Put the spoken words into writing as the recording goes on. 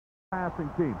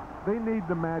passing team. They need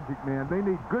the magic, man. They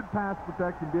need good pass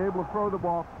protection, be able to throw the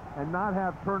ball, and not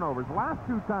have turnovers. The last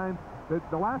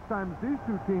time these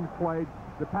two teams played,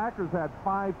 the Packers had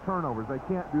 5 turnovers. They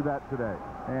can't do that today.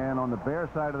 And on the Bear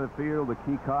side of the field, the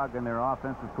key cog in their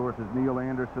offense, of course, is Neal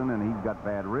Anderson, and he's got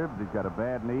bad ribs. He's got a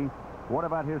bad knee. What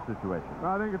about his situation?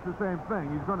 I think it's the same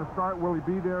thing. He's going to start. Will he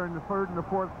be there in the third and the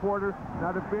fourth quarter?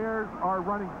 Now, the Bears are a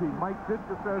running team. Mike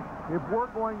Ditka says if we're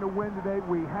going to win today,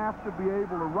 we have to be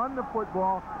able to run the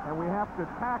football, and we have to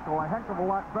tackle a heck of a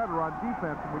lot better on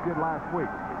defense than we did last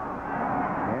week.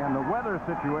 And the weather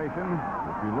situation,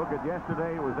 if you look at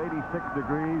yesterday, it was 86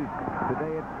 degrees.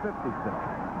 Today it's 56.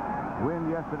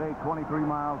 Wind yesterday 23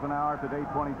 miles an hour, today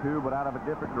 22, but out of a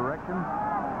different direction.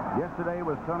 Yesterday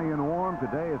was sunny and warm.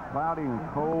 Today is cloudy and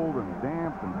cold and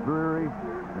damp and dreary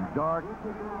and dark.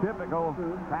 Typical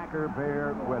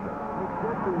Packer-Bear weather.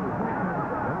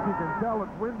 As you can tell,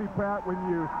 it's windy, Pat, when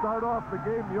you start off the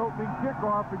game, the opening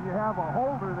kickoff, and you have a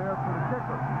holder there for the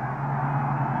kicker.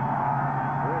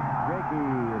 Chris Jakey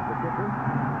is the kicker.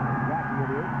 Jackie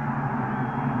it is.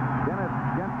 Dennis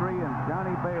Gentry and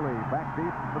Johnny Bailey back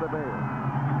deep for the Bears.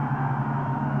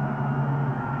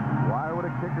 Why would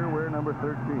a kicker wear number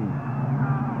 13?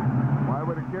 Why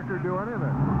would a kicker do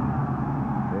anything?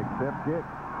 Except kick.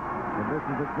 And this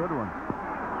is a good one.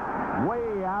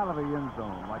 Way out of the end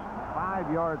zone, like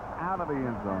 5 yards out of the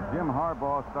end zone. Jim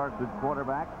Harbaugh starts at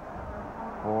quarterback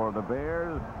for the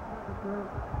Bears.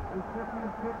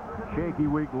 Shaky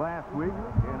week last week,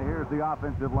 and here's the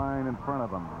offensive line in front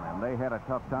of them. And they had a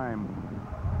tough time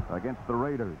against the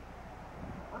Raiders.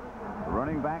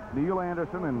 Running backs Neal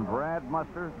Anderson and Brad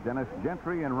Muster. Dennis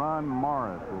Gentry and Ron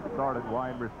Morris will start at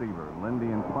wide receiver. Lindy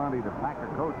Infante, the Packer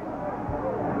coach,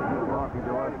 was talking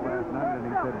to us last night, and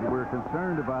he said, we're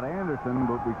concerned about Anderson,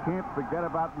 but we can't forget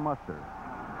about Muster.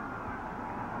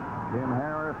 Tim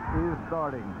Harris is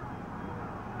starting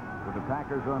for the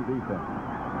Packers on defense.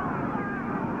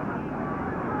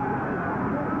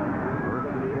 First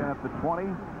and 10 at the 20.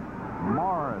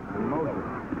 Morris in motion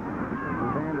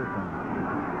with Anderson.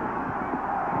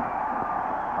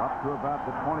 Up to about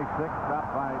the 26,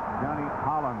 stopped by Johnny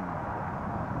Holland.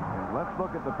 And let's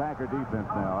look at the Packer defense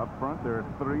now. Up front, there are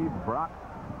 3, Brock,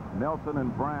 Nelson,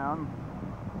 and Brown.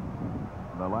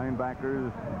 The linebackers,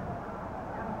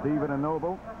 Stephen and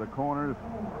Noble. The corners,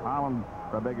 Holland,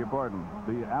 I beg your pardon,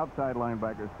 the outside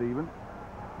linebacker, Stephen.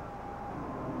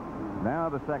 Now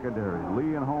the secondary,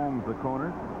 Lee and Holmes, the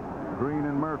corners. Green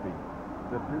and Murphy,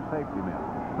 the 2 safety men.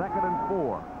 2nd and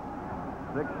 4.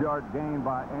 6-yard gain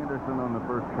by Anderson on the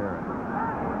first carry.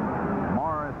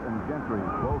 Morris and Gentry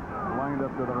both lined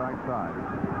up to the right side.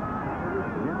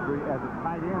 Gentry as a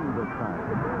tight end this time.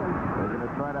 They're going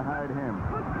to try to hide him.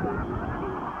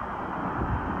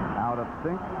 Out of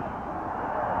sync.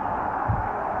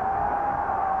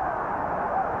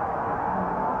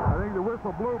 I think the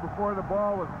whistle blew before the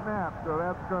ball was snapped, so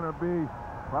that's going to be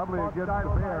probably against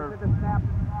the Bears. The snap,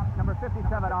 number 57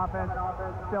 offense,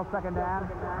 still 2nd down.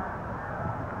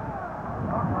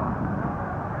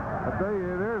 I tell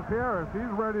you, there's Harris.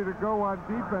 He's ready to go on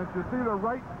defense. You see the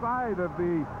right side of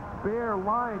the Bear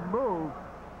line move.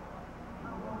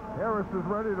 Harris is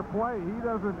ready to play. He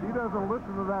doesn't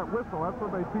listen to that whistle. That's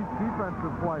what they teach defensive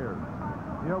players.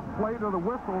 You know, play to the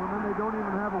whistle, and then they don't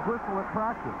even have a whistle at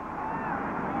practice.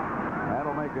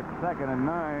 That'll make it 2nd and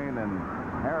 9, and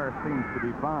Harris seems to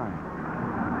be fine.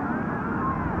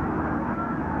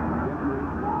 Gentry,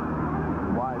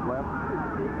 wide left.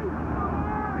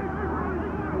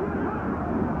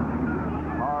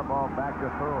 Harbaugh back to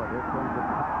throw it. Here comes the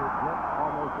Packer blitz,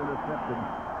 almost intercepted.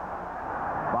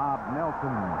 Bob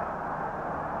Nelson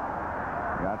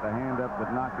got the hand up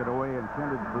that knocked it away,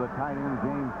 intended for the tight end,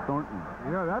 James Thornton.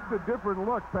 Yeah, that's a different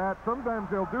look, Pat. Sometimes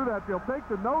they'll do that. They'll take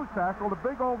the nose tackle, the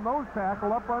big old nose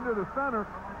tackle up under the center,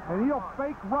 and he'll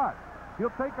fake rush.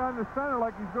 He'll take on the center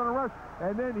like he's going to rush,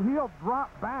 and then he'll drop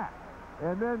back,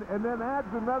 and then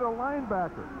adds another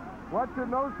linebacker. Watch the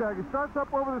nose tackle. He starts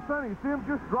up over the center. You see him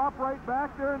just drop right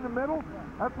back there in the middle?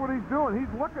 That's what he's doing. He's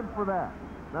looking for that.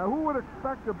 Now, who would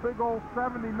expect a big old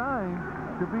 79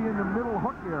 to be in the middle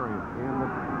hook area? In the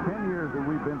 10 years that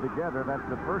we've been together, that's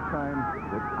the first time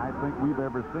that I think we've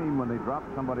ever seen when they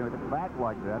dropped somebody back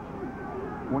like that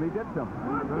when he did something.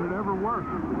 But it ever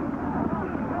worked.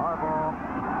 Harbaugh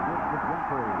gets the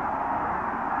Gentry.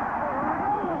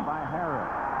 By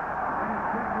Harris.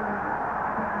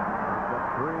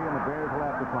 That's 3, and the Bears will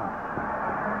have to punt.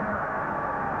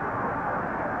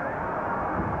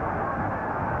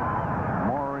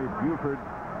 Buford is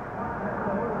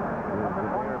the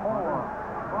Bear punter.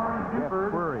 Jeff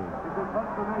Curry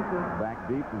back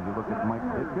deep as you look at Mike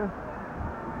Ditka.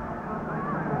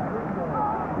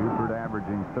 Buford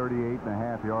averaging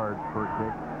 38.5 yards per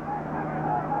kick.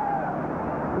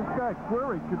 This guy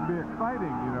Query can be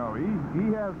exciting, you know.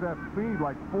 He has that speed,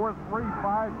 like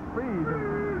 4.35 speed.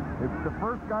 And if the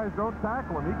first guys don't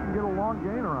tackle him, he can get a long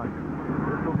gainer on you.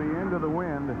 This will be into the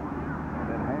wind, and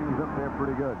it hangs up there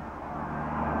pretty good.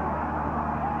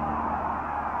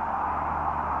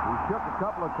 He shook a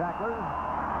couple of tacklers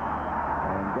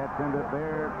and gets into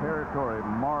their territory.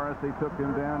 Morrissey took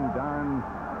him down, done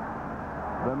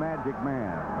the magic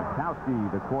man.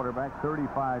 Mikowski, the quarterback,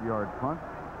 35-yard punt.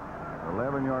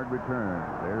 11-yard return.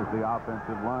 There's the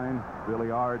offensive line. Billy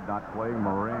Ard not playing.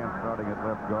 Moran starting at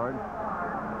left guard.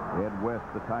 Ed West,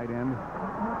 the tight end.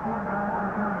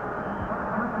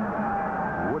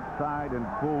 Woodside and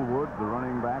Fullwood, the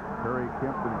running back. Terry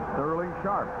Kemp and Sterling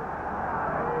Sharp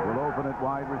will open at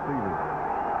wide receiver.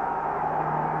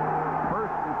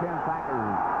 First and 10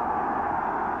 Packers.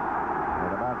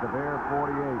 At about the Bear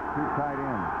 48. Two tight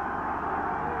ends.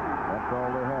 That's all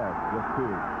they have. Just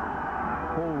two.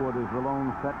 Fullwood is the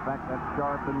lone setback. That's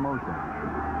Sharp in motion.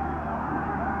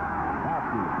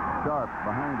 Kowski, Sharp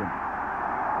behind him.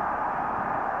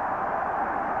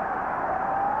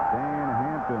 Dan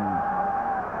Hampton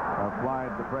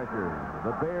applied the pressure.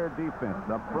 The Bear defense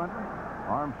up front.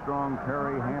 Armstrong,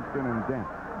 Perry, Hampton, and Dent.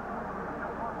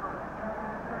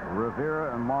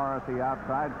 Rivera and Morrissey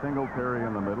outside. Singletary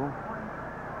in the middle.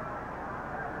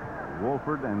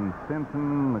 Wolford and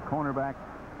Stinson, the cornerback.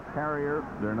 Carrier,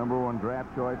 their number 1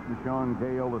 draft choice, and Sean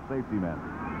Gale, the safety man.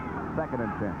 Second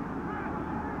and 10.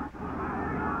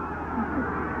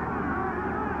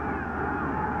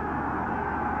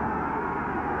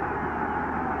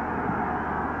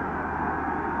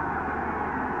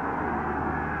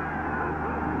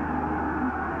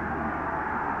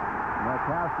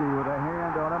 Mikowski with a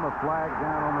hand on him, a flag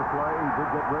down on the play. He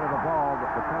did get rid of the ball,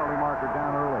 but the penalty marker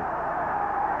down early.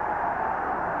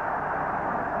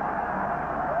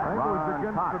 I think it was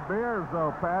against the Bears,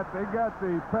 though, Pat. They got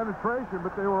the penetration,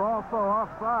 but they were also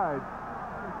offside.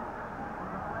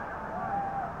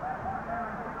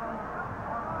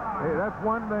 Hey, that's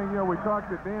one thing, you know, we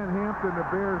talked to Dan Hampton, the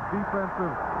Bears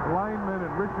defensive lineman,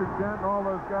 and Richard Dent, and all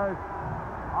those guys.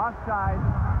 Offside,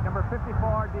 number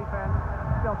 54, defense,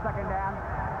 still second down.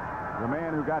 The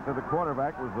man who got to the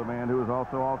quarterback was the man who was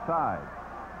also offside.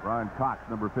 Brian Cox,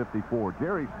 number 54.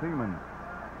 Jerry Seaman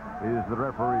is the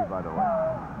referee, by the way.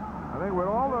 I think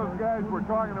what all those guys were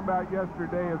talking about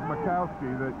yesterday is Mikowski,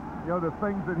 that, you know, the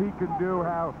things that he can do,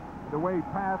 how the way he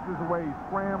passes, the way he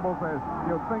scrambles, as,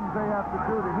 you know, things they have to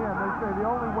do to him. They say the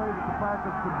only way that the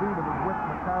Packers can beat him is with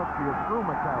Mikowski or through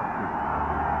Mikowski.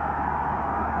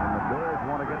 And the Bears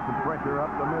want to get some pressure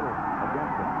up the middle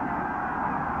against him.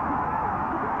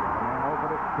 And over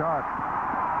to Sharp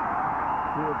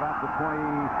to about the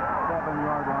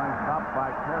 27-yard line, stopped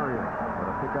by Carrier.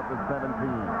 But a pickup at 17.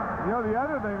 You know, the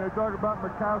other thing they talk about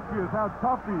Mikowski is how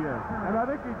tough he is. And I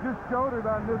think he just showed it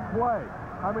on this play.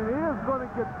 I mean, he is going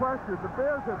to get pressured. The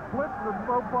Bears have blitzed him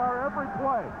so far every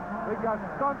play. They got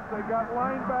stunts, they got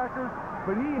linebackers,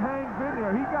 but he hangs in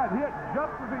there. He got hit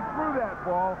just as he threw that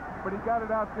ball, but he got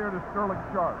it out there to Sterling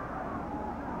Sharp.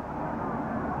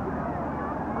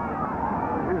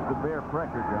 Here's the Bear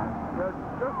pressure, John.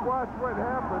 Just watch what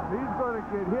happens. He's going to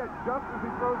get hit just as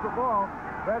he throws the ball.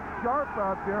 That's Sharp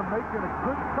out there making a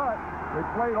good cut. They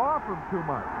played off him too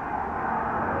much.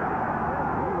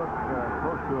 He looks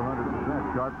close to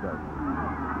 100%. Sharp does.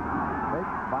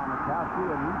 Fake by Mikowski,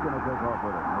 and he's going to take off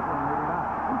with it. Maybe not.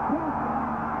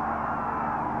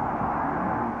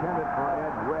 Intended for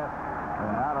Ed West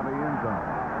and out of the end zone.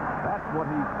 That's what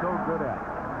he's so good at.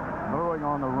 Throwing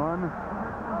on the run.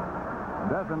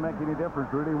 Doesn't make any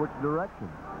difference really which direction.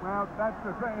 Well, that's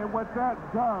the thing. And what that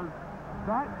does,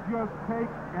 that just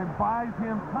takes and buys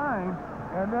him time.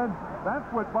 And then that's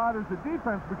what bothers the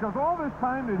defense, because all this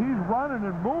time that he's running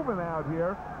and moving out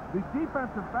here, the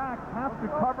defensive backs have to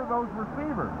cover those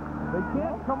receivers. They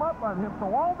can't come up on him.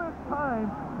 So all this time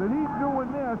that he's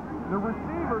doing this, the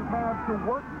receivers have to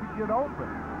work to get open.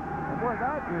 And boy,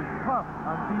 that is tough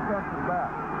on defensive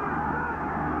backs.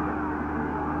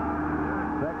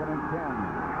 Second and 10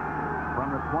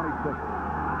 from the 26.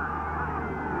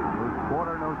 First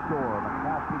quarter, no score.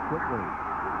 Mikowski quickly.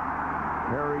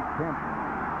 Harry Kemp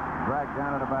dragged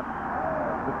down at about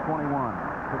the 21.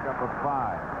 Pick up a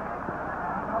 5.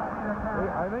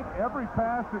 I think every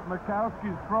pass that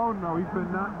Mikowski's thrown, though, he's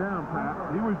been knocked down, Pat.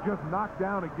 He was just knocked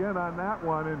down again on that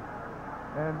one.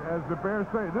 And as the Bears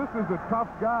say, this is a tough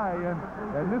guy,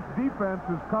 and this defense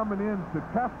is coming in to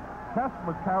test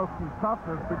Mikowski's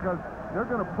toughness, because they're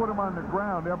going to put him on the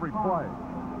ground every play.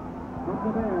 From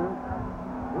the Bears,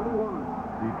 21.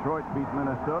 Detroit beat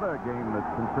Minnesota, a game that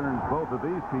concerns both of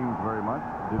these teams very much.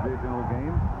 Divisional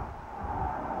game.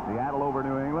 Seattle over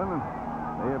New England.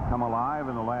 They have come alive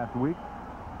in the last week.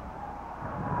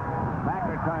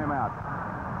 Packer timeout.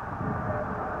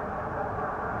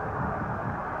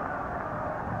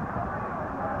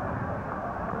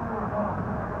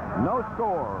 No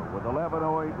score with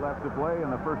 11:08 left to play in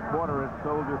the first quarter at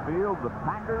Soldier Field. The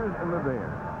Packers and the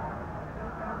Bears.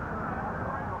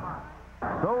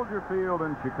 Soldier Field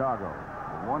in Chicago.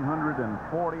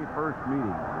 141st meeting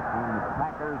between the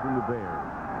Packers and the Bears.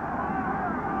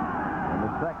 And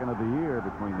the second of the year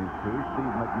between these two.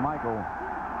 Steve McMichael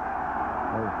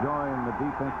has joined the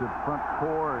defensive front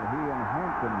four, and he and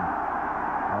Hanson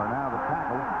are now the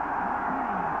tackles.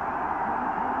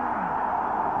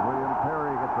 William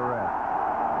Perry gets the rest.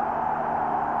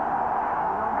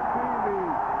 You don't see the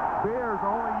Bears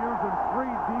only using 3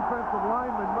 defensive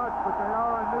linemen much, but they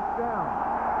are on this down.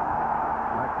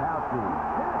 Mikowski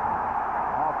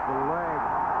off the leg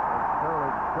of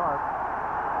Curly Sharp.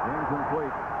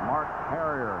 Incomplete. Mark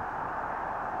Carrier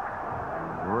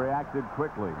reacted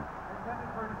quickly.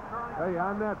 Hey,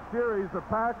 on that series, the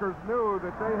Packers knew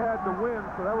that they had to win,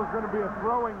 so that was going to be a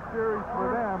throwing series for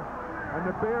them. And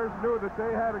the Bears knew that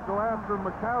they had to go after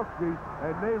Mikowski,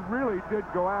 and they really did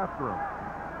go after him.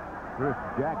 Chris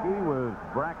Jackie was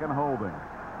Bracken holding.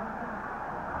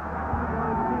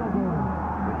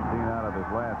 16 out of his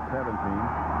last 17.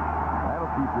 That'll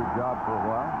keep your job for a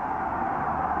while.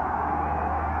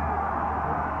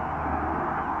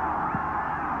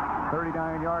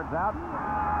 .39 yards out,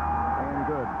 and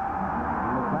good.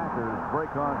 And the Packers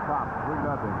break on top,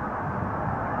 3-0.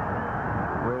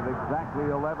 With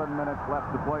exactly 11 minutes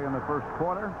left to play in the first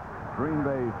quarter. Green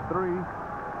Bay's 3,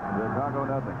 Chicago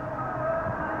nothing.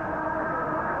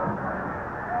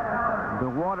 The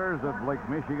waters of Lake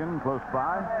Michigan close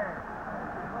by.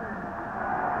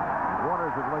 The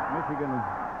waters of Lake Michigan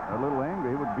are a little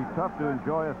angry. It would be tough to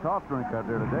enjoy a soft drink out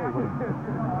there today, wouldn't it?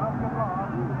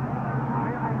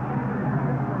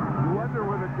 You wonder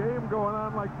with a game going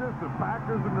on like this, the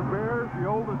Packers and the Bears, the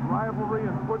oldest rivalry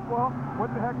in football,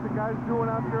 what the heck the guys doing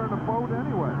out there in the boat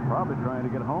anyway? Probably trying to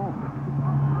get home.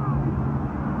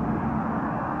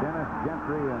 Dennis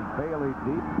Gentry and Bailey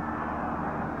deep.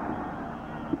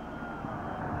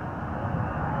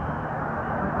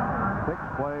 Six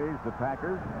plays, the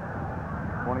Packers.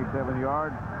 27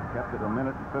 yards, kept it 1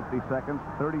 minute and 50 seconds.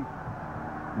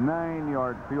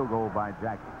 39-yard field goal by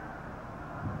Jackie.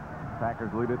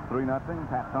 Packers lead it 3-0.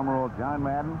 Pat Summerall, John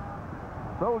Madden.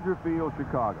 Soldier Field,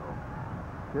 Chicago.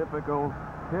 Typical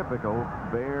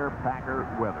Bear Packer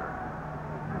weather.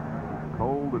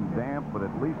 Cold and damp, but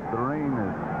at least the rain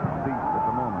has ceased at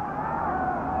the moment.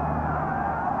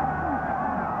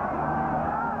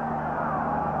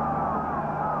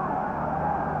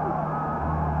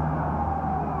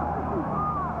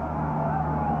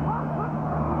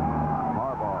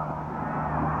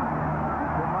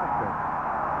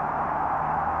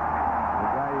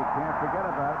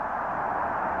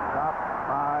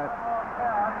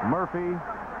 Murphy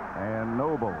and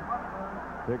Noble.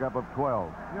 Pickup of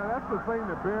 12. You know, that's the thing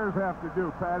the Bears have to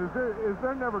do, Pat, is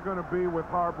they're never going to be with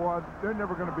Harbaugh. They're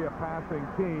never going to be a passing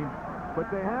team, but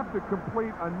they have to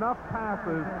complete enough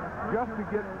passes just to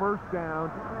get first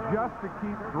down, just to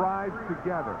keep drives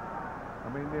together. I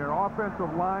mean, their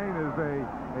offensive line is a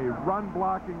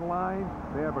run-blocking line.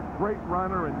 They have a great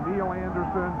runner in Neal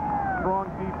Anderson, strong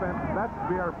defense. That's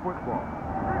Bear football.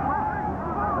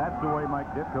 That's the way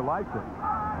Mike Ditka likes it.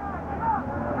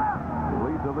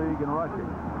 Leads the league in rushing.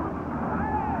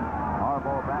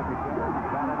 Harbaugh back again.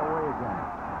 Got it away again.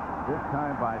 This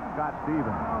time by Scott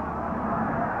Stevens.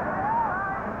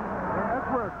 And that's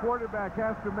where a quarterback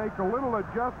has to make a little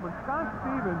adjustment. Scott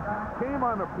Stevens came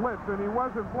on a blitz, and he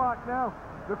wasn't blocked. Now,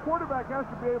 the quarterback has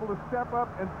to be able to step up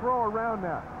and throw around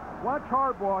that. Watch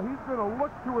Harbaugh. He's going to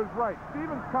look to his right.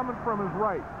 Stevens coming from his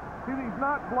right. See, he's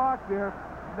not blocked there.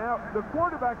 Now, the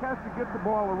quarterback has to get the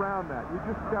ball around that. You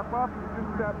just step up, you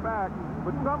just step back,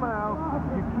 but somehow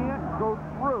you can't go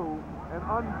through and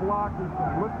unblock this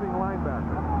blitzing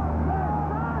linebacker.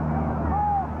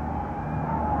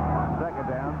 Second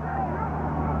down.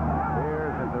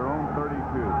 Bears at their own 32,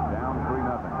 down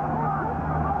 3-0.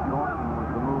 Thornton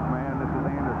was the move man. This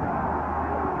is Anderson.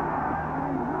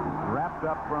 Wrapped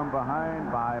up from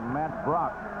behind by Matt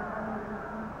Brock.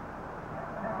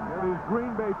 These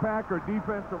Green Bay Packer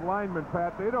defensive linemen,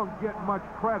 Pat, they don't get much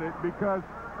credit because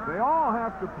they all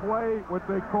have to play what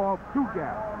they call two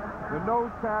gaps. The nose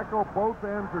tackle, both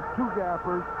ends are two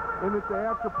gappers, in that they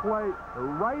have to play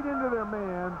right into their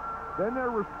man. Then they're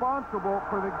responsible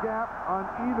for the gap on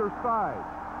either side.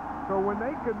 So when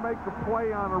they can make a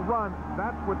play on a run,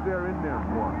 that's what they're in there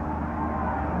for.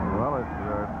 Well, as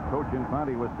Coach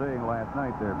Infante was saying last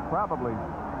night, they're probably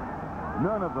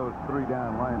none of those 3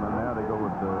 down linemen. Now they go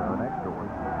with an extra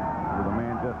one. With a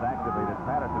man just activated,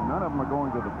 Patterson. None of them are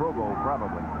going to the Pro Bowl,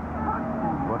 probably.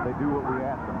 But they do what we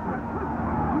ask them to.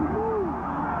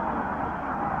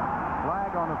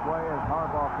 Flag on the play as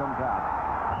Harbaugh comes out.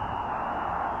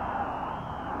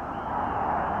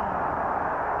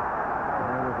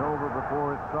 It was over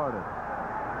before it started.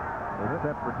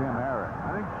 Except for Tim Harris.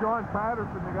 I think Sean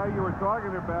Patterson, the guy you were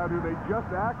talking about, who they just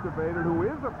activated, who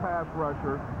is a pass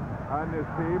rusher on this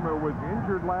team, who was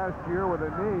injured last year with a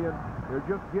knee, and they're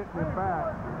just getting him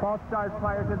back. Both stars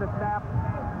players at the snap.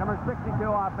 Number 62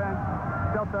 offense.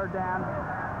 Still 3rd down.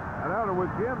 I know it was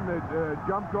him that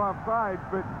jumped offside,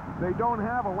 but they don't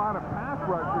have a lot of pass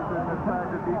rushers in this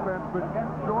Packer defense, but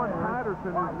Sean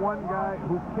Patterson is one guy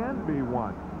who can be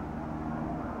one.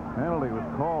 Penalty was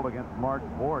called against Mark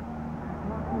Fort.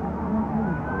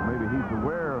 So maybe he's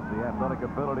aware of the athletic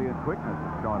ability and quickness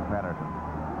of Sean Patterson.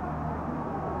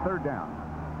 3rd down.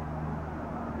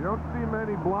 You don't see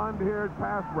many blonde-haired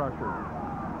pass rushers.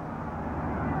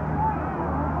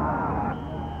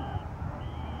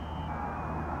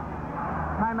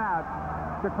 Timeout.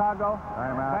 Chicago.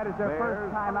 Timeout. That is their first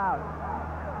timeout.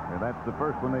 Yeah, that's the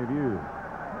first one they've used.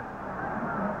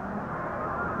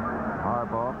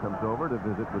 Harbaugh comes over to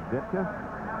visit with Ditka.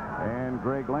 And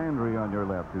Greg Landry on your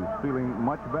left, who's feeling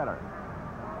much better.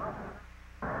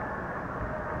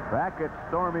 Back at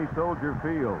stormy Soldier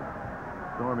Field.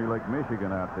 Stormy Lake,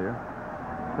 Michigan out there.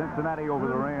 Cincinnati over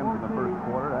the Rams in the first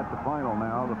quarter. That's the final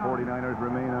now. The 49ers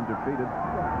remain undefeated.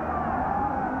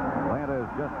 Atlanta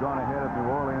has just gone ahead of New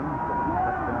Orleans.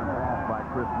 Touchdown pass by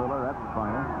Chris Miller. That's the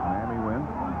final. Miami wins.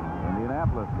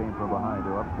 Indianapolis came from behind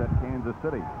to upset Kansas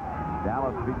City.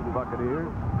 Dallas beat the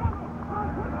Buccaneers.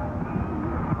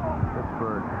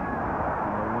 Pittsburgh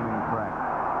on the winning track.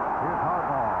 Here's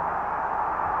Harbaugh.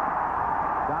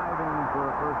 Diving for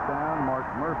a first down. Mark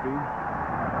Murphy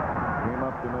came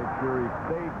up to make sure he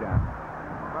stayed down.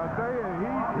 I'll tell you,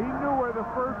 he knew where the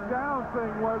first down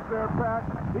thing was there, Pat.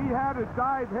 He had to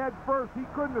dive head first. He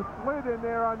couldn't have slid in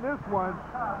there on this one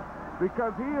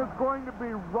because he is going to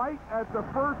be right at the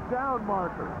first down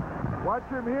marker. Watch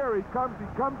him here. He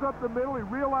comes up the middle. He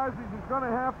realizes he's going to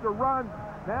have to run.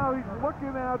 Now he's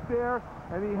looking out there,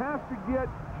 and he has to get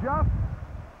just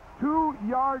 2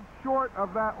 yards short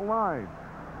of that line.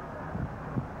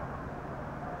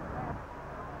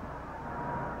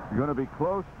 You're going to be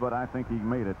close, but I think he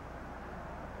made it.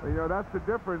 You know, that's the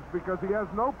difference because he has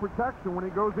no protection when he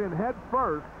goes in head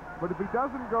first, but if he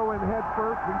doesn't go in head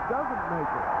first, he doesn't make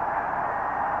it.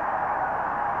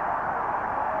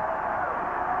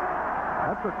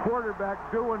 That's a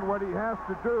quarterback doing what he has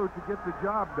to do to get the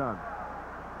job done.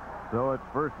 So it's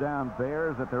first down,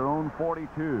 Bears at their own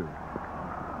 42.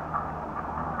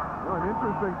 Well, an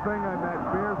interesting thing on that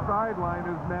Bears sideline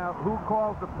is now who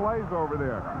calls the plays over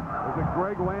there. Is it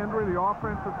Greg Landry, the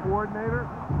offensive coordinator,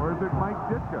 or is it Mike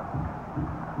Ditka?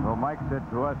 Well, Mike said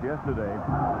to us yesterday,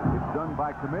 it's done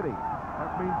by committee.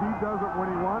 That means he does it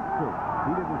when he wants to.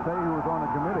 He didn't say who was on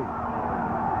the committee.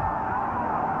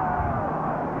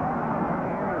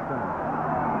 Anderson.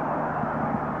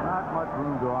 Not much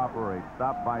room to operate.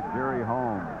 Stopped by Jerry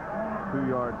Holmes.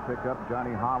 2-yard pickup.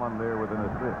 Johnny Holland there with an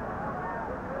assist.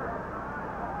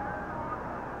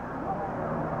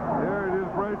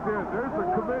 Right there. There's the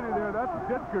committee there. That's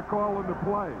Ditka calling the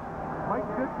play. Mike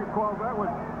Ditka calls that one.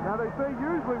 Now, they say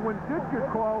usually when Ditka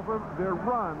calls them, they're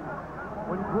runs.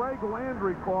 When Greg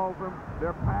Landry calls them,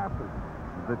 they're passes.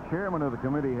 The chairman of the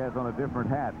committee has on a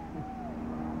different hat.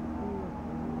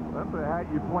 That's a hat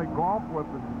you play golf with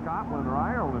in Scotland or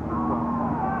Ireland or something.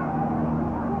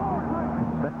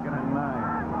 2nd and 9.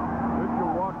 Ditka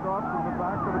walked off from the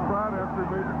back of the crowd after he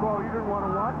made the call. He didn't want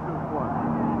to watch this one.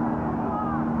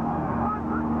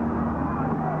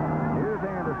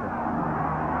 Anderson.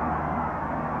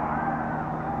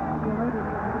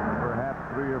 Perhaps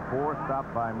 3 or 4 stopped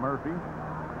by Murphy.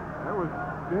 That was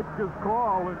Ditka's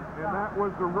call, and that was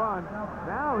the run.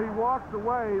 Now he walks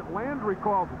away. Landry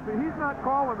calls it. See, he's not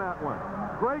calling that one.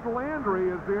 Greg Landry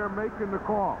is there making the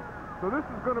call. So this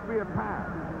is going to be a pass.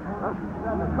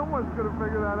 Someone's going to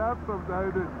figure that out sometime.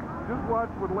 Just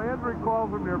watch when Landry calls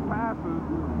them their passes,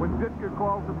 when Ditka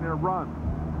calls them their runs.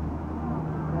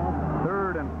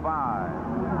 3rd and 5.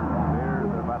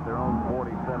 Bears are about their own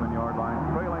 47-yard line,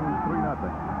 trailing 3-0.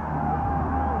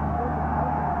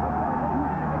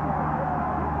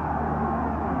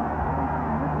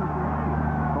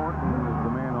 Thornton is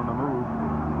the man on the move.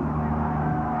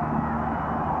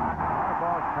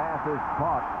 Harbaugh's pass is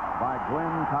caught by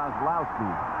Glenn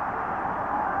Kozlowski.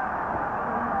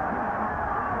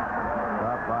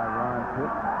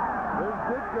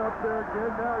 Ditka up there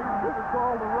again. Now he's going to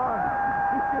call the run.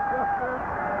 He gets up there,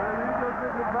 and he goes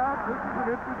in the back. This is an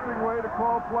interesting way to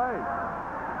call plays.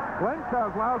 Glenn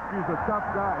Kozlowski's a tough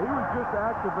guy. He was just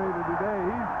activated today.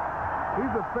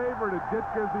 He's a favorite of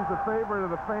Ditka's. He's a favorite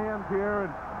of the fans here,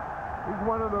 and he's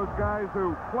one of those guys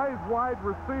who plays wide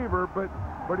receiver, but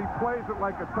he plays it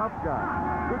like a tough guy.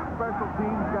 Good special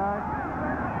teams guy.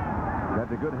 Got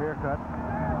the good haircut.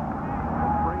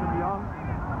 Brigham Young.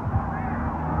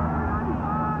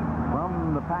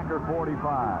 From the Packer 45.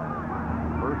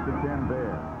 First and 10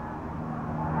 Bears.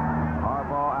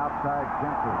 Harbaugh outside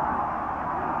Gentry.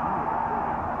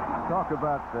 Talk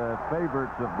about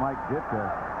favorites of Mike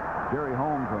Ditka. Jerry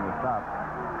Holmes on the stop.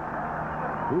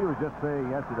 He was just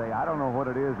saying yesterday, I don't know what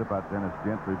it is about Dennis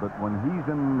Gentry, but when he's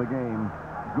in the game,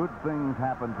 good things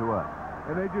happen to us.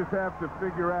 And they just have to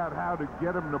figure out how to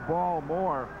get him the ball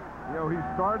more. You know, he's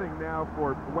starting now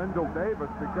for Wendell Davis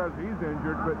because he's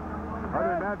injured, but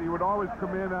other than that, he would always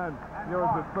come in on, you know,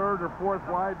 as a third or fourth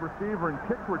wide receiver and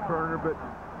kick returner, but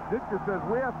Ditka says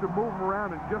we have to move him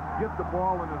around and just get the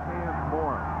ball in his hands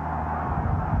more.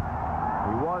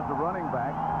 He was the running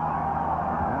back.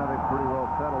 Now they've pretty well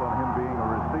settled on him being a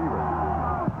receiver.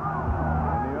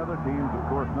 And the other teams, of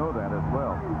course, know that as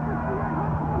well.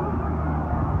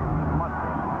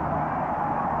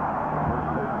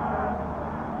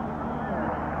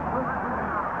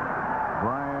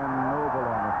 Brian Noble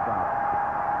on the stop.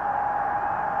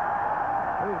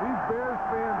 Hey, these Bears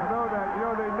fans know that. You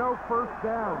know, they know first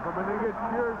downs. I mean, they get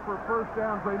cheers for first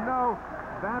downs. They know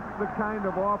that's the kind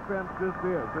of offense this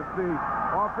is. It's the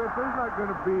offense. There's not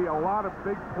going to be a lot of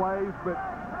big plays, but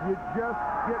you just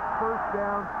get first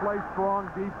downs, play strong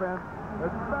defense,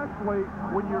 especially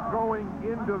when you're going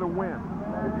into the win.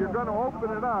 If you're going to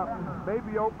open it up,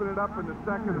 maybe open it up in the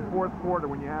second and fourth quarter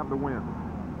when you have the win.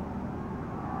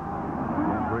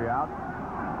 Gentry out.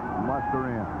 Muster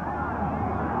in.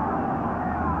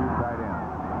 Two tight ends.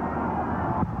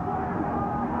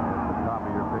 At the top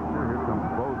of your picture, here comes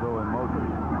Bozo in motion.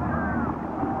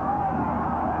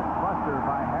 Buster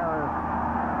by Harris.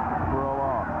 Throw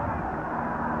off.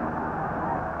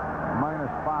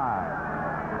 -5.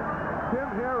 Tim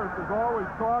Harris is always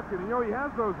talking. You know, he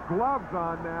has those gloves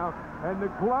on now, and the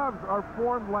gloves are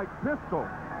formed like pistols.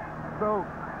 So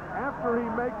after he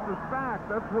makes the sack,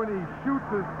 that's when he shoots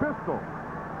his pistol.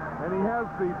 And he has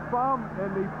the thumb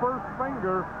and the first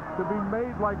finger to be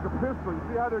made like a pistol. You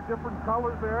see how they're different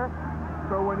colors there?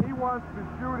 So when he wants to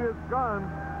shoot his gun,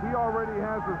 he already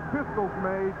has his pistols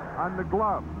made on the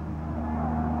glove.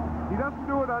 He doesn't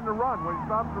do it on the run. When he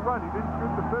stops the run, he didn't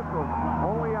shoot the pistol,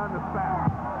 only on the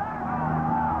sack.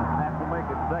 That will make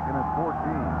it second and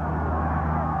 14.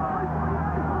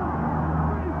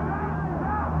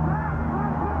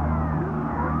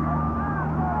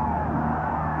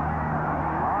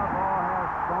 Harbaugh has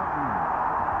Staunton.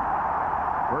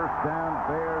 First down,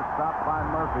 Bears stopped by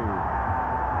Murphy.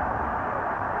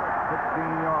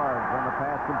 16 yards on the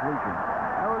pass completion.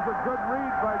 That was a good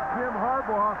read by Jim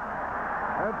Harbaugh.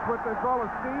 That's what they call a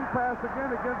steam pass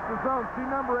again against the zone. See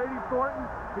number 80 Thornton?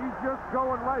 He's just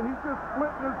going right. He's just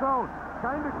splitting his zone.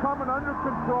 Kind of coming under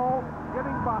control,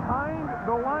 getting behind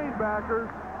the linebackers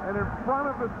and in front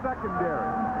of the secondary.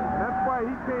 That's why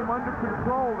he came under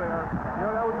control there. You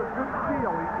know, that was a good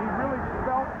steal. He really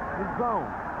felt his zone.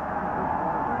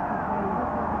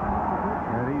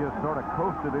 And he just sort of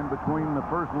coasted in between the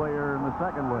first layer and the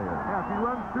second layer. Yeah, if he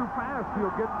runs too fast, he'll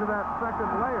get to that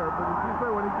second layer. But as you say,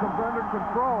 when he comes under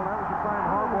control, that was the time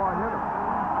Harbaugh hit him.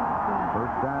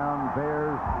 First down,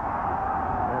 Bears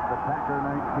at the Packer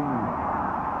 19.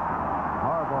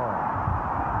 Harbaugh.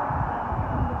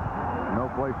 No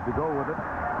place to go with it.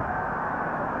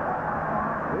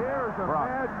 There's a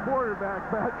mad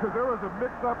quarterback back because there was a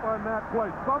mix-up on that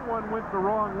play. Someone went the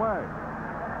wrong way.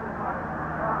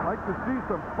 I'd like to see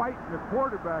some fight in the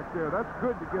quarterback there. That's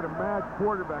good to get a mad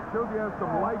quarterback. Shows he has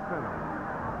some life in him.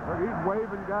 Look, he's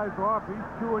waving guys off. He's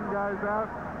chewing guys out.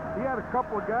 He had a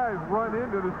couple of guys run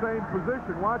into the same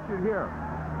position. Watch it here.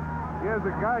 He has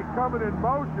a guy coming in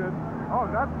motion. Oh,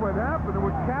 that's what happened. It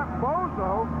was Cap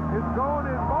Bozo is going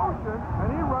in motion, and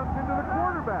he runs into the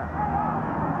quarterback.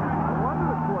 No wonder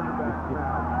the quarterback's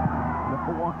mad.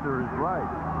 No wonder is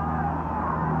right.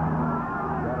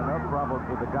 Got enough problems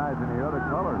with the guys in the other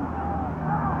colors.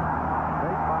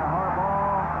 Fake by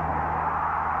Harbaugh.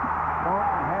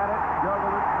 Thornton had it,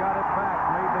 juggled it, got it back,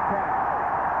 made the catch.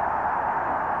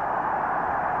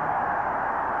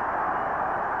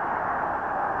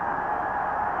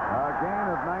 A gain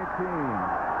of 19.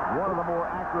 One of the more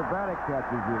acrobatic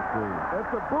catches you'll see.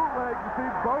 It's a bootleg. You see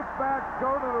both backs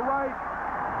go to the right.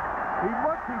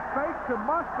 He faked to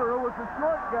Muster, who was a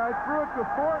short guy, threw it to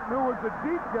Thornton, who was a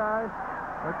deep guy.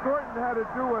 And Thornton had to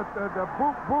do the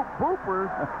boopers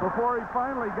before he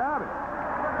finally got it.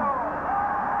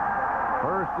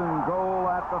 First and goal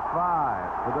at the 5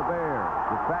 for the Bears.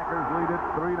 The Packers lead it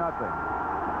 3-0.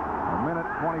 A minute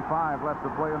 25 left to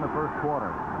play in the first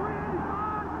quarter.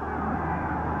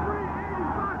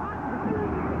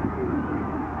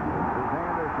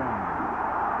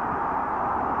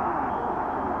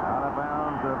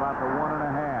 About the 1.5.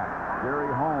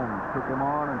 Gary Holmes took him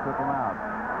on and took him out.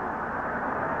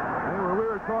 Anyway, we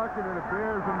were talking to the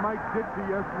Bears and Mike Dixie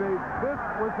yesterday. This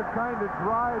was the kind of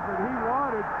drive that he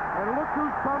wanted, and look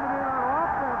who's coming in on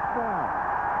offense now.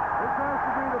 This has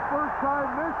to be the first time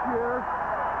this year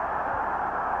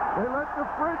they let the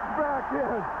fridge back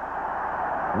in.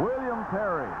 William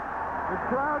Perry. The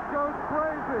crowd goes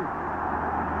crazy.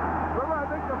 Remember, I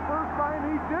think the first time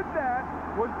he did that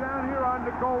was down here on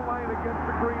the goal line against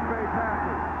the Green Bay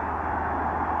Packers.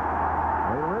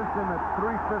 They list him at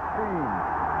 3:15.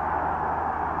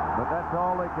 But that's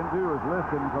all they can do is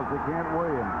list him because they can't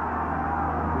weigh him.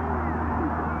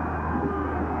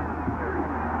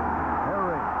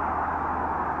 Harry.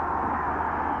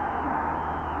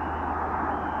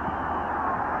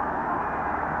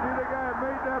 See the guy that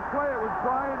made that play? It was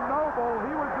Brian Noble.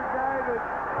 He was the guy that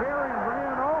Harry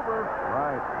ran over.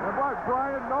 Right. And what,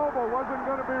 Brian Noble wasn't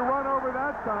going to be run over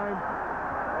that time.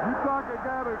 You talk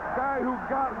about a guy who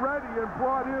got ready and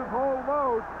brought his whole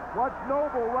load. Watch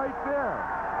Noble right there.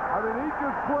 I mean, he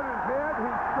just put his head,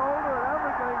 his shoulder, and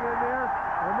everything in there,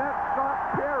 and that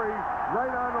stopped Perry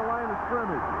right on the line of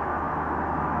scrimmage.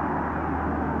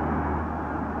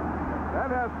 That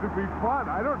has to be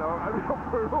fun. I don't know. I don't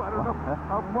know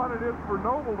how fun it is for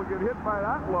Noble to get hit by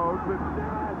that load, but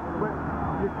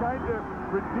you kind of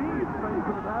redeem things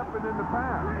that have happened in the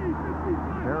past.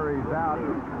 Perry's out.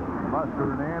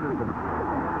 Buster and Anderson.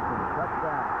 Anderson cuts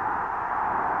back.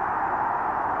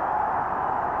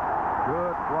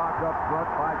 Good block up front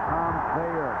by Tom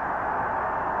Thayer.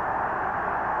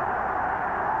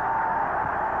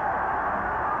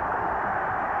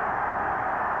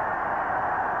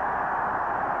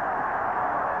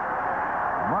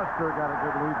 Muster got a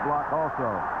good lead block also.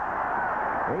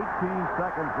 18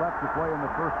 seconds left to play in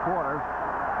the first quarter.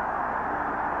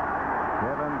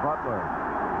 Kevin Butler.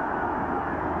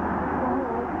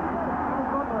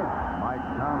 Mike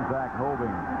Tomczak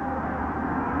holding.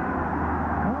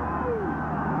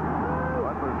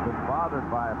 Butler's been bothered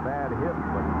by a bad hip,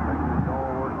 but he thinks it's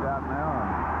all worked out now.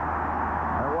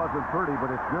 That wasn't pretty,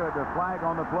 but it's good. The flag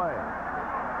on the play.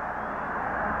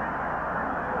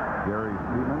 Gary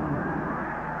Seaman.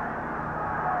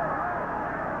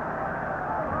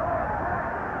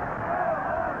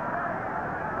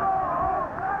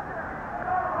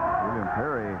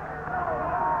 Perry.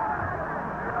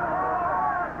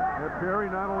 Perry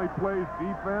not only plays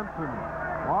defense and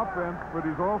offense, but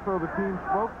he's also the team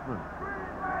spokesman.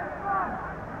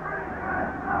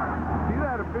 See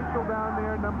that official down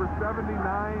there, number 79,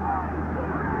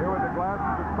 there with the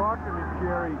glasses of talking to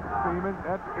Jerry Seaman?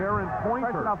 That's Aaron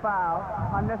Pointer. Personal foul,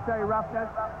 unnecessary roughness,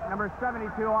 number 72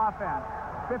 offense.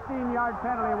 15-yard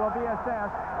penalty will be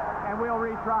assessed, and we'll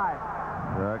retry.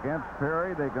 Against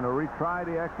Perry, they're going to retry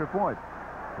the extra point.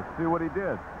 Let's see what he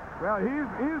did. Well,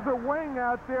 he's a wing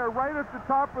out there right at the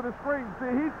top of the screen.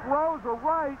 See, he throws a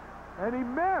right, and he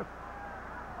missed.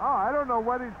 Oh, I don't know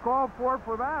what he's called for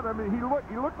that. I mean, he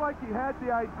looked like he had the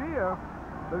idea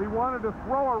that he wanted to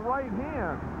throw a right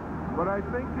hand, but I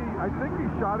think he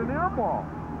shot an air ball.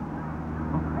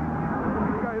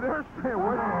 They're saying,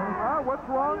 what's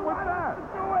wrong with that?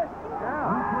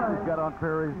 Yeah, he's got on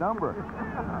Perry's number.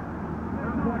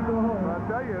 I'll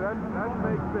tell you, that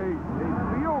makes a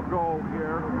field goal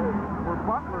here for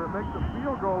Butler. It makes a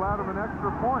field goal out of an extra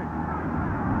point.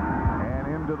 And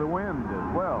into the wind as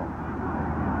well.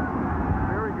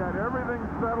 Perry got everything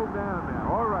settled down now.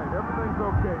 All right, everything's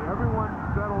okay. Everyone's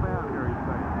settled down here, he's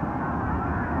saying.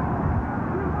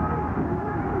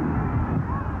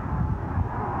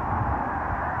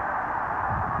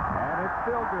 And it's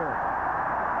still good.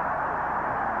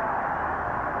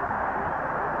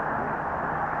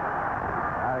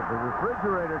 The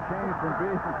refrigerator changed from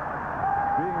being a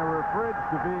fridge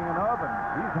to being an oven.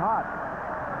 He's hot.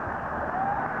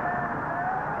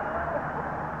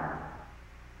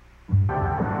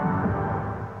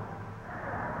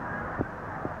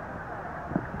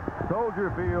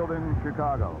 Soldier Field in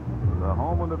Chicago, the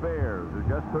home of the Bears, who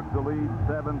just took the lead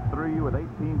 7-3 with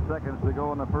 18 seconds to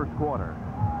go in the first quarter.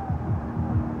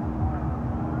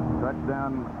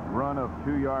 Touchdown run of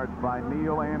 2 yards by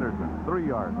Neal Anderson. 3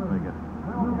 yards to make it.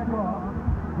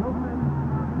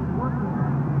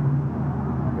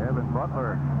 Kevin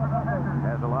Butler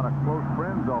has a lot of close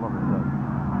friends all of a sudden.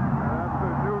 That's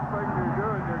the new thing they're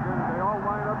doing. They all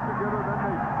line up together, then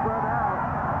they spread out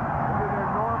into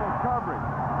their normal coverage.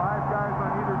 5 guys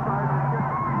on either side of the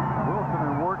kicker. Wilson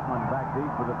and Workman back deep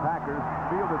for the Packers,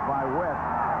 fielded by West.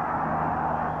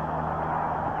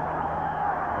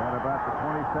 At about the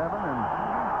 27, and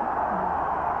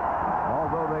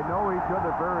although they know each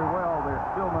other very well, they're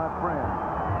still not friends.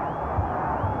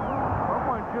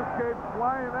 Someone just came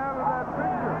flying out of that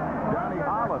picture. Johnny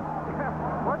Holland.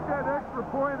 What's that extra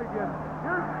point again?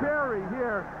 Here's Terry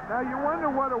here. Now you wonder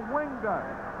what a wing does.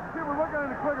 See, we're looking at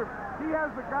the clicker. He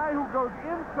has the guy who goes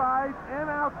inside and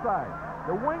outside.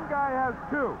 The wing guy has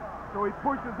 2. So he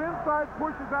pushes inside,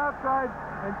 pushes outside,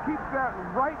 and keeps that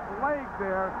right leg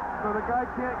there so the guy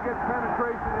can't get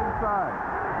penetration inside.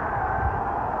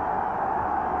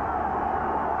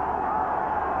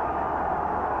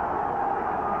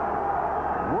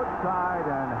 Woodside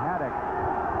and Haddock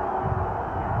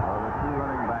are the 2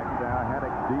 running backs now.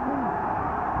 Haddock deep.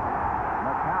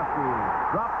 Mikowski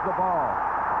drops the ball.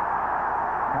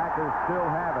 Packers still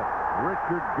have it.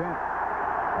 Richard Dent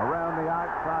around the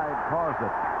outside caused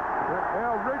it.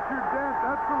 Well, Richard Dent,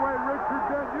 that's the way Richard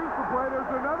Dent used to play.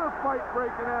 There's another fight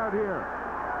breaking out here.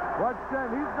 Watch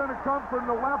Dent. He's going to come from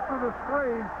the left of the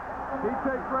screen. He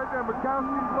takes right there.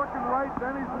 Mikowski's looking right,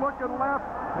 then he's looking left.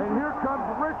 And here comes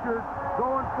Richard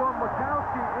going for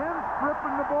Mikowski and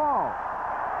stripping the ball.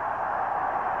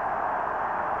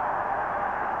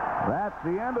 That's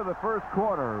the end of the first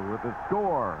quarter with the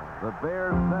score. The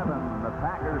Bears 7, the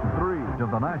Packers 3.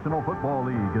 Of the National Football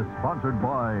League is sponsored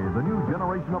by the new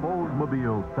generation of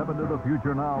Oldsmobiles. Step into the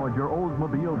future now at your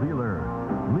Oldsmobile dealer.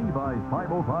 Levi's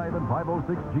 505 and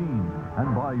 506 jeans.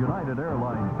 And by United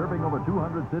Airlines, serving over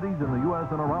 200 cities in the U.S.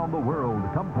 and around the world.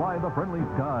 Come fly the friendly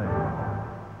skies.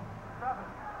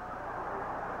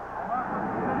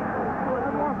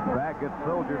 Back at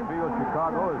Soldier Field,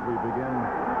 Chicago, as we begin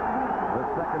the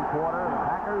second quarter. The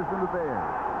Packers and the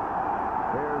Bears.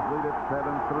 Bears lead at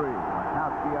 7-3.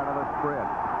 Mikowski out of the spread.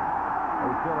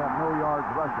 They still have no yards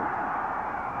rushing.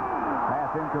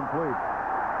 Pass incomplete.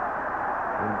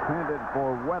 Intended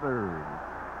for Weathers.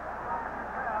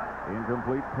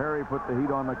 Incomplete. Perry put the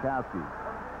heat on Mikowski.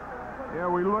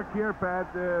 Yeah, we look here, Pat.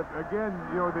 Again,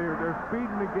 you know, they're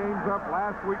speeding the games up.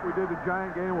 Last week we did the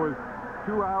Giant game was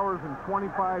 2 hours and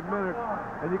 25 minutes,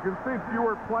 and you can see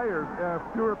fewer plays.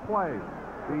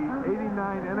 The 89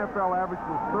 NFL average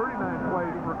was 39 plays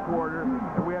per quarter,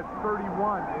 and we had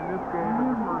 31 in this game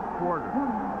in the first quarter.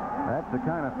 That's the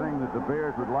kind of thing that the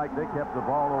Bears would like. They kept the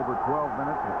ball over 12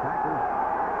 minutes. The Packers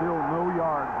still no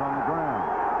yards on the ground.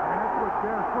 And that's what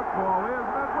Bears football is.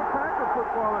 That's what Packer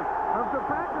football is. If the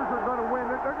Packers are going to win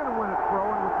it, they're going to win it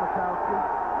throwing with Mikowski.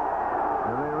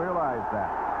 Do they realize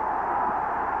that?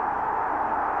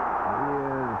 He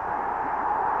is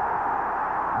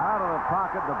out of the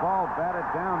pocket. The ball batted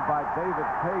down by David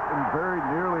Tate and very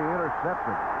nearly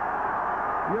intercepted.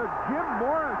 Yeah, Jim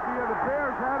Morrissey of the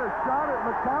Bears had a shot at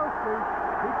Mikowski.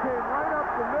 He came right up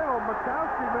the middle.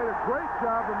 Mikowski made a great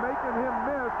job of making him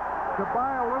miss to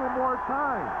buy a little more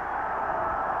time.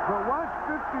 But watch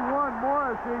 51,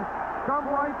 Morrissey come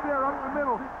right there up the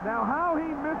middle. Now how he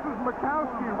misses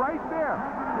Mikowski right there.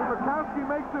 If Mikowski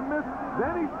makes him miss,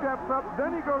 then he steps up,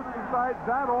 then he goes inside.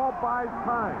 That all buys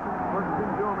time. But it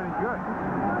didn't do him any good.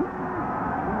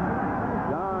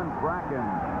 John Bracken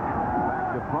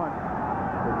back to punt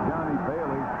to Johnny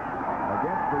Bailey.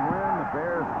 Against the wind, the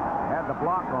Bears had the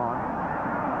block on.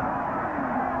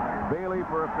 Bailey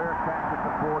for a fair catch at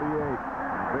the 48.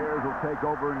 Bears will take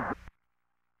over and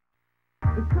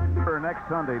next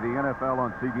Sunday, the NFL on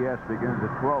CBS begins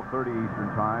at 12:30 Eastern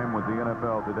Time with the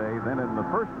NFL Today. Then in the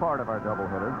first part of our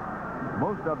doubleheader,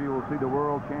 most of you will see the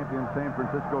world champion San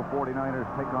Francisco 49ers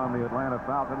take on the Atlanta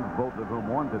Falcons, both of whom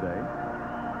won today.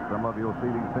 Some of you will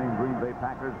see these same Green Bay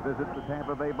Packers visit the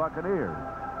Tampa Bay Buccaneers.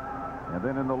 And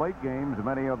then in the late games,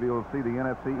 many of you will see the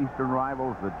NFC Eastern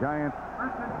rivals, the Giants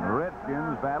and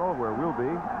Redskins battle, where we'll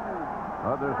be.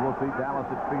 Others will see Dallas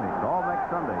at Phoenix, all next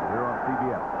Sunday here on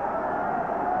CBS.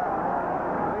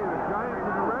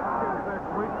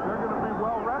 They're going to be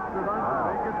well rested, aren't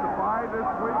they? They get to bye this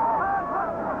week.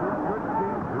 Two good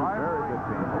teams. Two very good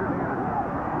teams. Here's Anderson.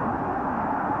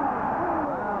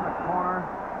 Around the corner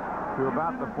to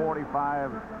about the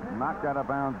 45. Knocked out of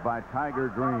bounds by Tiger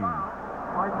Green.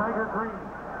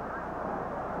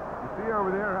 You see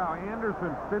over there how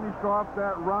Anderson finished off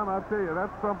that run. I'll tell you,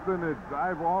 that's something that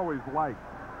I've always liked.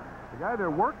 The guy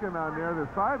they're working on there, the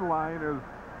sideline, is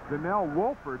Donnell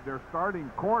Wolford, their starting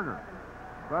corner.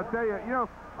 But I'll tell you,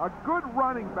 a good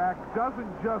running back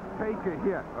doesn't just take a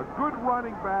hit. A good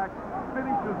running back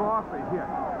finishes off a hit.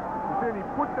 in. He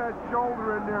put that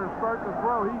shoulder in there and start to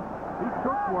throw. He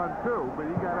took one, too, but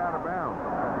he got out of bounds.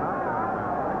 Knocked out of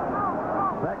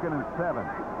bounds. 2nd and 7.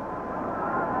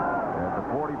 At the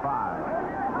 45.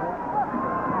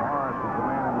 Morris is the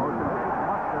man in motion.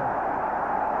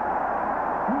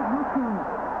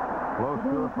 Close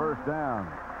to a first down.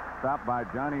 Stopped by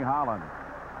Johnny Holland.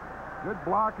 Good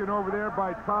blocking over there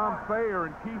by Tom Thayer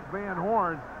and Keith Van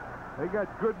Horn. They got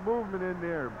good movement in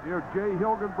there. You know, Jay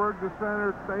Hilgenberg, the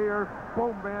center, Thayer,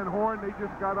 boom, Van Horn. They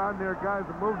just got on there, guys,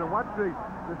 and moving. And watch the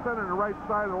center on the right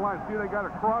side of the line. See, they got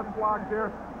a cross block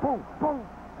there. Boom, boom.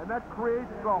 And that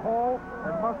creates the hole,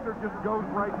 and Mustard just goes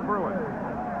right through it.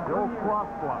 The old cross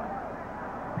block.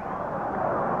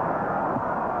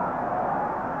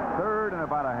 3rd and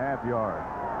about a half yard.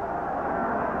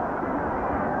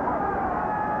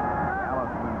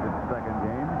 Allison's in second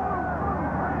game.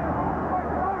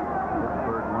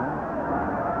 Pittsburgh wins.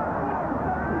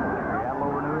 Seattle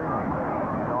over New England.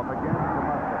 Off again to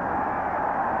Mustard.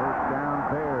 First down,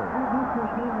 Bears.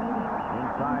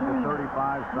 Inside the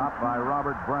 35, stopped by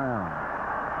Robert Brown.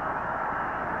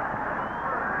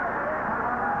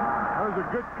 That was a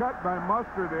good cut by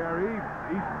Mustard there.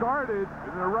 He started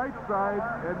in the right side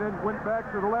and then went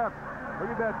back to the left.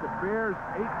 Look at that. The Bears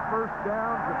 8 first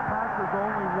downs. The Packers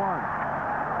only 1.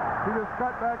 See this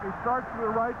cut back. He starts to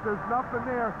the right. There's nothing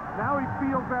there. Now he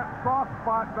feels that soft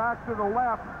spot back to the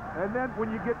left. And then when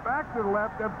you get back to the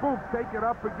left, then boom, take it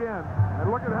up again.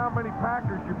 And look at how many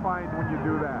Packers you find when you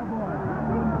do that.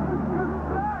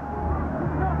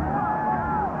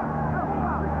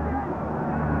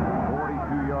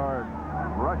 42 yards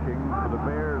rushing for the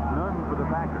Bears, none for the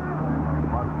Packers.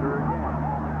 Buster again.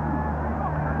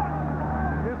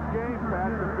 In this game,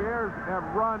 Pat, the Bears have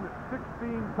run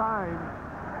 16 times,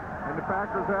 and the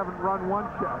Packers haven't run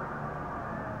once yet.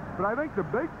 But I think the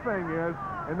big thing is,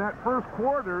 in that first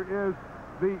quarter, is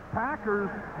the Packers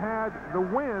had the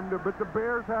wind, but the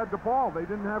Bears had the ball. They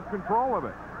didn't have control of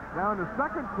it. Now, in the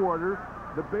second quarter,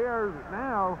 the Bears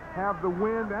now have the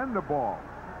wind and the ball.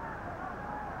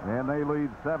 And they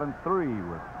lead 7-3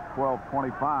 with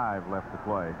 12:25 left to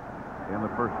play in the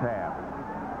first half.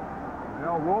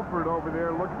 Now, Wolford over there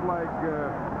looks like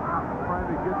trying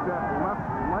to get that left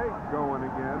leg going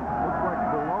again. Looks like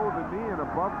below the knee and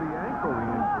above the ankle, the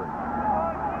injury.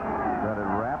 Got it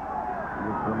wrapped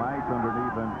with some ice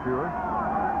underneath, I'm sure.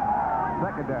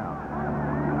 Second down.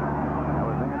 That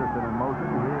was Anderson in motion.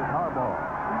 Here's Harbaugh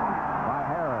by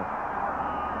Harris.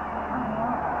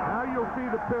 Now you'll see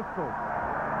the pistols.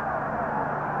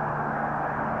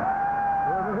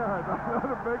 There they are.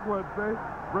 Another big one, see?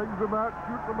 Brings them out,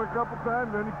 shoots them a couple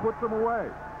times, then he puts them away.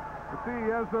 You see, he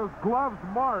has those gloves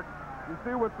marked. You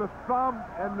see, with the thumb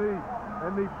and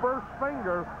the first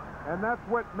finger, and that's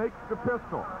what makes the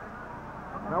pistol.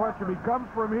 Now watch him. He comes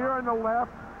from here on the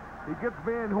left. He gets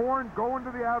Van Horn going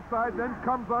to the outside, then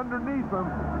comes underneath him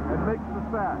and makes the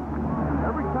sack.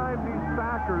 Every time these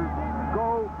sackers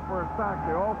go for a sack,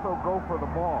 they also go for the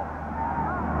ball.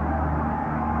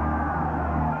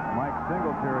 Mike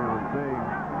Singletary was saying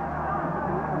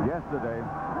yesterday,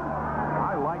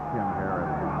 I like Tim Harris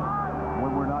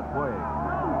when we're not playing.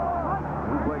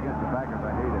 When we play against the Packers,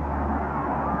 I hate it.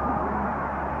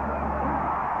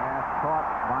 Pass caught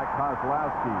by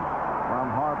Kozlowski from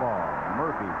Harbaugh.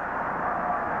 Murphy.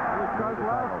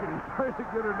 Kozlowski trying to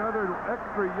get another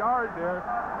extra yard there.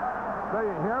 Tell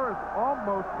you, Harris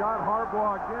almost got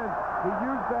Harbaugh again. He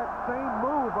used that same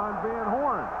move on Van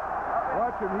Horn.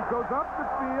 Watch him. He goes up the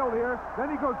field here. Then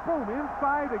he goes, boom,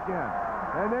 inside again.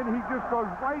 And then he just goes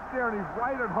right there, and he's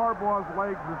right at Harbaugh's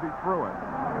legs as he threw it.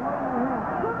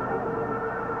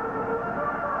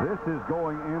 This is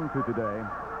going into today.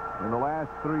 In the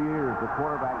last 3 years, the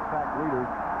quarterback sack leaders,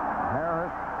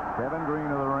 Harris, Kevin Green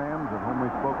of the Rams, of whom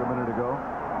we spoke a minute ago.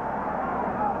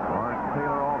 Lawrence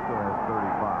Taylor also has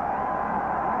 35.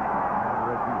 And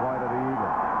Reggie White of the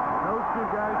Eagles. Those two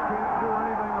guys can't do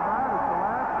anything about it. The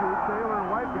last two, Taylor and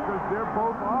White, because they're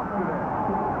both off today.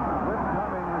 Blitz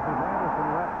coming. This is Anderson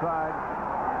left side.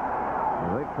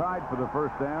 They tried for the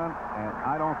first down, and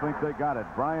I don't think they got it.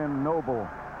 Brian Noble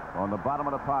on the bottom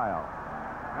of the pile.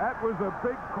 That was a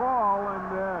big call, and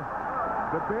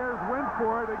the Bears went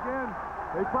for it again.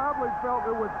 They probably felt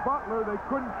that with Butler, they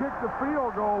couldn't kick the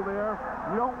field goal there.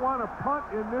 You don't want to punt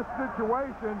in this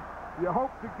situation. You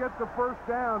hope to get the first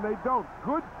down. They don't.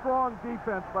 Good, strong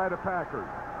defense by the Packers.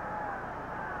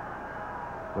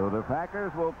 So the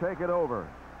Packers will take it over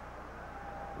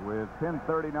with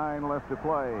 10:39 left to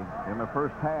play in the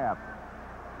first half.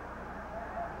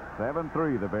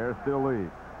 7-3, the Bears still lead.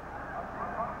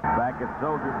 Back at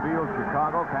Soldier Field,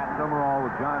 Chicago. Pat Summerall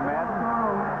with John Madden.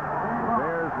 The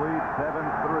Bears lead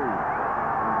 7-3.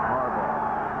 Harbaugh.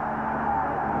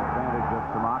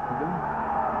 some oxygen.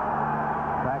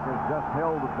 Packers just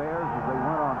held the Bears as they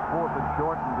went on 4th and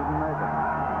short and didn't make it.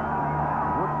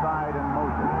 Woodside in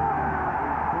motion.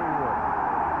 Fullwood.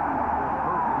 His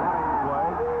first running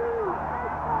play.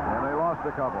 And they lost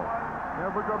a couple. Yeah,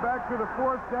 if we go back to the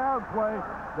 4th down play,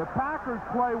 the Packers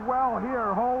play well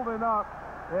here, holding up.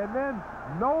 And then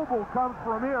Noble comes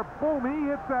from here. Boom, he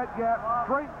hits that gap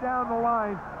straight down the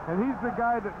line, and he's the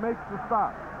guy that makes the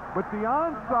stop. But the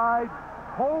onside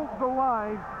holds the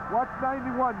line. Watch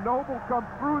 91. Noble comes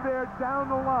through there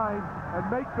down the line and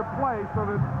makes a play so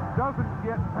that it doesn't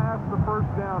get past the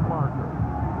first down marker.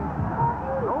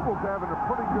 Noble's having a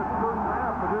pretty good first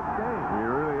half of this game. He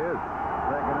really is.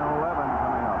 2nd and 11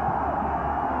 coming up.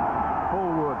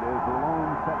 Fullwood is the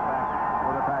lone setback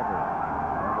for the Packers.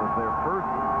 That was their first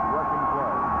rushing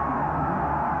play.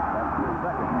 That's their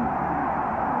second.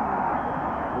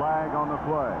 Flag on the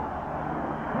play.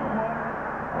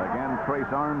 Again,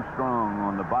 Trace Armstrong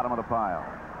on the bottom of the pile.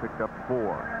 Picked up 4.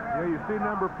 Yeah, you see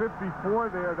number 54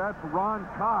 there. That's Ron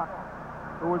Cox,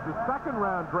 who was the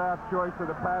 2nd-round draft choice of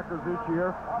the Packers this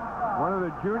year. One of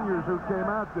the juniors who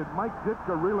came out that Mike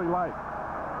Ditka really liked.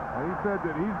 And he said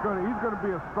that he's going to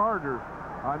be a starter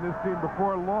on this team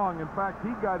before long. In fact,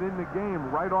 he got in the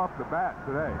game right off the bat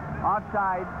today.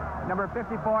 Offside, number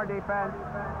 54 defense,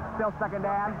 still 2nd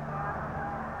down.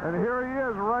 And here he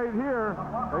is right here,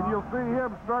 and you'll see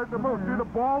him start to move. See, the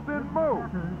ball didn't move.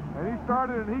 And he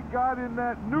started, and he got in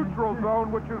that neutral zone,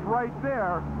 which is right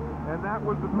there, and that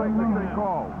was the thing that they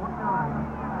called.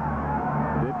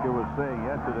 Ditka was saying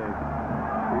yesterday,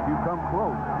 if you come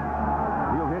close,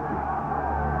 he'll hit you.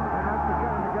 And that's the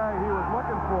kind of guy he was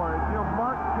looking for. And, you know,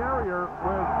 Mark Carrier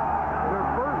was their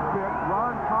first pick.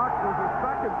 Ron Cox was his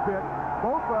 2nd pick.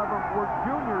 Both of them were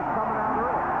juniors coming out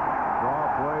early.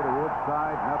 Draw play to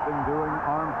Woodside, nothing doing.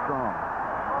 Armstrong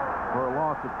for a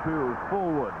loss of 2.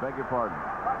 Fullwood, beg your pardon.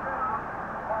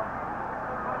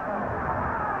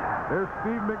 There's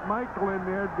Steve McMichael in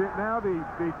there. Now the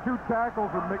 2 tackles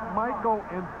are McMichael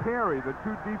and Perry, the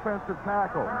 2 defensive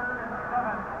tackles.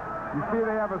 You see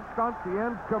they have a stunt. The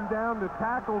ends come down, the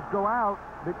tackles go out.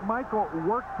 McMichael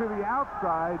worked to the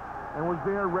outside and was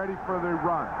there ready for the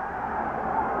run.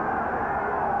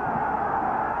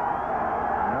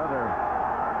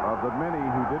 Of the many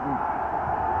who didn't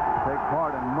take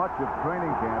part in much of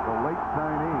training camp, a late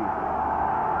signee.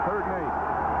 3rd and 8.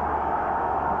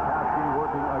 McCaskey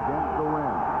working against the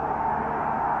wind.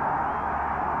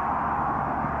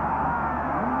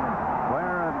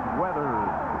 Clarence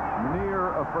Weathers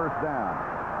near a first down.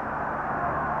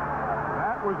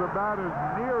 That was about as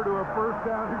near to a first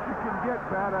down as you can get,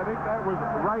 Pat. I think that was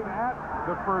right at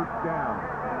the first down.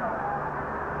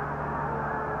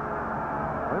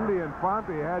 Lindy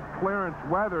Infante had Clarence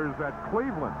Weathers at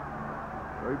Cleveland.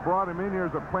 So he brought him in here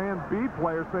as a Plan B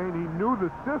player, saying he knew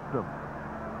the system.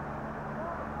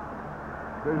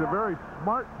 He's a very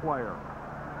smart player.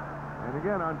 And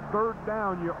again, on 3rd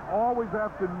down, you always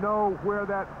have to know where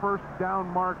that first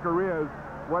down marker is,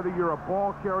 whether you're a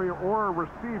ball carrier or a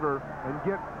receiver, and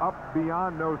get up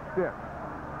beyond those sticks.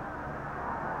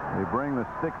 They bring the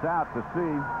sticks out to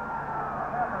see.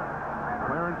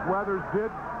 Clarence Weathers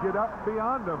did get up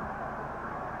beyond them.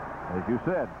 As you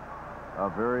said, a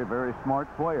very, very smart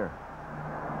player.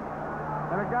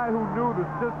 And a guy who knew the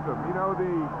system. You know,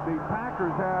 the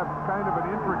Packers have kind of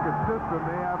an intricate system.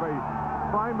 They have a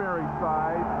primary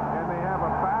side and they have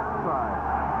a back side.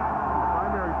 The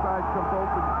primary side comes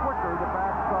open quicker, the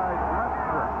back side less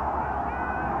quick.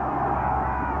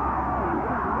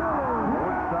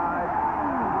 Woodside.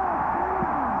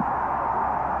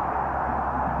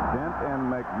 Dent and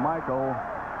McMichael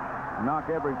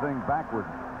knock everything backwards.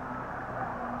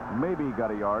 Maybe he got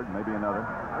a yard, maybe another.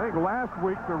 I think last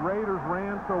week the Raiders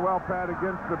ran so well, Pat,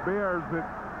 against the Bears that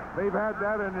they've had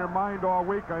that in their mind all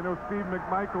week. I know Steve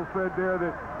McMichael said there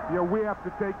that, you know, we have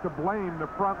to take the blame,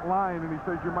 the front line, and he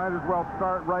says you might as well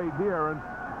start right here. And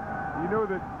you know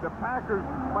that the Packers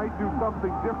might do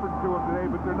something different to them today,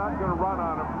 but they're not going to run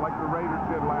on them like the Raiders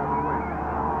did last week.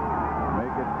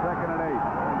 Make it 2nd and 8.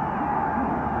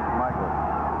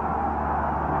 McMichael.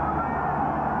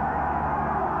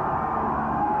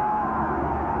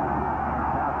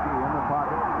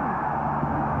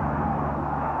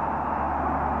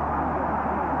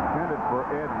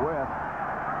 Ed West,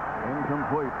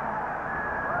 incomplete.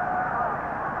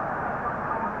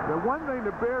 The one thing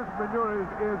the Bears have been doing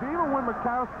is even when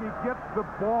Mikowski gets the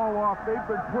ball off, they've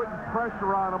been putting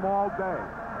pressure on him all day.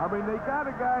 I mean, they got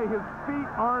a guy, his feet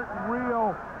aren't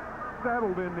real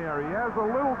settled in there. He has a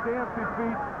little dancing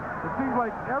feet. It seems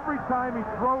like every time he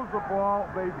throws the ball,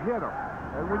 they've hit him.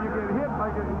 And when you get hit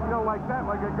like like that,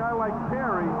 like a guy like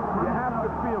Perry, you have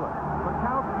to feel it.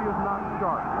 Mikowski is not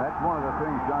sharp. That's one of the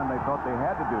things, John, they thought they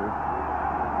had to do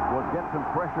was get some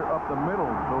pressure up the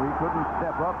middle so he couldn't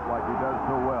step up like he does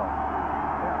so well.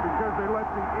 Yeah, because they let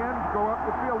the ends go up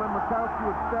the field, and Mikowski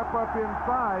would step up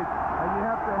inside, and you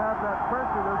have to have that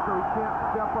pressure there so he can't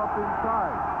step up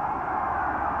inside.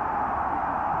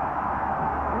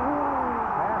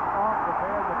 Pass off the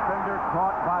Bear defender,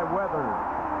 caught by Weathers.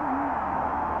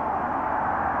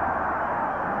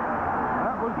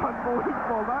 That was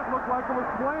unbelievable. That looked like it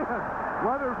was planned.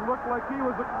 Weathers looked like he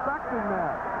was expecting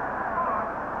that.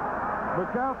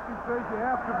 Mikowski says you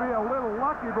have to be a little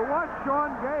lucky, but watch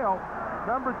Sean Gale,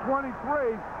 number 23,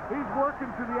 he's working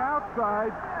to the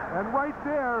outside, and right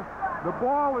there, the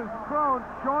ball is thrown.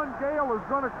 Sean Gale is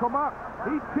going to come up.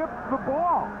 He tips the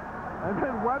ball, and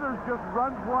then Weathers just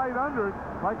runs right under it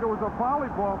like it was a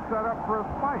volleyball set up for a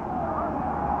spike.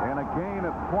 And a gain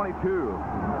of 22.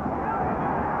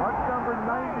 Watch number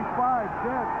 95,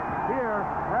 Dent, here,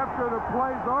 after the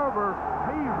play's over,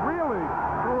 he really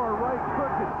threw a right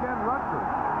hook at Ken Rutgers.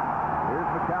 Here's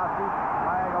Mikowski,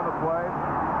 flag on the play.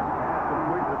 Pass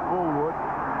complete to Fullwood.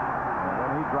 And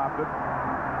then he dropped it.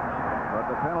 But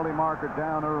the penalty marker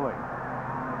down early.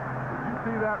 Did you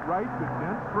see that right that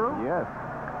Dent threw? Yes.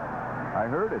 I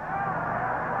heard it.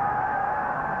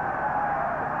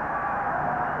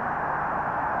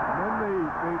 And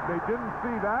then they didn't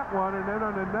see that one, and then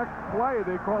on the next play,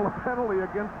 they call a penalty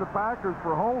against the Packers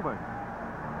for holding.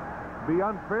 Be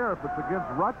unfair if it's against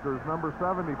Rutgers, number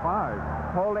 75.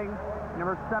 Holding,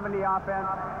 number 70 offense,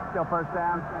 still first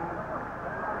down.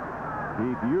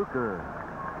 Keith Euchre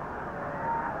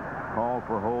called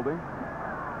for holding.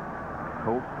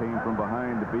 Colts came from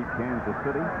behind to beat Kansas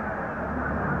City.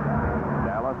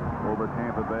 Dallas over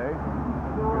Tampa Bay.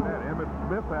 And that Emmitt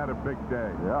Smith had a big day.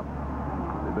 Yep.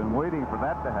 They've been waiting for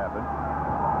that to happen.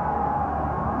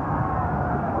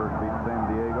 Pittsburgh beat San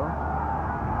Diego.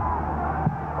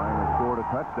 Finally scored a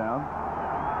touchdown.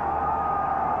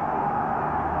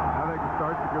 Now they can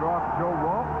start to get off Joe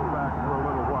Walton back for a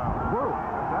little while. Whoa,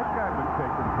 that guy been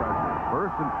taking pressure.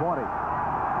 First and 20.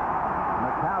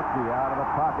 Mikowski out of the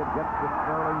pocket gets to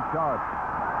Sterling Sharp.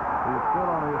 He's still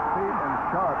on his feet, and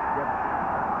Sharp gets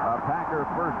a Packer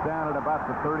first down at about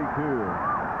the 32.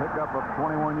 Pickup of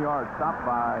 21 yards, stopped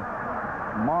by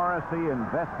Morrissey and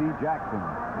Vesty Jackson.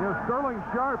 You know, Sterling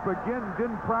Sharp, again,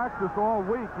 didn't practice all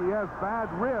week. He has bad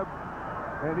ribs,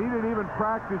 and he didn't even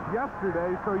practice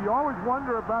yesterday, so you always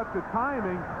wonder about the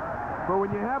timing. But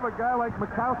when you have a guy like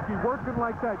Mikowski working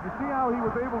like that, you see how he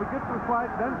was able to get to the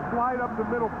slide, then slide up the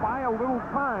middle, buy a little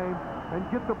time, and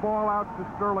get the ball out to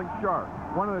Sterling Sharp,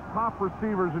 one of the top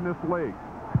receivers in this league.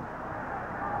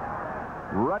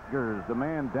 Rutgers, the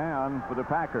man down for the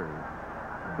Packers.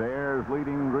 Bears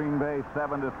leading Green Bay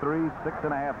 7-3,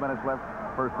 6.5 minutes left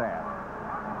first half.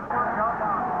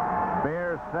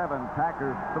 Bears 7,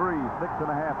 Packers 3,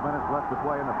 6.5 minutes left to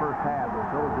play in the first half at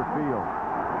Soldier Field.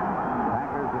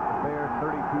 Packers at the Bears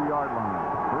 32-yard line.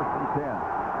 First and 10.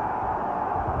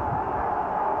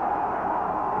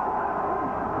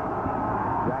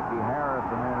 Jackie Harris,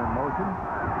 the man in motion.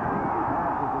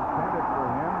 Pass is intended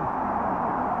for him.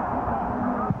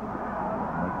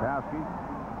 Mikowski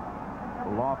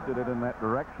lofted it in that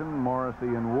direction. Morrissey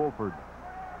and Wolford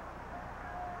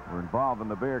were involved in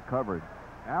the Bear coverage.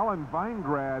 Alan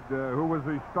Weingrad, who was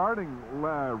a starting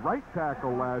right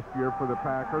tackle last year for the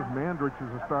Packers. Mandrich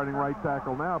is a starting right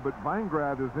tackle now, but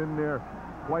Weingrad is in there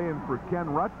playing for Ken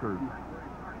Rutgers.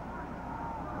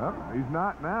 Oh, he's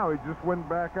not now. He just went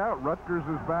back out. Rutgers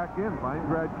is back in.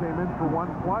 Weingrad came in for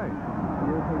one play.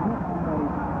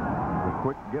 The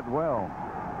quick get well.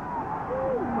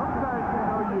 Sometimes,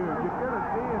 you get a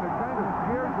knee and it kind of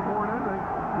scares you more than anything.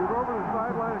 You go over the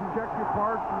sideline and check your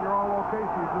parts and you're all okay,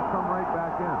 so you just come right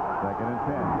back in. Second and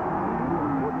 10.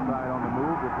 Woodside on the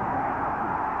move.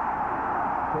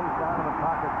 Chased out of the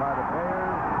pocket by the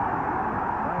Bears.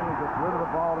 Finally gets rid of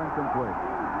the ball, incomplete.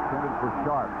 Intended for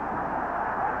Sharp.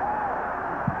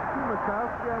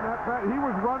 Mikowski on that pass, he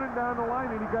was running down the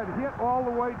line and he got hit all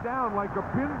the way down like a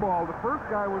pinball. The first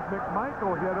guy was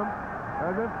McMichael hit him,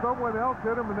 and then someone else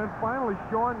hit him, and then finally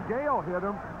Sean Gale hit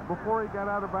him before he got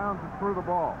out of bounds and threw the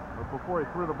ball. Or before he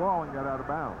threw the ball and got out of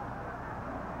bounds.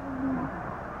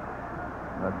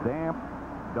 A damp,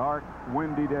 dark,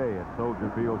 windy day at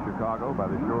Soldier Field, Chicago, by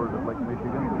the shores of Lake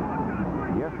Michigan.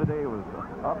 Yesterday it was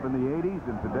up in the 80s,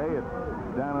 and today it's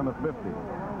down in the 50s.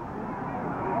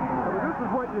 This is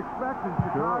what you expect in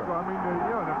Chicago. Sure. I mean,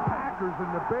 the Packers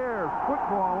and the Bears,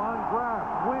 football on grass,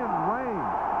 wind, rain.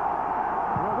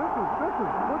 This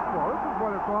is football. This is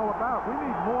what it's all about. We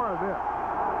need more of this.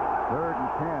 Third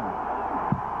and 10.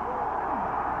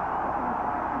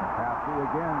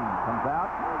 Mikowski again comes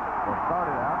out, or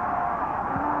started out.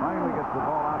 Finally gets the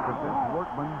ball out to Vince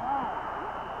Workman.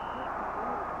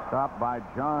 Stopped by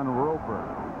John Roper.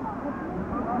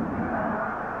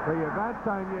 See, at that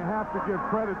time, you have to give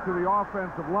credit to the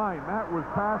offensive line. That was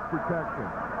pass protection.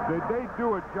 Did they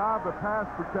do a job of pass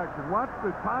protection? Watch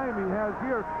the time he has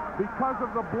here because of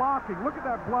the blocking. Look at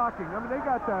that blocking. I mean, they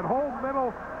got that whole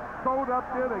middle sewed up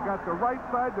there. They got the right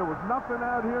side. There was nothing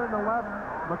out here in the left.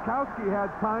 Mikowski had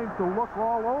time to look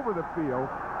all over the field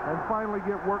and finally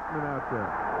get Workman out there.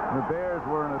 The Bears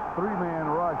were in a three-man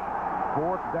rush.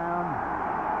 Fourth down.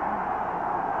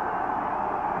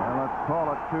 And let's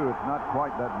call it two. It's not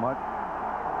quite that much.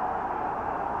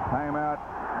 Timeout,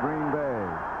 Green Bay,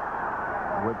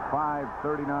 with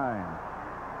 5:39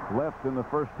 left in the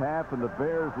first half, and the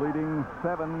Bears leading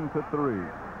 7-3.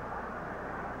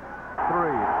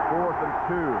 4th and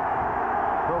 2.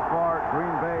 So far,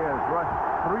 Green Bay has rushed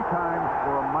 3 times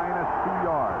for a -2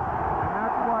 yards. And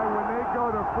that's why when they go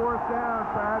to fourth down,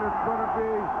 Pat, it's going to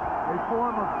be a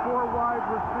form of 4 wide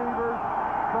receivers,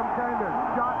 some kind of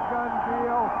shotgun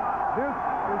deal. This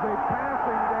is a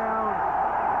passing down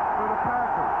for the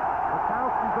Packers.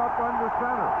 Mikowski's up under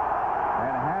center.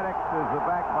 And Haddix is the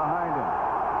back behind him.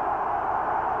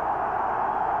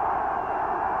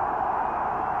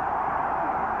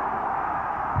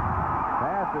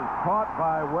 Pass is caught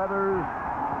by Weathers.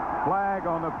 Flag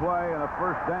on the play and a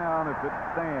first down if it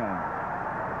stands.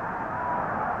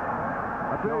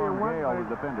 I'll tell you one thing.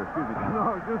 The defender. Excuse me, John.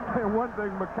 No, just say one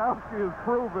thing. Mikowski has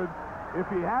proven, if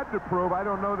he had to prove, I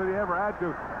don't know that he ever had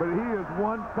to, but he is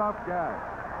one tough guy.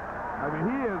 I mean,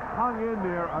 he is hung in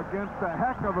there against a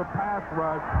heck of a pass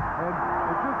rush, and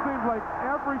it just seems like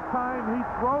every time he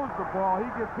throws the ball, he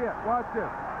gets hit. Watch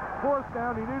this. Fourth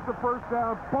down, he needs a first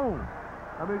down, boom.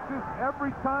 I mean, it's just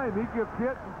every time he gets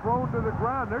hit and thrown to the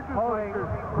ground, they're just holding like they're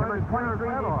number 23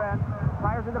 defense.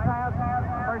 Prior to the pass,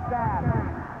 first down.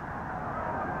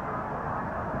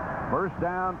 First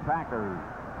down, Packers.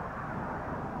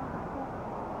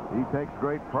 He takes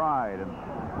great pride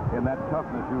in that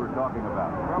toughness you were talking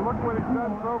about. Well, look what he's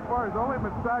done so far. He's only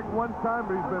been sacked 1 time,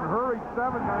 but he's been hurried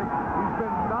 7 times. He's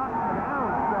been knocked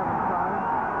down 7 times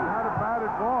and had a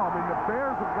batted ball. I mean, the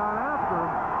Bears have gone after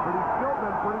him, but he's still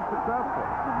been pretty successful.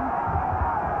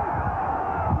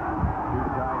 2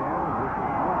 tight ends. This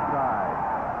is one side.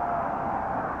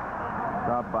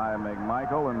 Stopped by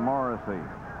McMichael and Morrissey.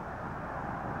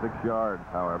 6 yards,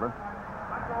 however.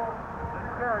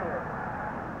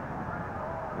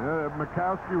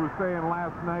 Mikowski was saying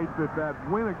last night that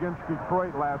win against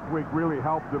Detroit last week really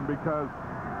helped him because,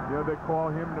 you know, they call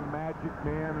him the Magic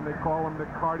Man and they call him the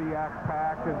Cardiac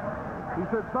Pack. And he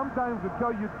said sometimes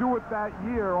until you do it that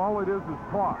year, all it is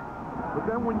talk. But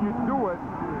then when you do it,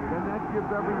 then that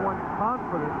gives everyone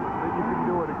confidence that you can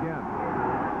do it again.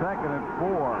 2nd and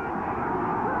 4.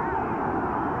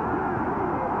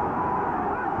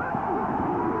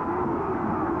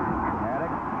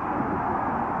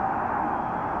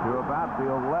 About the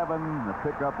 11, the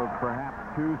pickup of perhaps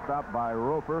 2, stopped by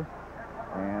Roper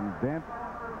and Dent.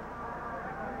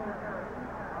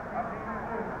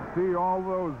 See all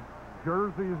those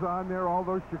jerseys on there, all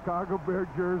those Chicago Bear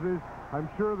jerseys. I'm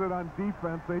sure that on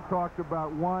defense they talked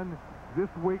about 1, this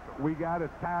week we got to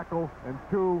tackle, and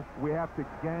 2, we have to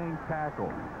gang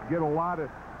tackle. Get a lot of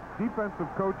defensive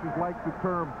coaches like the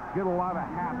term, get a lot of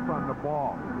hats on the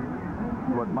ball.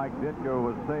 What Mike Ditko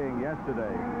was saying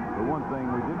yesterday. The one thing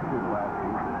we didn't do last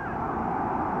week,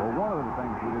 well, one of the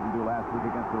things we didn't do last week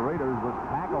against the Raiders was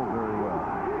tackle very well.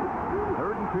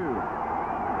 3rd and 2.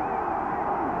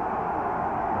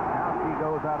 Mikowski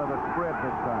goes out of the spread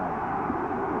this time.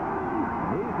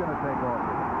 He's going to take off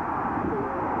with it.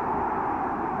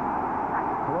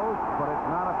 Close, but it's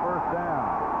not a first down.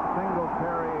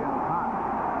 Singletary and Hot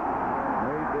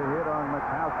made the hit on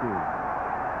Mikowski.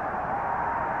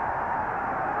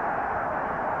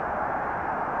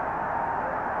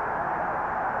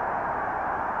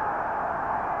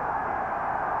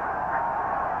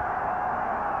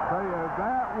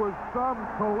 That was some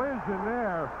collision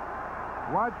there.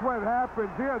 Watch what happens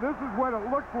here. This is what it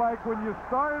looks like when you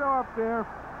start off there.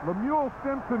 Lemuel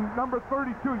Simpson, number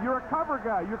 32. You're a cover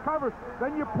guy. You're covered.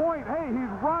 Then you point. Hey, he's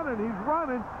running. He's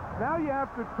running. Now you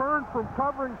have to turn from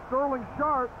covering Sterling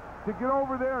Sharp to get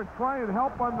over there and try and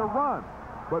help on the run.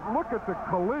 But look at the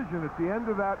collision at the end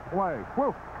of that play.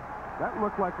 Whew. That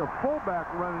looked like a fullback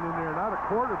running in there, not a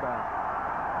quarterback.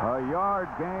 A yard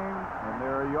gain, and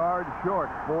they're a yard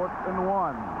short. 4th and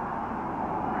 1.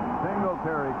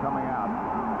 Singletary coming out.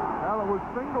 Well, it was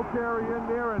Singletary in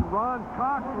there, and Ron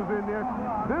Cox was in there.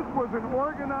 This was an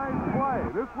organized play.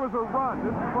 This was a run.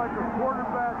 This is like a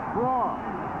quarterback draw.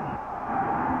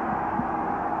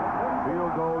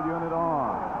 field goal unit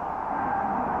on.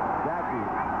 Jackie.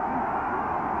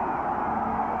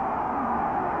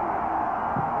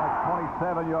 Like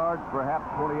 27 yards, perhaps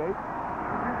 28.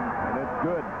 And it's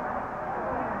good.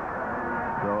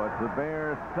 So it's the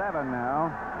Bears 7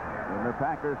 now, and the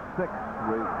Packers 6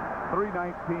 with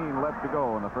 3:19 left to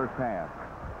go in the first half.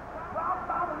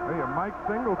 Hey, Mike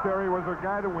Singletary was a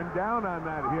guy that went down on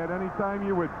that. He had any time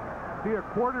you would see a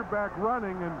quarterback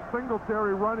running and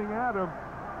Singletary running at him,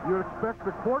 you'd expect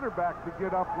the quarterback to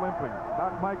get up limping.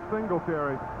 Not Mike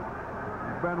Singletary.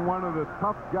 He's been one of the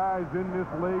tough guys in this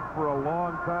league for a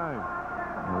long time.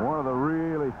 And one of the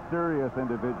really serious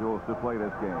individuals to play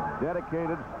this game.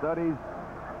 Dedicated, studies,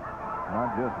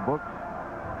 not just books,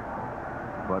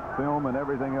 but film and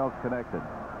everything else connected.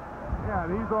 Yeah,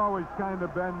 and he's always kind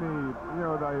of been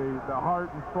the heart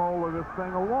and soul of this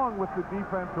thing, along with the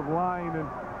defensive line. And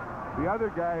the other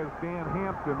guy is Dan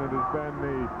Hampton, that has been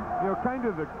the, kind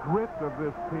of the grit of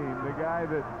this team. The guy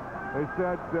that they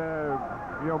said,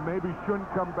 maybe shouldn't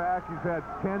come back. He's had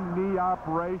 10 knee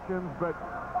operations, but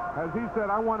as he said,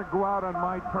 I want to go out on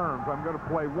my terms. I'm going to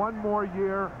play one more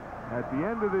year. At the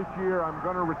end of this year, I'm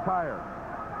going to retire.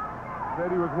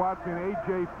 Said he was watching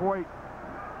A.J. Foyt,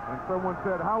 and someone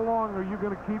said, how long are you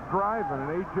going to keep driving?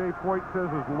 And A.J. Foyt says,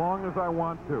 as long as I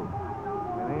want to.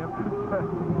 And Hampton said,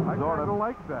 I kind of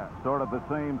like that. Sort of the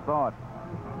same thought.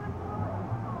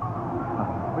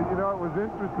 But, it was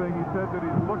interesting. He said that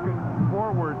he's looking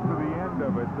forward to the end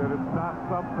of it, that it's not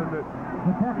something that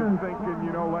he's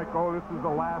thinking, like, oh, this is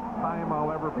the last time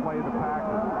I'll ever play the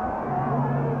Packers.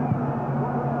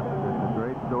 There's a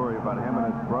great story about him and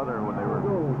his brother when they were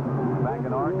back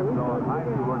in Arkansas in high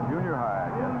school or junior high,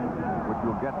 I guess, which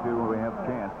we'll get to when we have a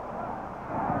chance.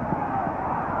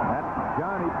 That's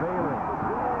Johnny Bailey,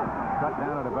 cut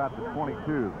down at about the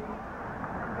 22.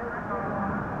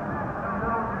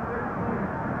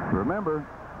 Remember,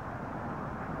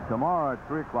 tomorrow at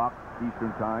 3 o'clock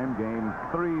Eastern Time, Game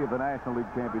 3 of the National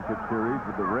League Championship Series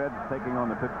with the Reds taking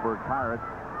on the Pittsburgh Pirates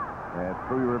at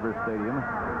Three Rivers Stadium.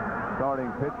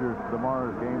 Starting pitchers for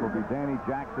tomorrow's game will be Danny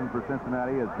Jackson for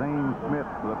Cincinnati as Zane Smith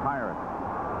for the Pirates.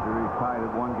 Series tied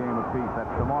at 1 game apiece.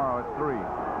 That's tomorrow at 3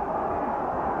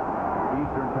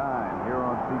 Eastern Time here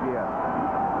on CBS.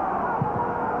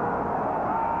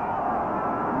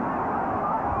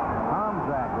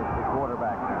 Tomczak is the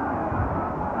quarterback now.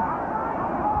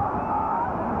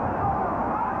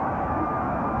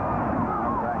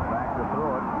 Tomczak back to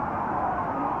throw it.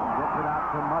 Gets it out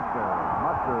to Muster.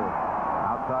 Muster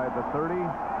outside the 30.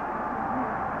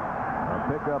 A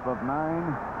pickup of 9.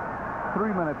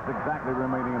 3 minutes exactly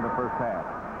remaining in the first half.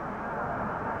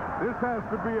 This has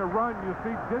to be a run. You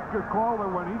see Ditka Calder,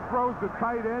 when he throws the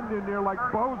tight end in there like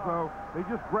Bozo, they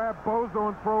just grab Bozo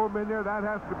and throw him in there. That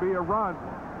has to be a run.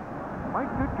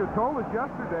 Mike Ditka told us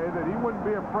yesterday that he wouldn't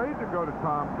be afraid to go to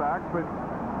Tomczak, but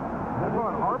I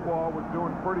thought Harbaugh was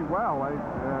doing pretty well. And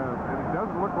he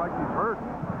doesn't look like he's hurt.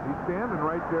 He's standing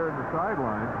right there in the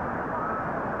sideline.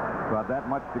 About that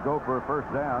much to go for a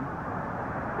first down.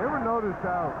 You ever notice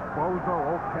how Bozo,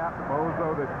 old Cap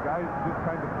Bozo, that guys just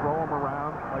kind of throw him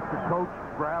around? Like the coach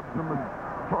grabs him and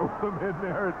throws him in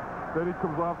there, and then he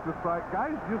comes off the side.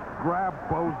 Guys just grab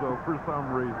Bozo for some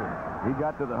reason. He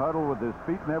got to the huddle with his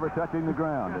feet never touching the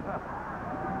ground.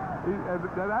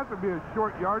 That has to be a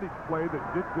short yardage play that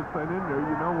Ditka sent in there.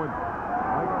 When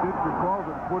Mike Ditka called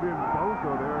and put in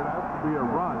Bozo there, it has to be a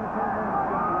run.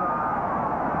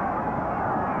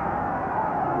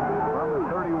 From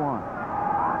the 31.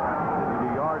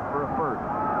 For a first.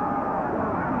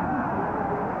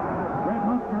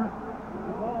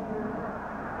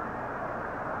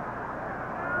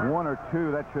 One or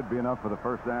two, that should be enough for the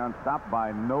first down. Stopped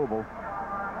by Noble.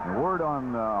 The word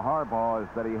on Harbaugh is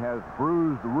that he has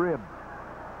bruised ribs.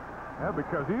 Yeah,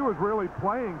 because he was really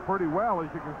playing pretty well.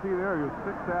 As you can see there, he was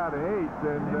 6 out of 8,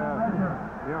 and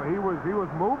he was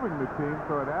moving the team,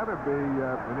 so it had to be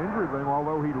an injury thing.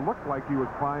 Although he looked like he was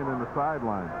fine in the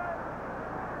sideline.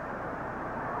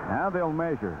 Now they'll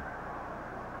measure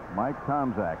Mike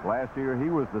Tomczak. Last year he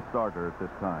was the starter at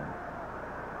this time.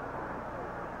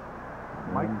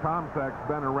 Mike Tomczak's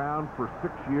been around for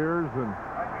 6 years, and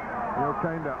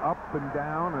kind of up and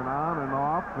down and on and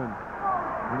off. And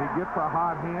when he gets a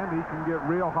hot hand, he can get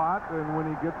real hot, and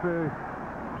when he gets a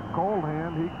cold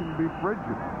hand, he can be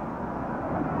frigid.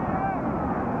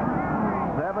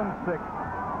 7-6.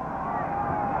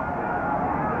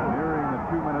 Nearing the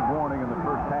 2-minute warning in the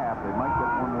first half. They might get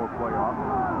one more play off.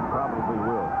 Probably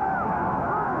will.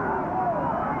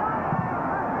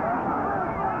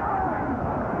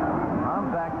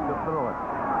 Tomczak to throw it.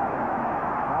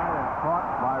 Tried and caught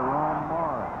by Ron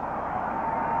Morris.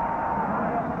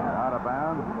 Out of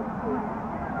bounds.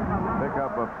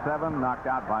 7, knocked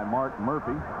out by Mark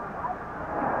Murphy.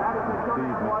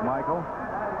 Steve McMichael.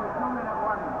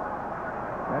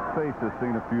 That face has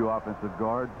seen a few offensive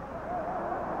guards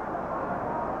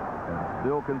and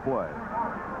still can play.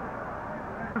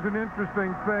 It's an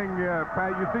interesting thing,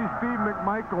 Pat. You see Steve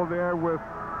McMichael there with,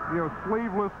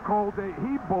 sleeveless cold day.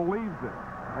 He believes it.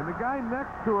 And the guy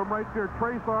next to him right there,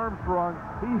 Trace Armstrong,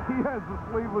 he has a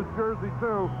sleeveless jersey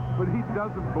too, but he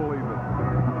doesn't believe it.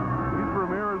 He's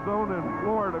from Arizona and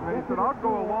Florida. And he said, I'll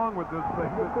go along with this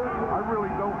thing, but I really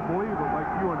don't believe it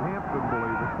like you and Hampton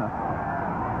believe it.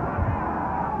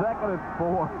 2nd and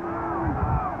 4.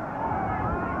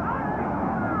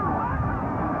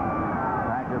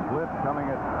 Packer blitz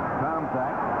coming at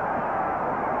Tomczak.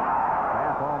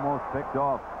 Half almost picked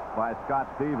off by Scott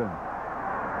Stevens.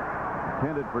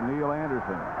 Intended for Neal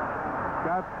Anderson.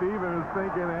 Scott Stevens is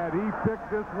thinking had he picked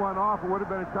this one off, it would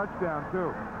have been a touchdown too.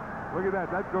 Look at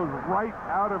that. That goes right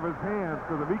out of his hands.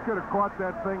 Because if he could have caught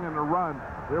that thing in the run,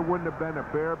 there wouldn't have been a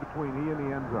bear between he and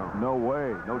the end zone. No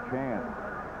way. No chance.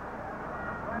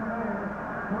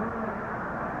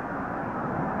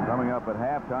 Coming up at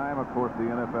halftime, of course,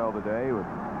 the NFL Today with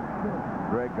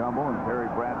Greg Gumbel and Terry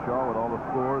Bradshaw with all the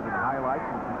scores and highlights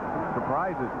and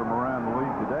surprises from around the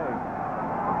league today.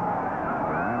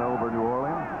 And over New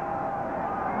Orleans.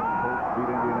 Colts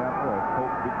beat Indianapolis.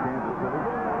 Colts beat Kansas City.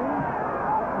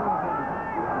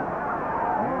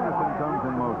 Anderson comes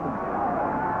in motion.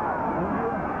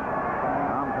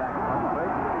 Tomczak pump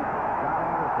fake. Scott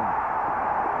Anderson.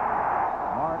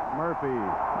 Mark Murphy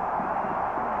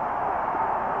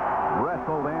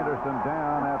wrestled Anderson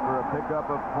down after a pickup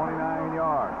of 29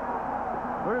 yards.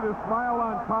 Look at the smile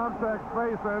on Tomczak's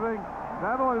face. I think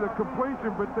not only the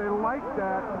completion, but they like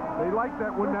that. They like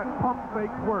that when that pump fake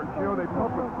works. They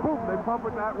pump it, boom, they pump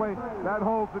it that way. That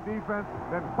holds the defense.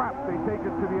 Then, whap, they take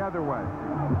it to the other way.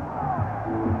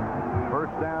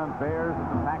 First down, Bears at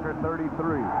the Packer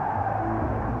 33.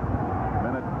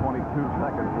 Minute 22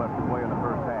 seconds left to play in the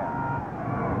first half.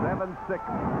 7-6.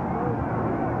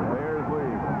 Bears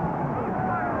lead.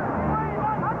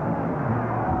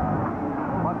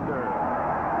 Butler.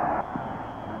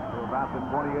 To about the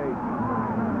 28.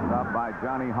 Stopped by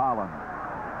Johnny Holland.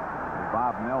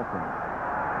 Bob Nelson.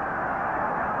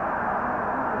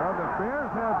 Well, the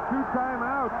Bears have 2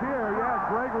 timeouts here. Yeah,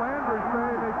 Greg Landry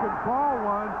saying they can call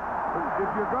one. If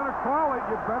you're going to call it,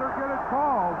 you better get it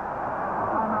called.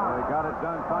 They got it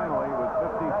done finally with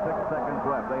 56 seconds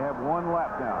left. They have 1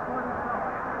 left now.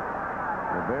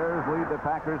 The Bears lead the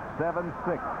Packers 7-6.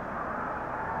 It's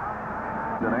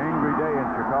an angry day in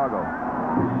Chicago.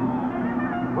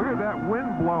 Look at that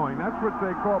wind blowing. That's what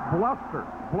they call bluster.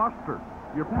 Bluster.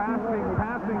 You're passing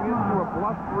into a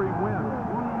blustery wind.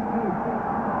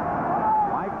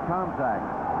 Mike Tomczak,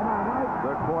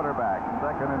 the quarterback,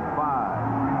 2nd and 5.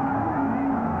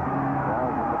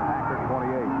 Ball with the Packer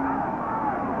 28.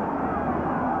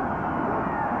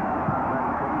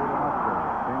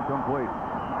 Incomplete.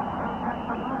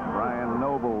 Brian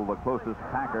Noble, the closest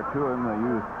Packer to him, they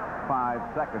used 5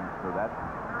 seconds for that.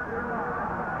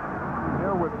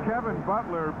 With Kevin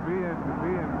Butler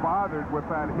being bothered with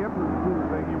that hip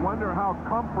thing, you wonder how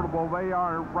comfortable they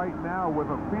are right now with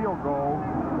a field goal,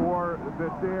 or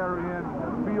that they're in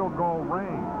field goal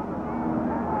range.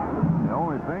 The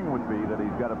only thing would be that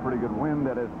he's got a pretty good wind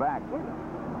at his back. And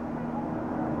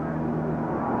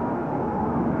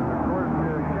of course,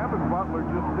 Kevin Butler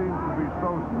just seems to be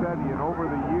so steady, and over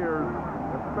the years,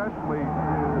 especially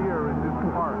here in this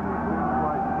park, it seems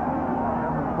like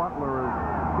Kevin Butler has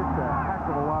kicked a heck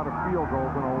of a lot of field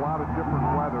goals in a lot of different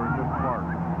weather in this park.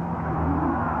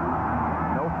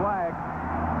 No flag.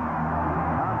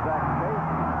 Contact chase.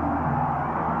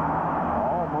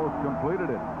 Almost completed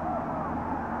it.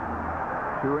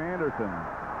 To Anderson.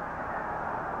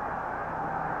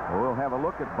 We'll have a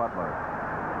look at Butler.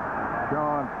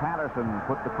 Sean Patterson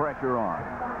put the pressure on.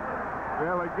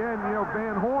 Well, again,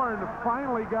 Van Horn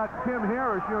finally got Tim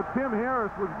Harris. Tim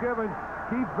Harris was giving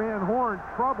Keith Van Horn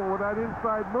trouble with that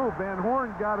inside move. Van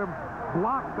Horn got him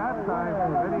blocked that time,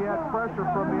 and he had pressure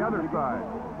from the other side.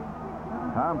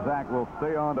 Tomczak will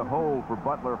stay on to hold for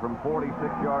Butler from 46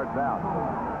 yards out.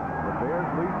 The Bears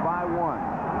lead by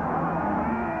 1.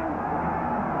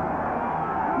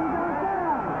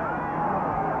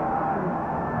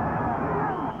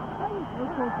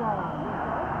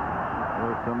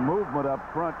 There's some movement up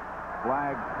front.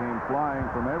 Flags came flying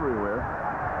from everywhere.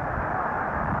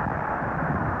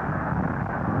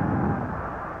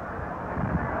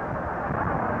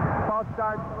 False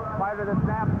start prior to the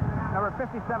snap. Number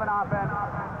 57 offense.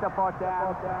 Still fourth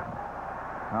down.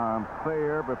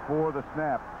 Fair before the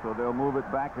snap, so they'll move it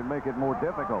back and make it more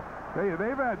difficult.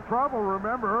 They've had trouble.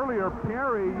 Remember earlier,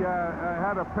 Perry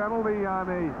had a penalty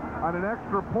on an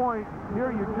extra point.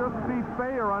 Here you just see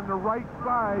Thayer on the right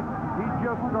side. He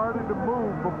just started to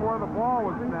move before the ball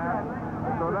was snapped.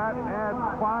 So that adds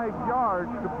 5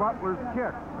 yards to Butler's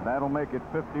kick. That'll make it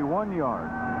 51 yards.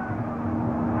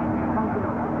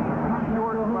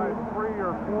 Short by 3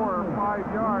 or 4 or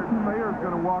 5 yards. Thayer's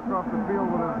going to walk off the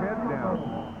field with his head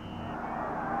down.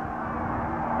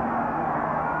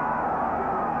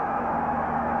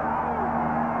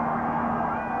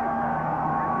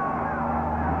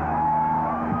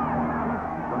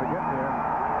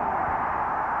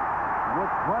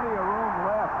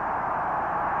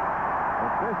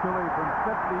 From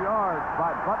 50 yards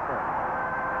by Butler.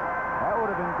 That would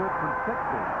have been good from 60.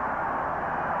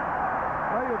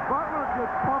 Well, if Butler gets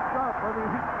pumped up, I mean,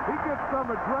 he gets some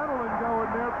adrenaline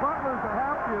going there. Butler's the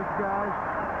happiest guy.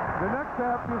 The next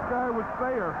happiest guy was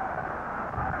Thayer.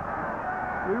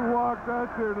 He walked out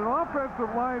there. An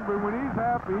offensive lineman, when he's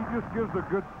happy, he just gives a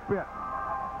good spit.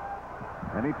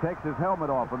 And he takes his helmet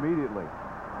off immediately.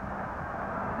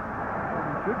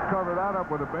 He should cover that up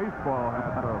with a baseball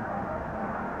hat, though.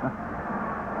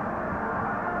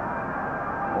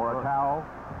 Or a towel.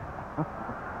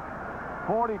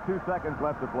 42 seconds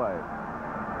left to play.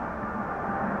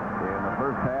 In the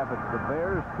first half, it's the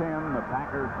Bears 10, the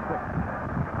Packers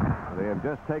 6. They have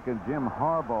just taken Jim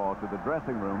Harbaugh to the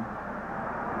dressing room.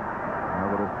 I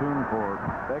would assume for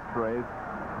x-rays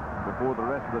before the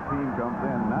rest of the team comes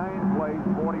in. 9 plays,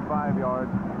 45 yards,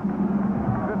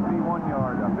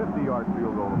 50-yard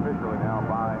field goal officially now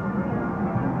by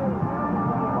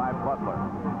Butler.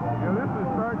 Yeah, this is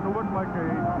starting to look like a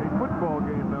football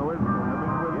game now, isn't it?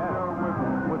 I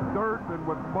mean, with dirt and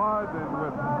with mud and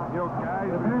with, guys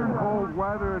in the cold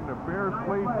weather and the Bears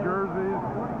fleece jerseys.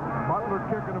 Butler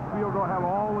kicking a field goal, have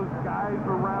all his guys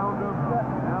around him.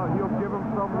 Now he'll give them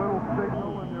some little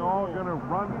signal and they're all going to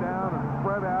run down and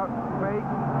spread out and fake.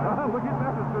 Look at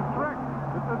that. It's a trick.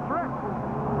 It's a trick.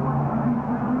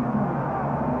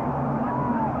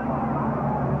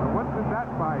 What did that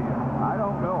buy you? I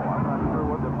don't know. I'm not sure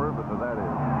what the purpose of that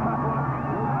is.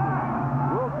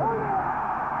 We'll see.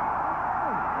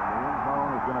 And the end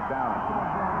zone is going to down it.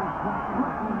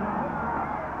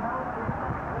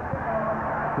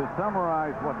 To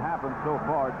summarize what happened so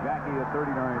far, Jackie a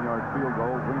 39-yard field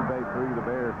goal, Green Bay 3, the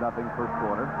Bears nothing first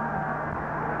quarter.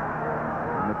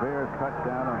 And the Bears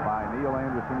touchdown by Neal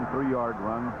Anderson, 3-yard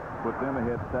run, put them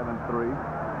ahead 7-3.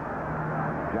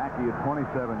 Jackie a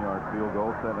 27-yard field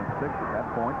goal, 7-6 at that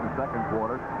point in the second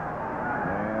quarter.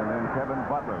 And then Kevin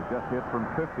Butler just hit from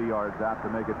 50 yards out to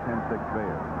make it 10-6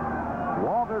 Bears.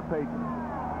 Walter Payton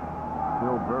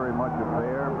still very much a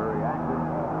Bear, very active.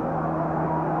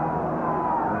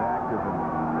 Very active in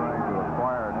trying to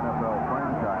acquire an NFL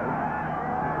franchise.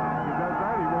 If he does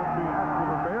that, he won't be active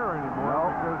a Bear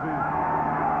anymore because he's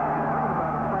talking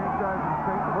about a franchise in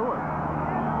St. Louis.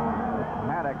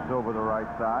 Maddox over the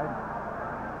right side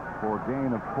for a gain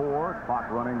of 4. Clock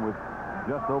running with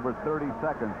just over 30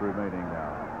 seconds remaining now.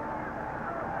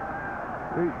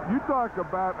 You talk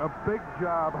about a big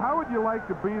job. How would you like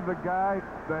to be the guy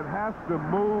that has to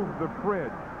move the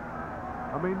fridge?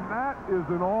 I mean, that is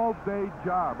an all-day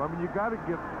job. I mean, you got to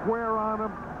get square on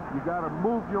them. You got to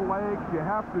move your legs. You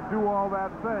have to do all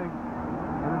that thing.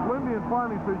 And as Lindy and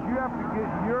Fonny says, you have to get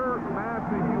your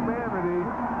massive humanity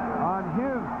on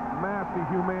his massive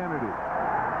humanity.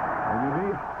 And you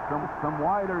need some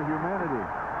wider humanity.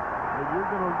 And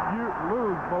you're going to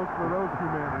lose most of those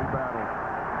humanity battles.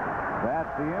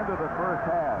 That's the end of the first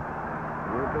half.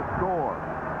 With the score,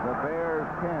 the Bears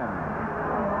 10,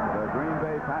 the Green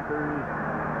Bay Packers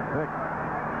 6.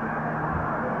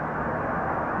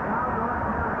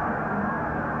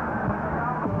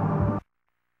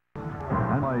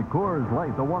 And by Coors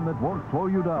Light, the one that won't slow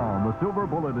you down. The Silver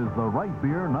Bullet is the right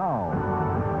beer now.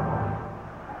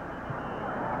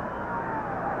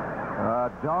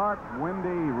 A dark, windy,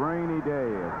 rainy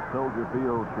day at Soldier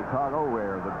Field, Chicago,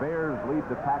 where the Bears lead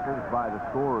the Packers by the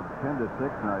score of 10-6.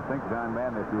 And I think, John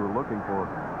Madden, if you were looking for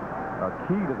a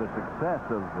key to the success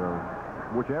of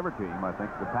whichever team, I think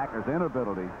the Packers'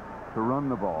 inability to run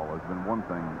the ball has been one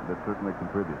thing that certainly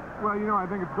contributes. Well, I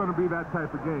think it's going to be that type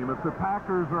of game. If the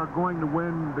Packers are going to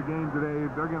win the game today,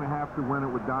 they're going to have to win it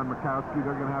with Don Majkowski.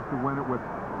 They're going to have to win it with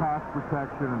pass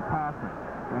protection and passing.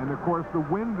 And, of course, the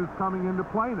wind is coming into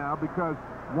play now because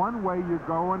one way you're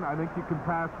going, I think you can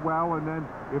pass well, and then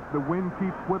if the wind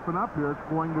keeps whipping up here, it's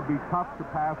going to be tough to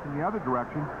pass in the other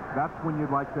direction. That's when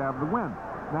you'd like to have the wind.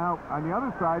 Now, on the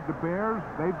other side, the Bears,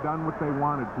 they've done what they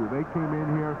wanted to. They came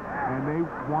in here, and they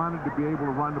wanted to be able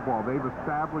to run the ball. They've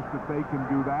established that they can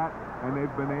do that, and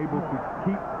they've been able to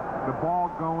keep the ball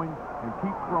going and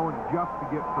keep throwing just to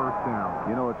get first down.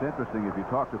 You know, it's interesting. If you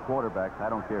talk to quarterbacks, I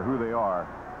don't care who they are,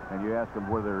 and you ask them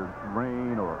whether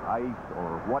rain or ice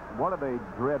or what do they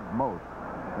dread most,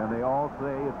 and they all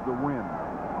say it's the wind.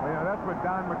 Well, yeah, that's what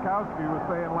Don Mikowski was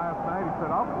saying last night. He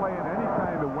said, I'll play in any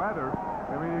kind of weather.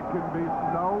 I mean, it can be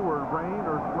snow or rain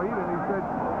or sleet, and he said,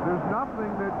 there's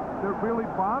nothing that really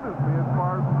bothers me as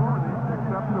far as throwing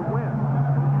except the wind.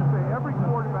 You say every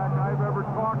quarterback I've ever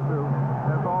talked to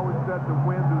has always said the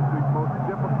wind is the most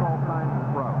difficult time to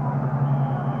throw.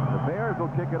 The Bears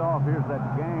will kick it off. Here's that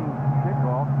gang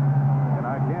kickoff, and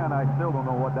again, I still don't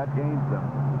know what that gains them.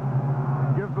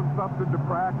 Gives them something to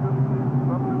practice,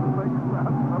 something to think about,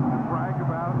 something to brag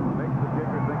about. Makes the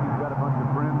kicker think he's got a bunch of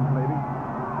friends, maybe.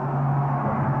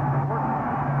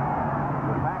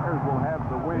 The Packers will have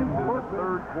the wind in the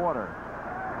third quarter,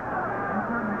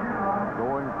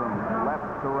 going from left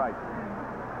to right.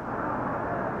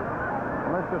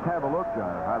 Well, let's just have a look,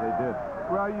 John, at how they did.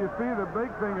 Well, you see, the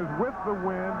big thing is with the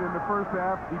wind in the first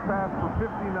half, he passed for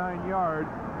 59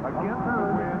 yards. Against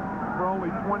the wind for only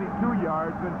 22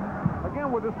 yards. And again,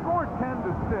 with a score 10-6,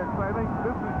 I think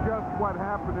this is just what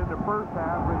happened in the first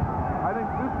half. And I think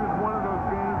this is one of those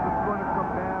games that's going to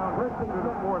come down to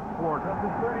the fourth quarter.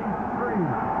 Hampton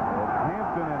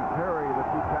and Perry, the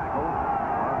two tackles,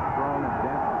 Armstrong and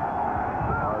Dent,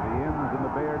 are the ends in the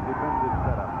Bear defensive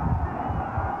setup.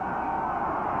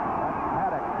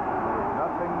 Paddock, there's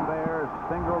nothing there.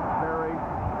 Singletary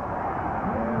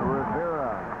and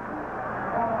Rivera.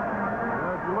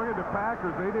 If you look at the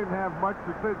Packers, they didn't have much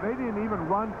success. They didn't even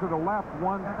run to the left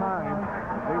one time.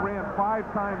 They ran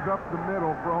 5 times up the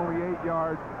middle for only 8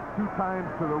 yards, 2 times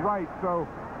to the right. So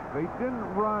they didn't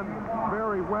run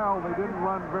very well. They didn't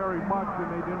run very much,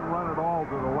 and they didn't run at all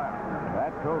to the left.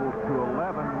 That totals to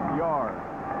 11 yards.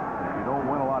 You don't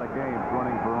win a lot of games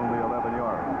running for only 11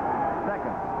 yards.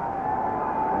 Second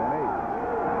and 8.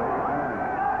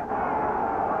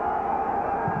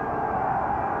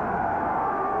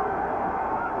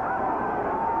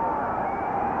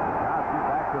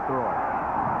 Throw it.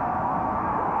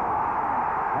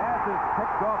 Pass is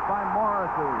picked off by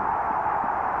Morrissey.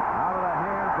 Out of the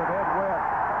hands of Ed West.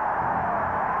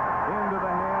 Into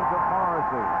the hands of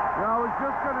Morrissey. Yeah, I was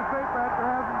just going to say, Pat,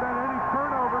 there hasn't been any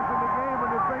turnovers in the game,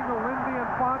 and the thing that Lindy and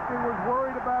Fonte was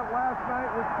worried about last night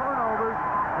was turnovers,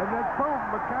 and then boom,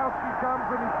 Mikowski comes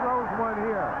and he throws one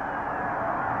here.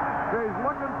 Okay, he's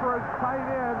looking for his tight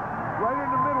end right in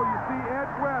the middle. You see Ed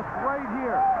West right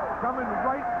here, coming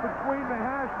right between the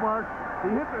hash marks.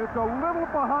 He hits it. It's a little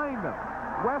behind him.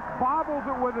 West bobbles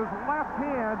it with his left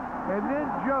hand and then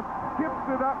just skips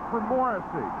it up for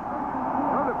Morrissey.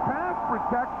 Now, the pass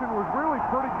protection was really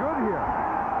pretty good here.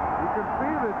 You can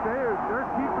see that they're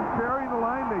keeping Terry in the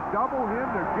line. They double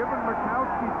him. They're giving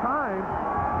Mikowski time.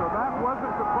 So that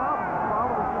wasn't the problem. The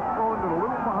problem was just throwing it a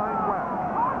little behind West.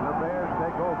 The Bears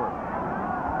take over.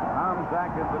 Tom Zach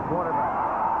is the quarterback.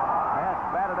 Pass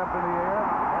batted up in the air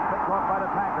and picked off by the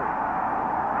Packers.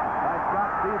 By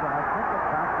Scott Steven. I think it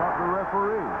bounced off the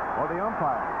referee or the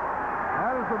umpire.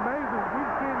 That is amazing.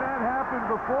 We've seen that happen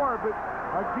before, but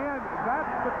again, that's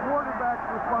the quarterback's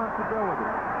responsibility.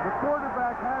 The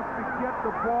quarterback has to get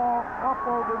the ball up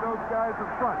over those guys in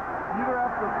front. You either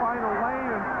have to find a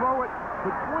lane and throw it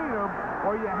between them,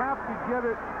 or you have to get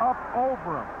it up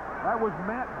over them. That was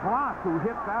Matt Brock who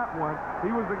hit that one. He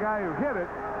was the guy who hit it.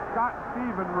 Scott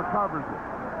Steven recovers it.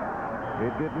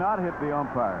 It did not hit the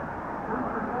umpire.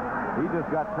 He just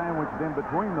got sandwiched in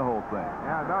between the whole thing.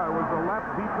 Yeah, no, it was the left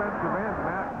defensive end,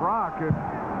 Matt Brock. And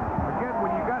again,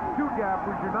 when you got two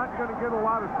gappers, you're not going to get a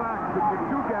lot of sacks, but the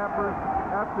two gappers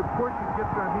have to push and get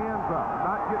their hands up,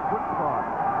 not get whipsawed.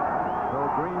 So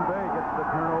Green Bay gets the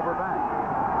turnover back.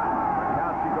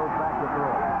 Mikowski goes back to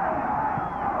throw.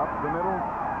 Up the middle.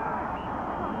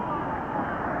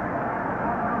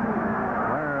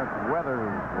 Clarence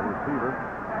Weathers, the receiver.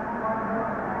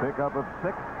 Pickup of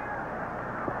 6.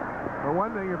 For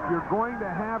one thing, if you're going to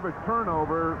have a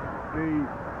turnover, the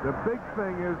big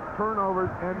thing is turnovers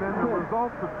and then the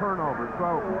results of turnovers.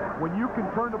 So when you can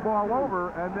turn the ball over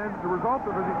and then the result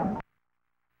of it is...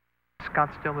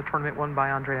 Scottsdale, the tournament won by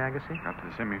Andre Agassi. Got to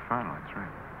the semifinal, that's right.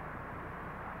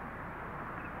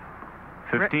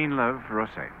 15-love,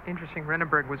 Rosé. Interesting.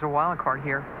 Renneberg was a wild card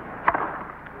here.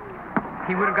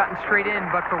 He would have gotten straight in,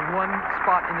 but for one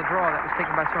spot in the draw that was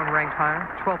taken by someone ranked higher.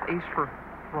 12th ace for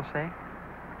Rosé.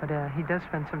 But he does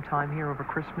spend some time here over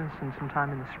Christmas and some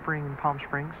time in the spring in Palm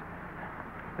Springs.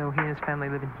 Though he and his family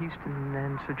live in Houston.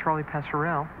 And so Charlie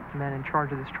Passerelle, the man in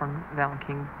charge of this tournament, Val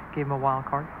King, gave him a wild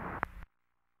card.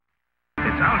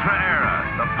 It's Ultra Era,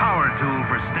 the power tool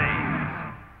for stains.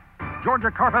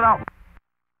 Georgia Carpet Outlet.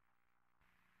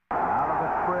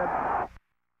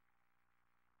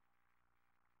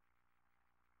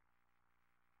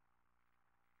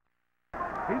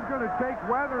 He's going to take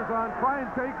Weathers on, try and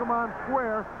take him on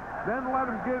square, then let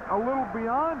him get a little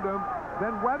beyond him.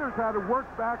 Then Weathers had to work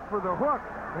back for the hook,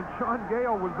 and Sean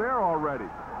Gale was there already.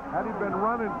 Had he been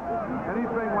running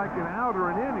anything like an out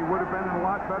or an in, he would have been in a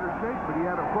lot better shape, but he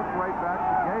had a hook right back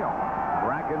to Gale.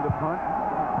 Bracken to punt.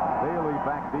 Bailey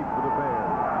back deep for the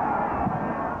Bears.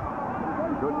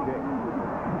 Good kick.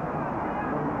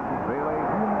 Bailey at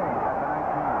the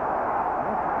 19.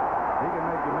 He can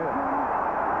make you miss.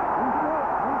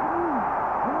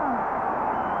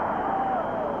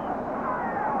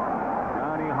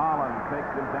 Johnny Holland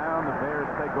takes him down. The Bears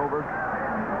take over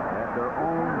at their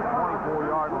own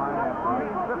 24-yard line after a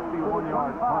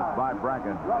 51-yard punt by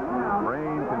Bracken.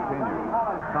 Rain continues.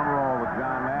 Summerall with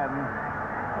John Madden.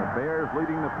 The Bears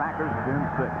leading the Packers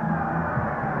 10-6.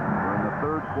 We're in the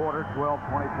third quarter,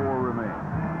 12:24 remain.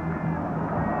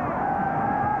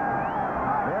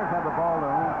 Bears have the ball at their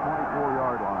own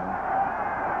 24-yard line.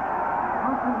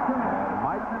 And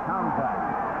Mike Tomczak,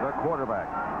 the quarterback.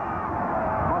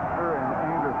 Muster and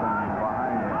Anderson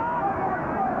behind him.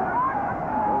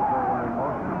 Those are in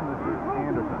motion. This is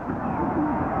Anderson.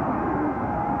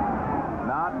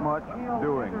 Not much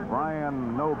doing.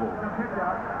 Brian Noble.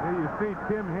 Here you see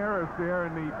Tim Harris there,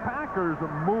 and the Packers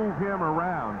move him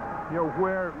around,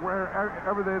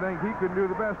 wherever they think he can do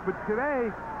the best. But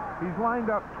today, he's lined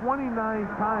up 29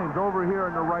 times over here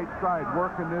on the right side,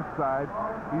 working this side.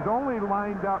 He's only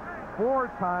lined up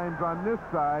 4 times on this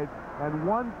side, and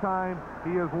 1 time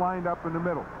he is lined up in the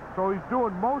middle. So he's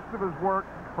doing most of his work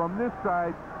from this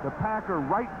side, the Packer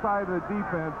right side of the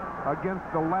defense, against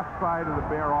the left side of the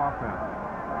Bear offense.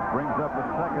 Brings up a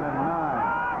 2nd and 9.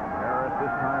 Harris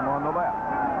this time on the left.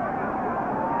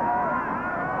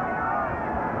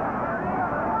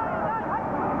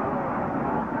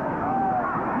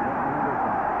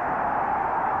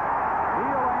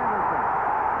 Neal Anderson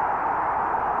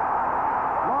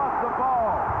lost the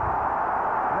ball.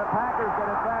 The Packers get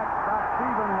it back. Doc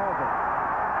Steven has it.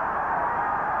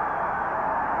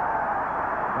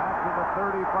 Back to the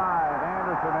 35.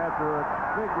 Anderson after a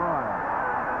big run.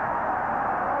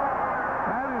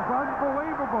 That is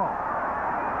unbelievable.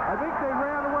 I think they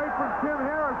ran away from Tim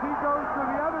Harris. He goes to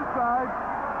the other side.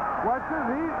 Watch this.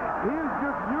 He is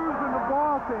just using the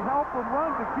ball to help him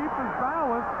run, to keep his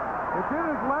balance. It's in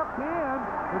his left hand.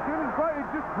 It's in his butt. It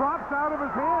just drops out of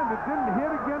his hand. It didn't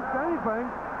hit against anything.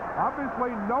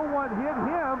 Obviously, no one hit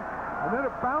him. And then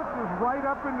it bounces right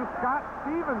up into Scott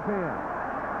Stevens' hand.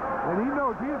 And he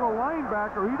knows he's a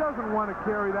linebacker. He doesn't want to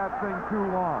carry that thing too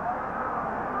long.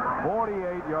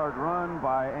 48-yard run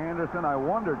by Anderson. I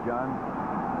wonder, John,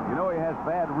 he has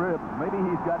bad ribs. Maybe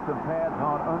he's got some pads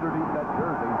on underneath that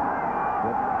jersey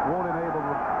that won't enable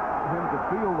him to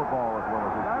feel the ball as well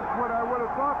as he That's what I would have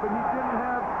thought, but he didn't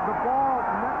have the ball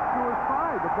next to his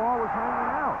side. The ball was hanging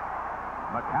out.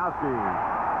 Mikowski.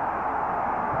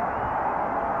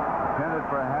 Intended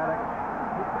for Haddock.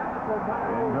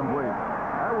 Incomplete.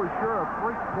 That was sure a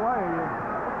freak play.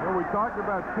 We talked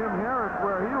about Tim Harris,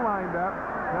 where he lined up.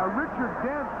 Now, Richard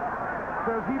Dent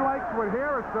says he likes what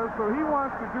Harris does, so he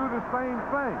wants to do the same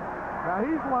thing. Now,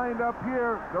 he's lined up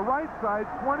here, the right side,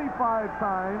 25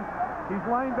 times. He's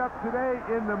lined up today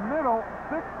in the middle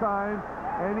 6 times,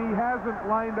 and he hasn't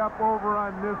lined up over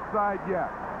on this side yet.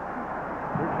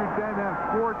 Richard Dent has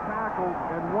 4 tackles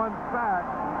and 1 sack,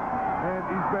 and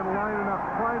he's been lining up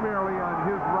primarily on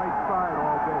his right side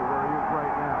all day, where he is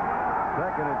right now.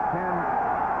 2nd and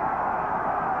 10.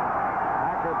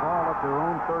 Ball at their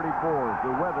own 34s.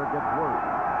 The weather gets worse.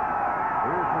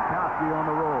 Here's Mikowski on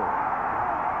the roll.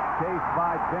 Chased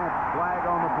by Dent. Flag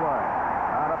on the play.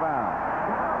 Out of bounds.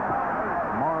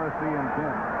 Morrissey and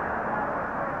Dent.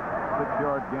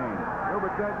 6-yard gain.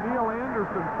 But that Neal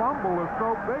Anderson fumble is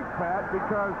so big, Pat,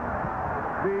 because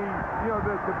the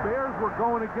Bears were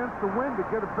going against the wind to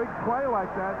get a big play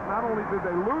like that. Not only did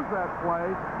they lose that play,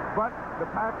 but the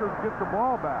Packers get the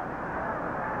ball back.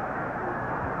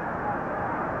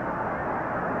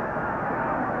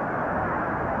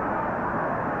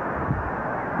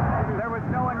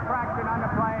 No infraction on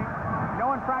the play.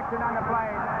 No infraction on the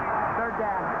play. 3rd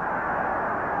down.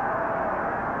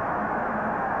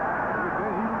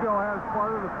 He still has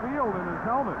part of the field in his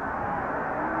helmet.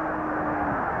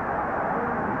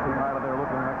 He came out of there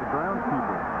looking like the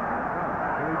groundskeeper.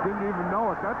 And he didn't even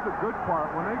know it. That's the good part.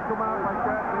 When they come out like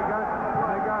that, they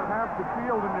got half the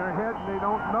field in their head and they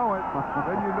don't know it.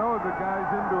 Then you know the guy's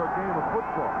into a game of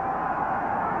football.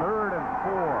 3rd and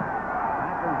 4.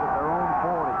 Packers at their own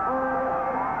 40.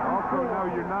 So now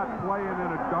you're not playing in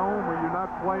a dome or you're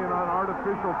not playing on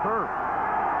artificial turf.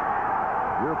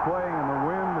 You're playing in the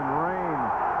wind and rain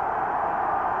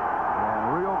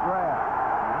and real grass.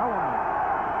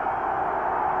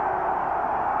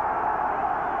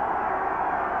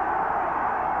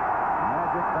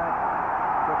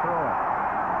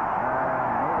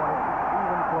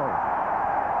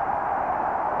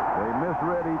 They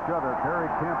misread each other. Terry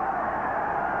Kemp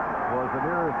was the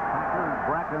nearest tackler.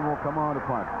 Bracken will come on to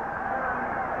punt.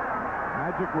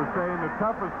 Magic was saying the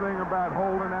toughest thing about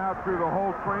holding out through the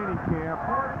whole training camp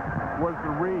was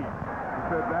the read. He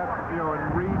said that's, in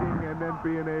reading and then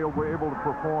being able to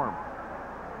perform.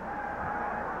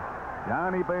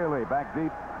 Johnny Bailey back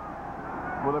deep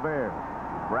for the Bears.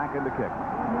 Bracken to kick.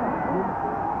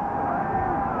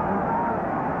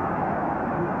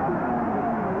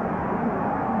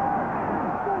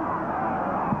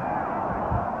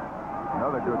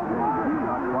 Another good kick.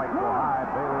 Not quite so high.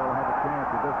 Bailey will have a chance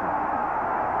at this one.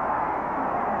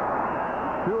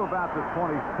 To about the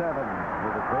 27,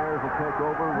 where the Bears will take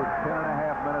over with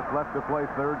 10.5 minutes left to play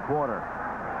third quarter.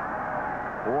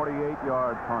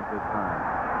 48-yard punt this time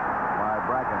by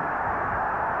Bracken.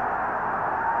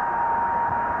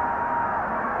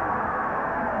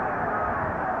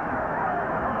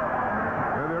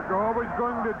 And they're always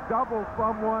going to double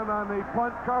someone on the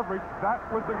punt coverage. That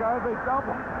was the guy they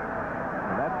doubled.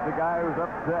 And that's the guy who's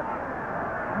upset.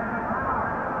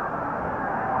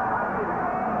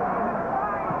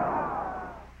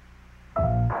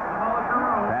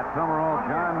 Pat Summerall,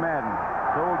 John Madden,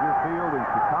 Soldier Field in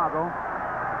Chicago.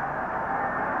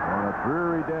 On a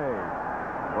dreary day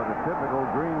for the typical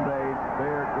Green Bay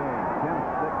Bear game.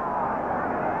 10-6.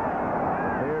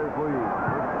 The Bears lead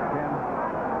 10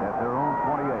 at their own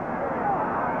 28.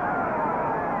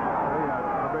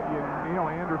 I bet you Neal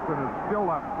Anderson is still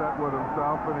upset with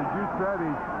himself. And as you said,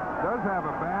 he does have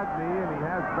a bad knee and he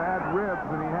has bad ribs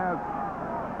and he has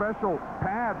special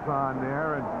pads on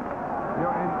there. And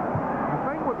and the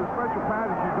thing with the special pad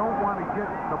is you don't want to get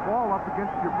the ball up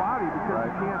against your body because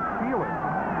you can't feel it.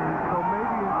 So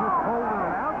maybe he's just holding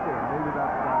it out there. Maybe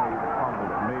that's why he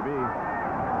fumbled it. Maybe.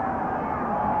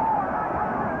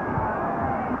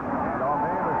 And off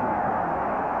Anderson.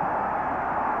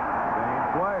 Same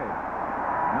play.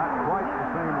 Not quite the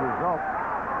same result.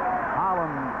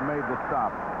 Holland made the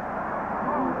stop.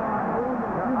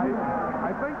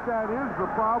 I think that is the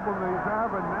problem that he's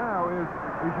having now is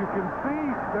you can see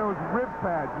those rib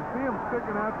pads. You see them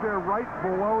sticking out there right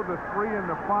below the 3 and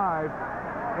the 5.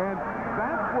 And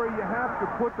that's where you have to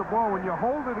put the ball. When you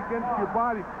hold it against your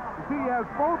body, you see he has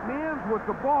both hands with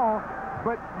the ball,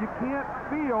 but you can't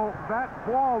feel that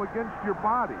ball against your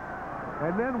body.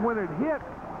 And then when it hits,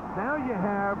 now you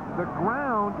have the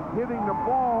ground hitting the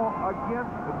ball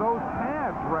against those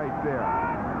pads right there.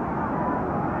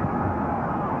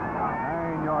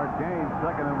 9-yard gain,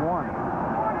 2nd and 1.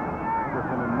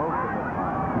 Anderson in motion this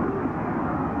time.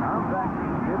 Armback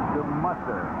gets to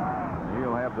Muster.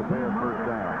 He'll have the Bears first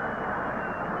down.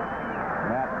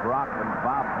 Matt Brock and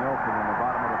Bob Nelson in the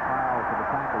bottom of the pile for the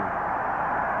Packers.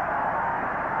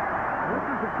 This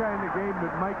is the kind of game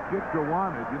that Mike Ditka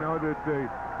wanted.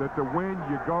 That the wind,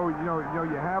 you go,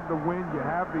 you have the wind, you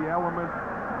have the elements,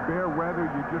 fair weather,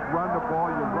 you just run the ball,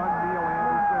 you run Neal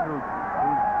Anderson,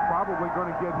 who's probably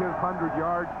going to get his 100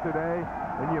 yards today,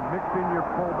 and you mix in your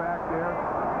fullback there.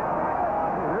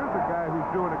 Hey, there's a guy who's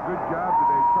doing a good job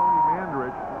today, Tony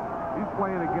Mandarich. He's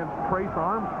playing against Trace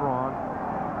Armstrong.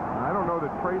 And I don't know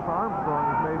that Trace Armstrong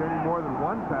has made any more than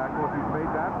one tackle if he's made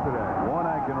that today. One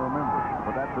I can remember,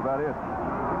 but that's about it.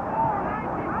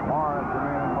 Morris, the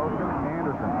man in motion.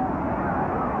 Anderson.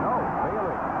 No,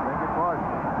 Bailey. Beg your pardon.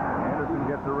 Anderson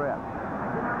gets a rest.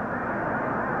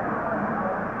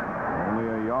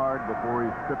 Only a yard before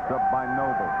he's tripped up by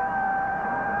Noble.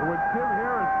 When Tim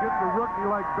Harris gets a rookie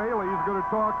like Bailey, he's going to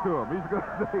talk to him. He's going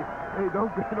to say, hey,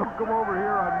 don't come over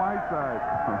here on my side.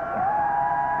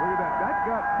 Look at that. That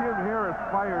got Tim Harris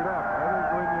fired up. I think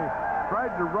when you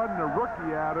tried to run the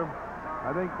rookie at him,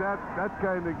 I think that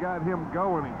kind of got him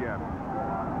going again.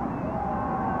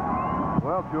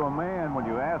 Well, to a man, when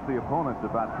you ask the opponents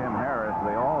about Tim Harris,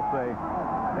 they all say,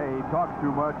 hey, he talks too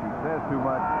much, he says too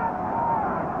much.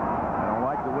 I don't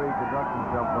like the way he conducts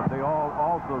himself, but they all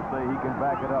also say he can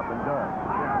back it up and does.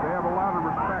 Yeah, they have a lot of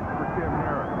respect for Tim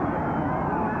Harris.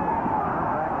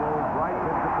 Back rolls right,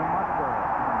 gets it to Muster.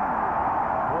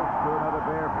 Close to another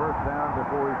Bear first down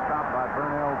before he's stopped by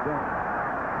Burnell Dent.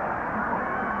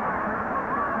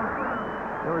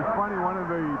 It was funny, one of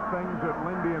the things that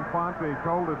Lindy and Fonte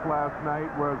told us last night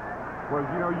was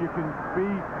you can be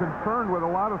concerned with a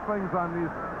lot of things on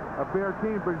these Bear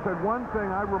teams, but he said one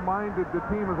thing I reminded the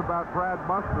team is about Brad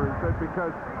Muster. He said because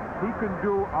he can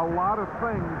do a lot of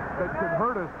things that can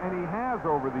hurt us, and he has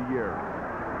over the years.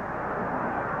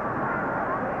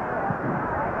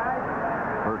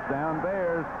 First down,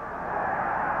 Bears.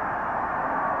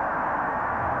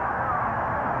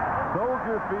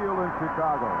 Soldier Field in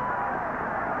Chicago.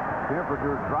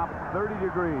 Temperatures dropped 30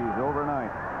 degrees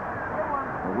overnight.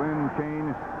 The wind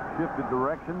changed shifted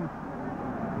directions.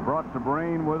 Brought some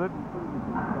rain with it.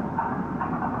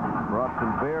 Brought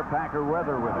some Bear Packer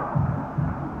weather with it.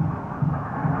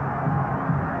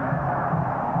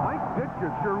 Mike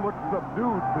Ditka sure looks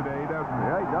subdued today, doesn't he?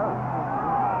 Yeah, he does.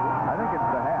 I think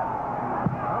it's the hat.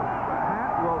 Well, the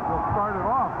hat will start it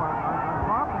off on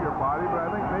top of your body, but I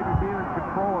think maybe being in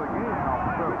control of the game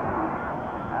helps too.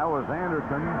 That was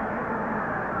Anderson.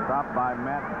 Stopped by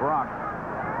Matt Brock.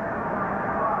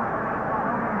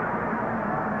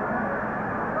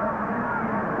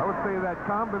 I would say that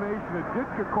combination of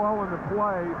Ditka calling the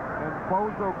play and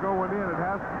Bozo going in, it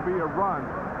has to be a run,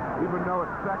 even though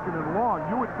it's second and long.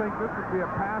 You would think this would be a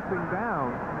passing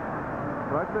down.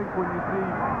 But I think when you see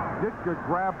Ditka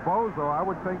grab Bozo, I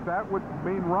would think that would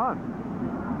mean run.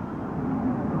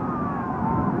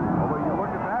 Although you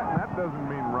look at that, and that doesn't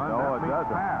mean run. No, that it means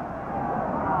doesn't. pass.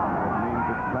 It means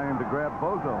it's time to grab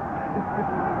Bozo.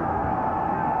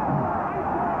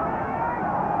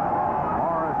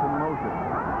 Morris in motion.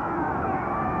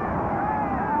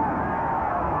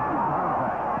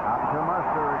 Contact. Out to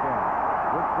Muster again.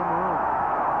 With some room.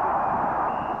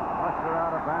 Muster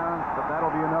out of bounds, but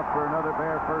that'll be enough for another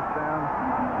Bear first down.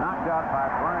 Knocked out by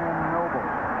Brian Noble.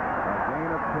 A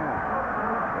gain of 10.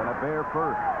 And a Bear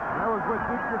first. That was what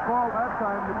Ditka called that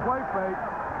time, the play fake.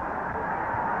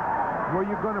 Where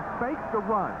you're going to fake the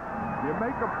run. You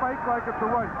make a fake like it's a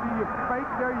run. See, you fake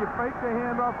there, you fake the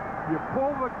handoff, you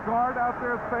pull the guard out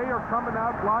there, Thayer coming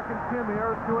out, blocking Tim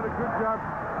Harris, doing a good job.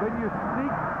 Then you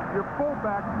sneak your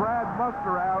fullback, Brad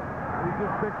Muster, out, and he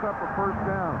just picks up a first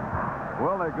down.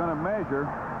 Well, they're going to measure,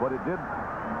 but it did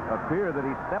appear that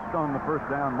he stepped on the first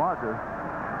down marker.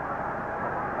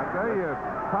 I tell you,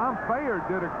 Tom Thayer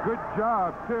did a good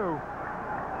job, too.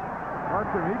 Watch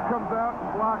him. He comes out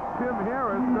and blocks Tim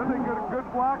Harris. Then they get a good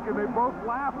block, and they both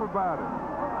laugh about it.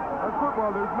 That's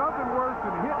football. There's nothing worse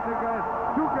than hitting a guy,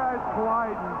 two guys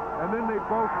colliding, and then they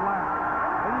both laugh.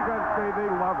 And you got to say they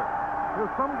love it. You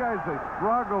know, some guys, they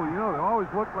struggle. You know, they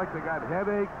always look like they got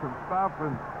headaches and stuff,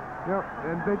 and you know,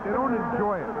 and they don't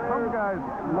enjoy it. Some guys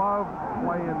love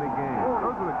playing the game.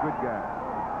 Those are the good guys.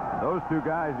 Those two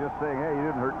guys just saying, hey, you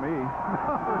didn't hurt me.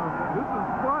 This is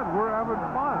fun. We're having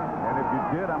fun. And if you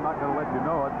did, I'm not going to let you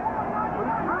know it. But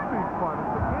it should be fun. It's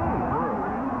a game.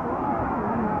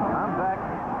 Tomzak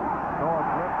saw a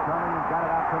blitz coming and got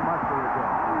it out to Muster again.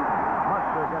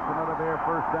 Muster gets another Bear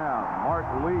first down. Mark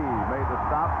Lee made the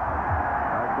stop.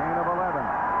 A gain of 11.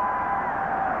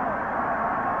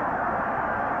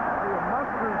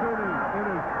 Muster's in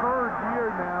his third year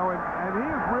now, and he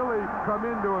has really come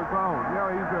into his own. You know,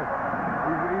 he's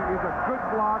a good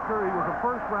blocker. He was a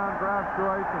first-round draft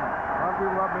choice, and a lot of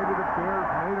people thought maybe the Bears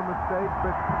made a mistake,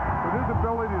 but with his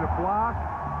ability to block,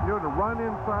 you know, to run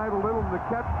inside a little, and to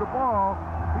catch the ball,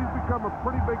 he's become a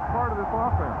pretty big part of this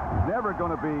offense. He's never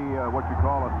going to be what you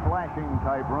call a slashing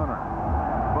type runner,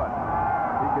 but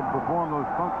he can perform those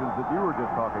functions that you were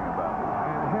just talking about.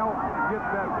 And help get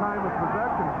that time of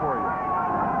possession for you.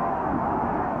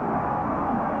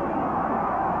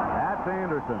 That's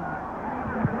Anderson.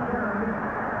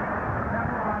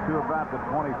 To about the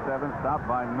 27, stopped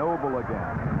by Noble again.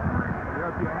 You know,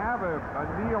 if you have a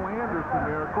Neal Anderson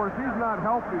there, of course, he's not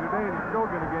healthy today, and he's still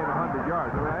going to gain 100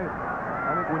 yards. I mean,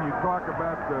 I think when you talk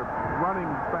about the running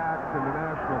backs in the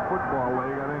National Football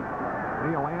League, I think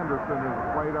Neal Anderson is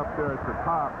right up there at the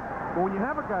top. But when you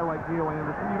have a guy like Neal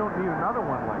Anderson, you don't need another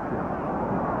one like him.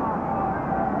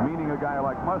 Meaning a guy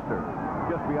like Muster.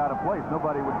 Just be out of place.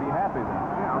 Nobody would be happy then.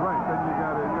 Yeah, right. Then you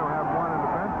got to have one on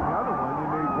the bench and the other one. You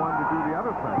need one to do the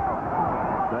other thing.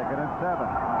 Second and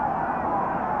 7.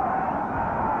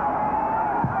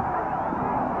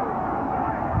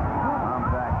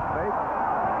 Tomzak fake.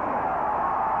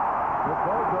 To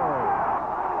Bozo.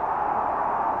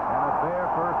 And a Bear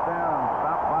first down.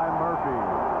 Stopped by Murphy.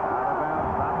 Out of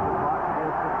bounds. Stops the clock.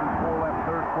 4:54 left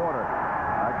third quarter.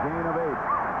 A gain of 8.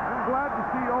 I'm glad to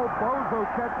see old Bozo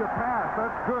catch a pass.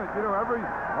 That's good. You know,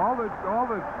 all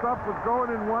the stuff was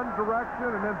going in one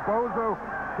direction, and then Bozo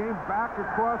came back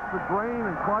across the grain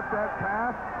and caught that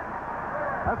pass.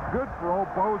 That's good for old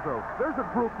Bozo. There's a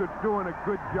group that's doing a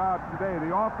good job today,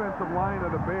 the offensive line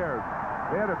of the Bears.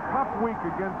 They had a tough week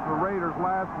against the Raiders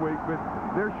last week, but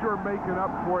they're sure making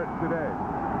up for it today.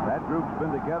 That group's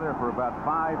been together for about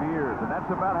 5 years, and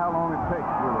that's about how long it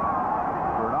takes, really,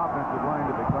 for an offensive line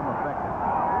to become effective.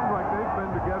 Seems like they've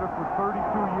been together for 32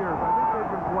 years. I think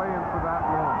they've been playing for that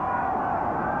long.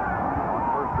 On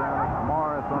first down, it's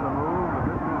Morris on the move, and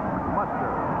this is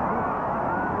Muster.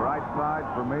 Right side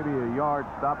for maybe a yard,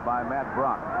 stopped by Matt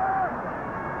Brock.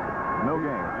 No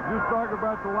gain. You just talk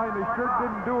about the line. They sure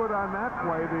didn't do it on that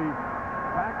play. The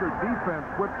Packer defense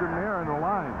whipped him there in the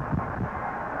line.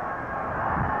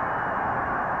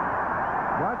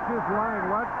 Watch this line.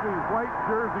 Watch these white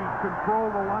jerseys control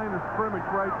the line of scrimmage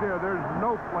right there. There's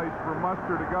no place for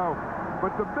Muster to go.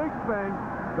 But the big thing,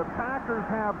 the Packers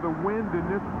have the wind in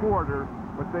this quarter,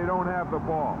 but they don't have the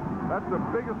ball. That's the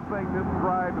biggest thing this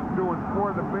drive is doing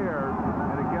for the Bears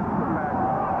and against the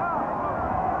Packers.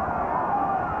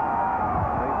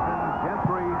 They send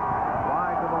Gentry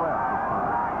wide to the left this time.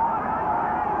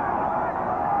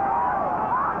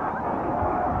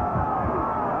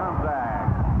 Armzag.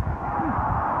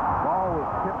 Ball was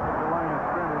tipped at the line of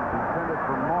scrimmage, intended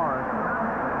for Morris.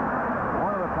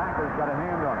 One of the Packers got a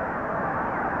hand on it.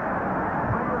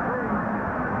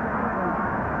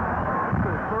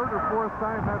 Fourth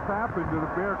time that's happened to the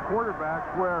Bear quarterbacks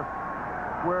where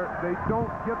they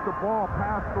don't get the ball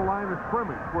past the line of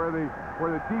scrimmage, where the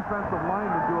defensive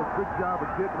linemen do a good job of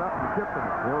getting up and tipping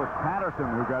it. It was Patterson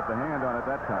who got the hand on it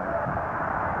that time.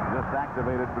 Just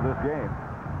activated for this game.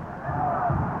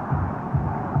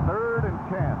 3rd and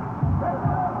 10.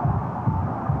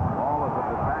 Ball is at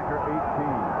the Packer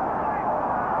 18.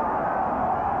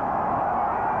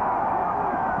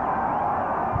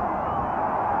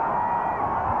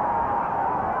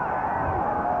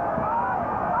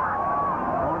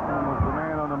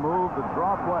 The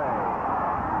draw play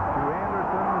to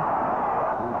Anderson,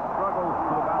 who struggles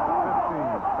to about the 15.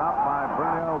 Stopped by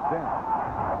Burnell Dent.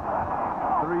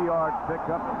 3-yard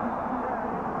pickup.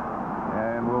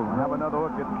 And we'll have another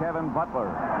look at Kevin Butler.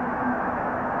 The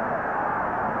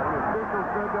official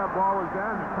said that ball was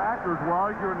down. The Packers were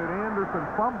arguing that Anderson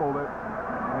fumbled it.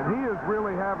 And he is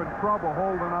really having trouble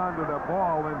holding on to that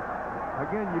ball. And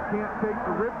again, you can't take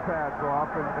the rib pads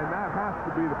off, and that has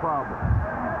to be the problem.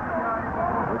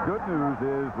 The good news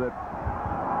is that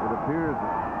it appears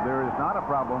there is not a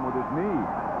problem with his knee.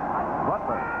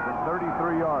 Butler for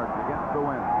 33 yards against the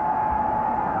wind.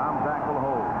 Tomzak will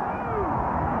hold.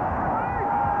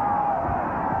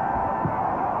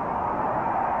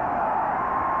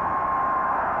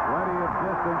 Plenty of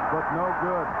distance, but no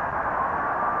good.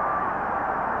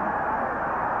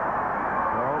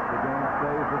 So the game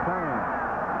stays the same.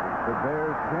 The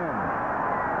Bears 10.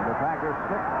 The Packers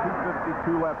 6,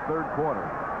 2:52 left, third quarter.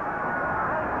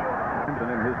 And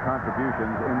in his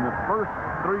contributions in the first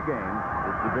 3 games,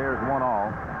 which the Bears won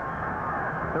all,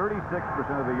 36%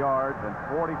 of the yards and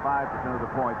 45% of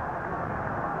the points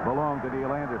belonged to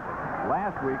Neal Anderson.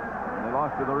 Last week, they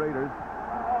lost to the Raiders,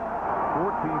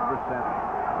 14%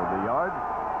 of the yards,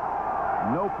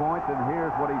 no points, and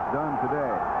here's what he's done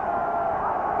today.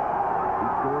 He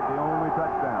scored the only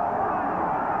touchdown.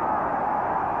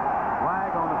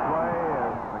 Flag on the play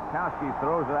as Mikowski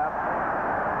throws it out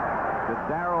to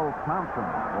Darrell Thompson,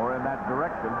 or in that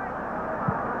direction.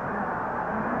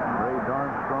 Braves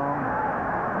Armstrong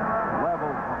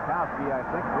levels Mikowski. I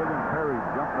think William Perry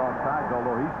jumped off sides,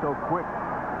 although he's so quick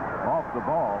off the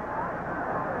ball,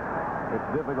 it's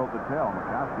difficult to tell.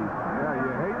 Mikowski. Yeah,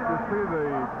 you hate to see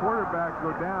the quarterback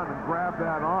go down and grab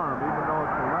that arm, even though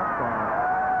it's the left arm.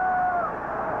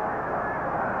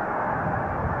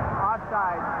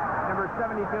 Offside. Number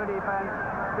 72 defense,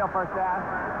 still first down.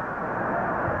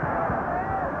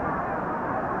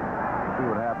 See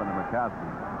what happened to Mikowski.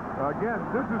 Again,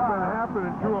 this has been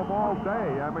happening to him all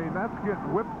day. I mean, that's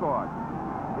getting whipsawed.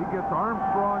 He gets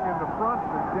Armstrong in the front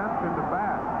and Dent in the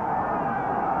back.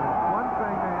 One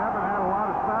thing, they haven't had a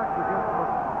lot of sacks against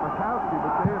Mikowski,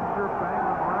 but they have sure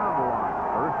banged him around a lot.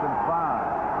 1st and 5.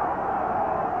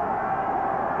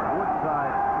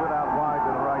 Woodside split out wide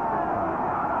to the right this time.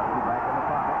 Back in the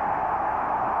pocket.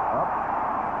 Up.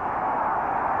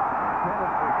 Intended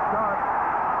for Sharp.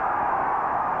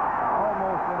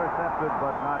 Almost intercepted,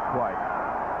 but not quite.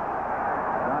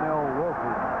 Donnell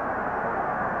Wolford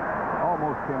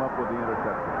almost came up with the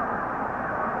interception.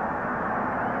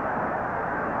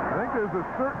 I think there's a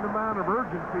certain amount of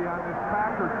urgency on this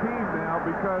Packer team now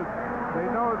because they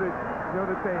know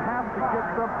that they have to get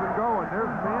something going.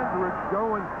 There's Mandrich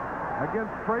going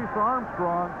against Trace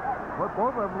Armstrong. But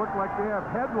both of them look like they have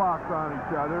headlocks on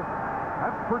each other.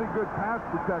 That's pretty good pass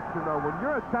protection, though. When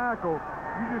you're a tackle,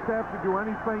 you just have to do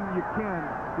anything you can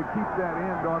to keep that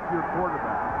end off your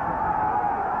quarterback.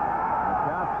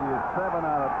 Mikowski is 7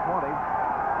 out of 20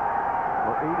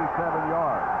 for 87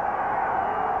 yards.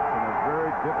 In a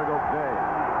very difficult day,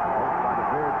 both by the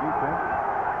Bears defense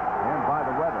and by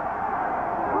the weather.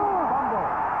 Fumble.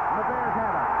 The Bears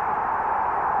have it.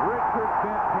 Richard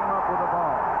Dent came up with the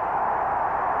ball.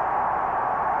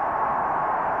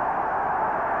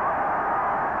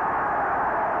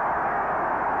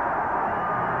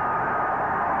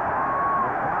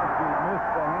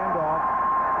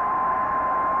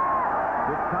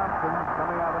 Thompson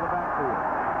coming out of the backfield.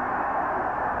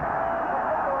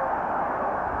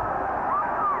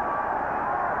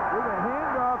 the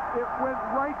handoff, it went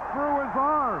right through his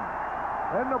arm.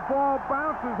 And the ball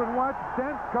bounces, and watch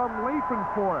Dent come leaping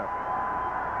for it.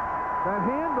 That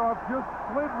handoff just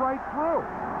slid right through.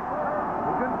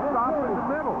 It didn't stop in the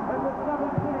middle. I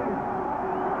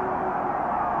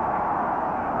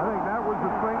think that was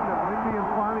the thing that Lindy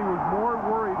Infante was more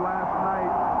worried last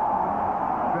night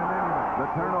than anything. The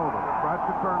turnover. That's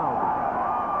the turnover.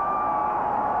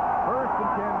 First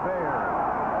and 10 Bears.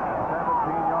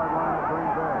 17-yard line of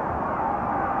Green Bay.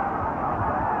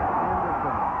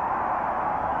 Anderson.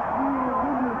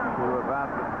 To about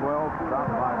the 12,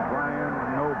 stopped by Brian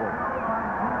Noble.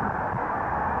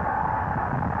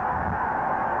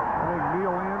 I think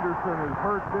Neal Anderson is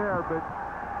hurt there, but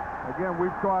again,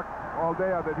 we've talked all day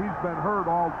that he's been hurt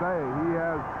all day. He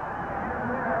has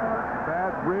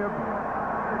bad ribs.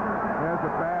 He has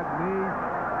a bad knee.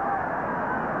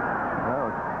 Well,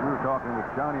 we were talking with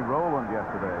Johnny Rowland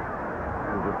yesterday.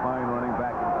 He was a fine running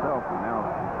back himself, and now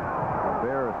a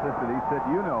Bear assistant. He said,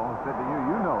 you know, said to you,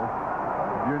 you know,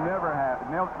 you're never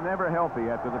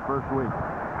healthy after the first week.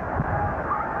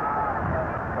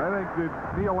 I think that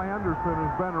Neal Anderson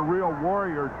has been a real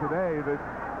warrior today. That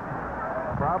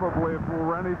probably if it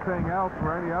were anything else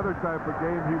or any other type of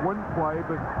game, he wouldn't play.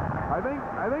 But I think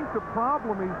the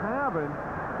problem he's having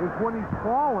is when he's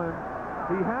falling,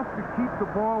 he has to keep the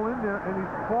ball in there, and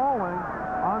he's falling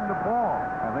on the ball.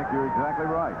 I think you're exactly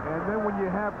right. And then when you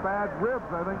have bad ribs,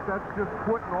 I think that's just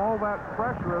putting all that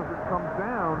pressure as it comes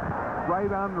down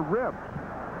right on the ribs.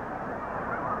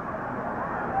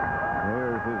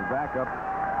 Here's his backup,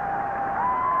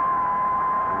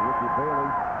 Ricky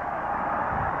Bailey.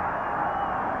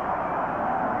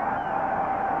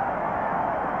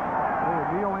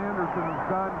 Neal Anderson has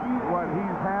done what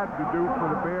he's had to do for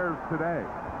the Bears today.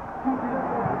 As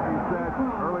he said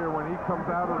earlier, when he comes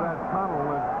out of that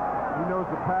tunnel and he knows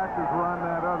the Packers are on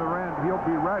that other end, he'll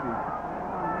be ready.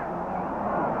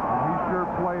 And he sure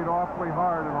played awfully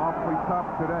hard and awfully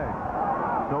tough today.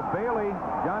 So Bailey,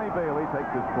 Johnny Bailey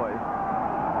takes his place.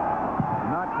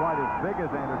 Not quite as big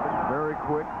as Anderson, very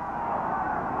quick.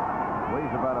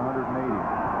 Weighs about 180.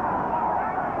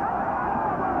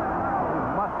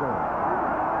 Here's Mustard.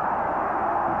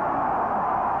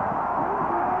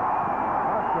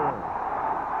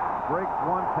 Breaks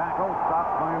one tackle,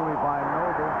 stopped finally by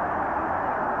Noble.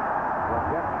 Will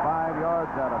get 5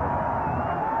 yards out of it.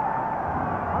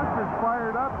 Mustard's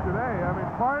fired up today. I mean,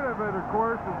 part of it, of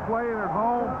course, is playing at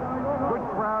home. Good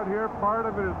crowd here. Part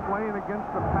of it is playing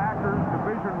against the Packers,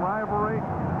 division rivalry.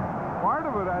 Part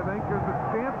of it, I think, is that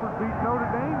Stanford beat Notre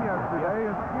Dame yesterday,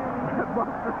 and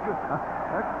Mustard's an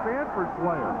ex-Stanford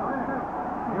player.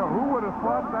 You know, who would have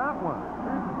thought that one?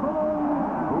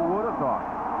 Who would have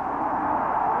thought?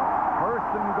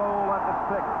 First and goal at the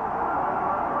 6.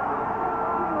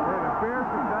 The Bears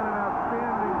have done an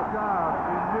outstanding job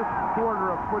in this quarter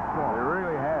of football. They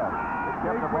really have. They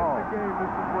kept the ball. The game,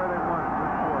 this is where they won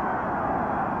this quarter.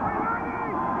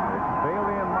 It's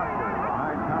Bailey and Mustard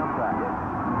behind Tomczak.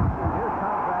 Here's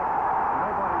Tomczak.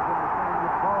 Nobody's in the same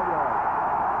ball yard.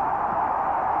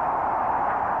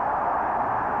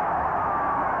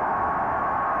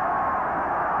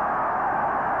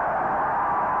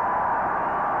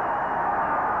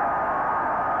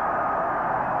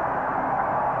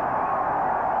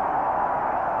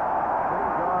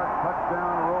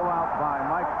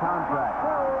 Tomczak.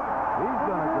 He's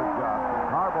done a good job.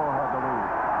 Harbaugh had the lead.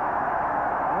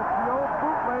 That's the old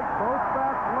bootleg. Both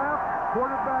backs left.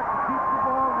 Quarterback keeps the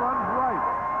ball, runs right.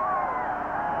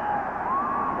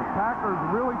 The Packers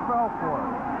really fell for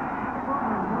it.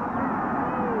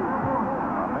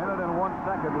 A minute and 1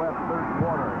 second left, third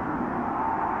quarter.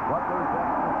 Butler's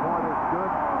extra point is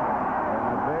good, and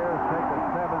the Bears take a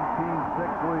 17-6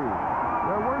 lead.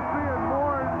 Yeah, we're seeing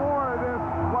more and more of this.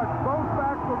 Watch, both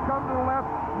backs will come to the left.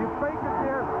 You fake it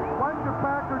there. Watch the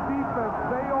Packer defense.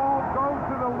 They all go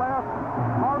to the left.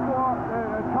 Harbaugh,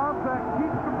 Tomczak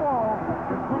keeps the ball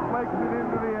and bootlegs it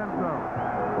into the end zone.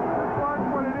 Watch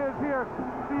what it is here.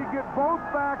 So you get both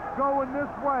backs going this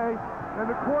way, and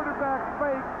the quarterback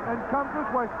fakes and comes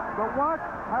this way. But watch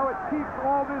how it keeps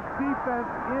all this defense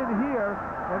in here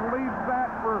and leaves that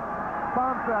for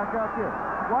Tomczak out there.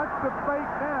 Watch the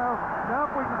fake now. Now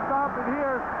if we can stop it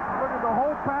here, look at the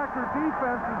whole Packer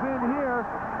defense is in here.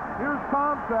 Here's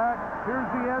Tomczak. Here's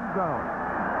the end zone.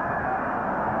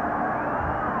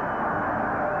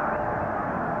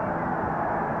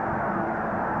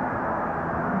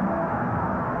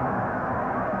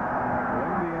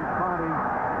 Lindy Infante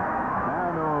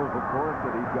now knows, of course,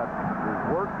 that he's got his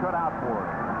work cut out for him.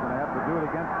 He's going to have to do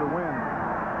it against the wind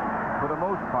for the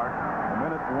most part. A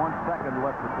minute and 1 second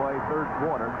left to play, third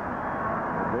quarter.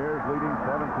 The Bears leading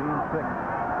 17-6.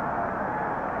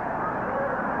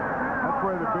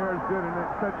 where the Bears did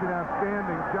such an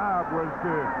outstanding job, was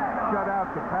to shut out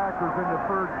the Packers in the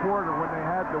third quarter when they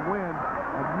had to win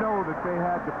and know that they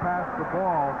had to pass the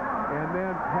ball and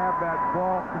then have that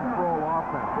ball control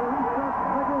offense.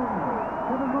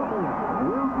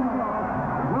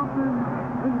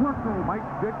 Mike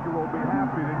Victor will be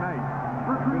happy tonight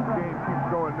if this game keeps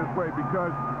going this way,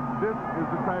 because this is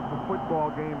the type of football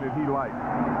game that he likes.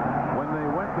 When they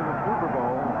went to the Super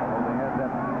Bowl, well, they had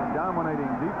that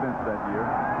dominating defense that year.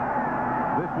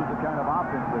 This was the kind of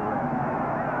offense they ran.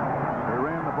 They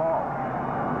ran the ball.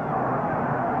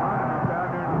 He's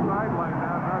down there in the sideline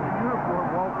now, not in uniform.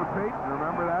 Walter Payton,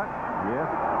 remember that?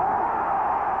 Yes.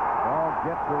 Ball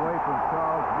gets away from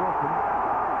Charles Wilson.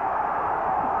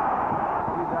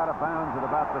 He's out of bounds at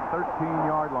about the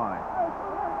 13-yard line.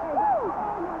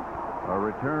 A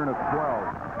return of 12.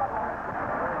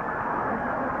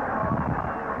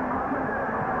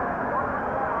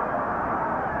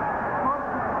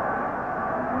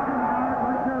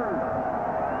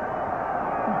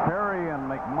 Perry and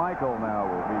McMichael now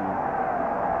will be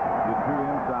the two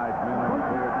inside men on the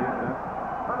Bear defense.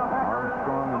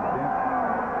 Armstrong and Dent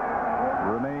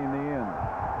remain the ends.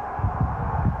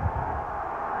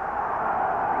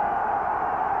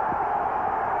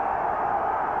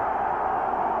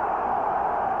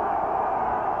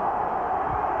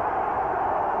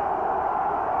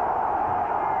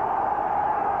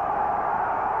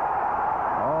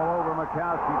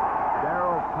 Mikowski.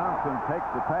 Darrell Thompson takes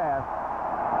the pass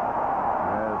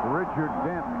as Richard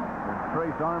Dent and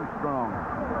Trace Armstrong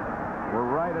were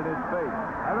right at his face.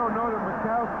 I don't know that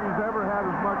Mikowski's ever had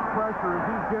as much pressure as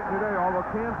he's getting today, although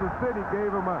Kansas City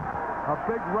gave him a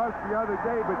big rush the other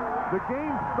day. But the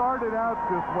game started out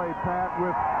this way, Pat,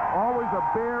 with always a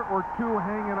Bear or two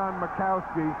hanging on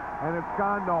Mikowski, and it's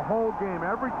gone the whole game.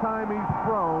 Every time he's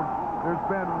thrown, there's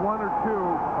been one or two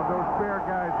of those Bear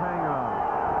guys hanging on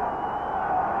him.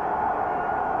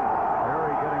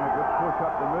 Push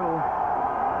up the middle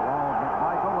along with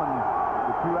McMichael and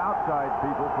the two outside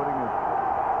people putting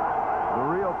the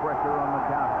real pressure on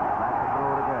McCaffrey. Back to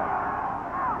throw it again.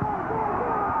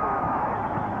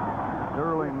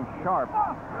 Sterling Sharp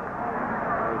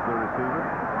is the receiver.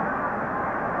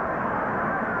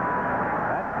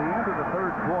 That's the end of the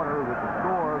third quarter with the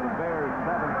score, the Bears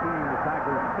 17, the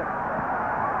Packers 6.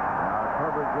 Our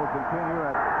coverage will continue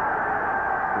at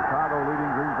Chicago leading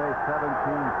Green Bay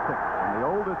 17-6. And the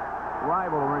oldest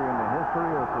rivalry in the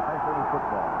history of professional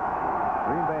football.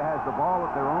 Green Bay has the ball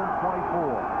at their own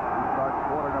 24. He starts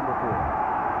quarter number 4.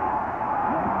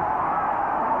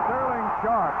 Sterling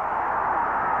Sharp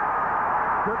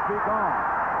should be gone.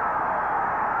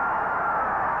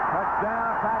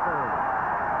 Touchdown, Packers.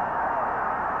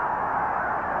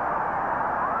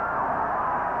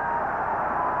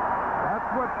 That's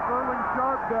what Sterling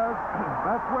Sharp does.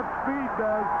 That's what speed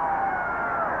does.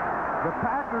 The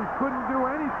Packers couldn't do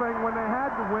anything when they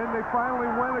had to win. They finally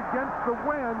went against the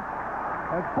wind,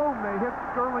 and boom, they hit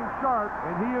Sterling Sharp,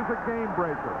 and he is a game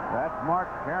breaker. That's Mark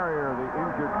Carrier, the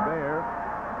injured Bear.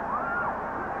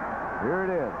 Here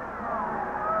it is.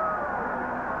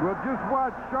 Well, just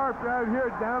watch Sharp out here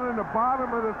down in the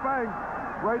bottom of the thing,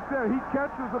 right there. He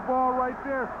catches the ball right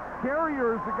there.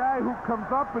 Carrier is the guy who comes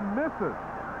up and misses.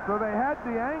 So they had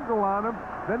the angle on him,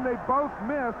 then they both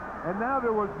missed, and now there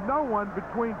was no one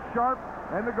between Sharp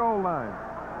and the goal line.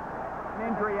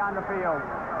 Injury on the field.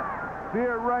 See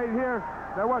it right here.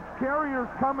 Now watch, Carrier's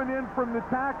coming in from the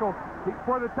tackle.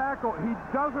 For the tackle, he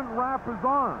doesn't wrap his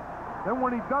arm. Then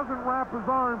when he doesn't wrap his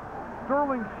arm,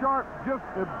 Sterling Sharp just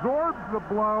absorbs the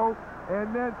blow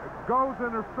and then goes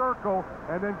in a circle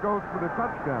and then goes for the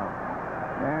touchdown.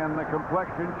 And the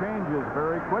complexion changes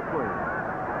very quickly.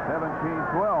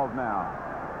 17-12 now.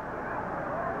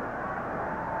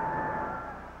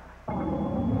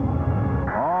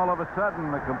 All of a sudden,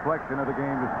 the complexion of the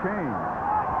game has changed.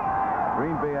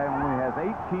 Green Bay only has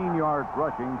 18 yards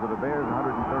rushing to the Bears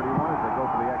 131 as they go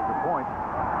for the extra point.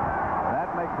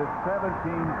 That makes it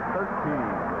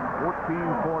 17-13.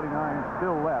 14:49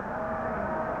 still left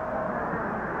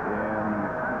in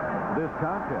this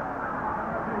contest.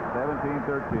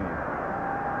 17-13.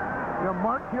 You know,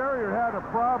 Mark Carrier had a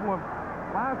problem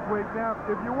last week. Now,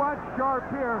 if you watch Sharp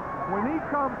here, when he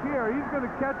comes here, he's going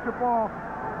to catch the ball.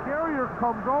 Carrier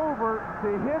comes over to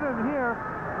hit him here.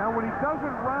 Now, when he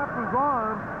doesn't wrap his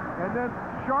arm, and then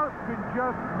Sharp can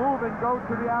just move and go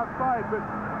to the outside, but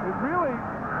it really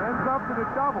ends up in a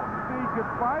double. You see, he gets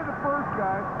by the first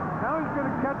guy. Now he's going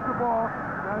to catch the ball.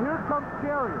 Now, here comes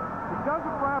Carrier. He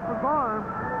doesn't wrap his arm,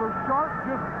 so Sharp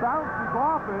just bounces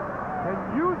off it and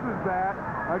uses that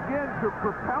again to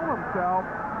propel himself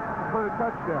for the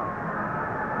touchdown.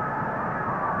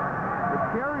 But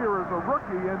Carrier is a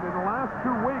rookie, and in the last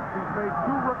 2 weeks, he's made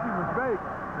 2 rookie mistakes.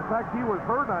 In fact, he was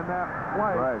hurt on that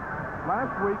play. Right.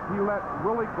 Last week, he let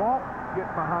Willie Galt get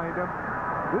behind him.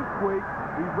 This week,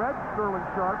 he read Sterling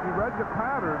Sharp, he read the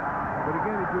pattern, but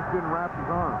again, he just didn't wrap his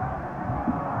arm.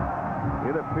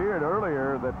 It appeared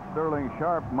earlier that Sterling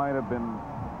Sharp might have been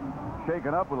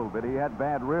shaken up a little bit. He had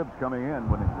bad ribs coming in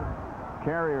when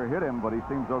Carrier hit him, but he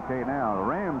seems okay now. The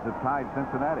Rams have tied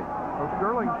Cincinnati. Well,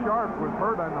 Sterling Sharp was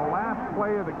hurt on the last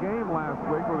play of the game last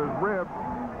week with his ribs.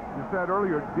 You said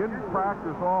earlier, didn't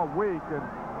practice all week, and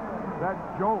that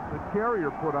jolt that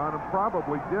Carrier put on him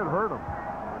probably did hurt him.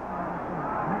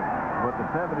 But the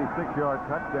 76-yard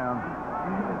touchdown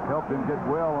helped him get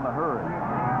well in a hurry.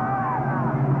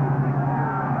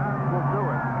 That will do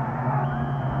it.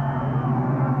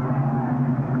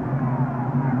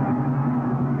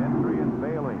 Gentry and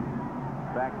Bailey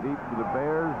back deep to the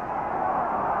Bears.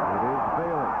 It is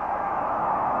Bailey.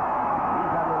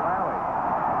 He's had a rally.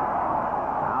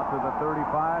 Out to the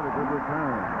 35, a good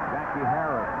return. Jackie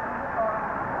Harris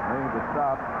made the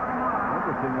stop.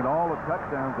 Interesting that all the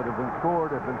touchdowns that have been scored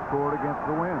against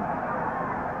the wind.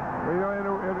 You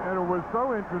know, and it was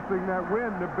so interesting that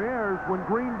when the Bears, when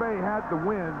Green Bay had the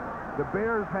win, the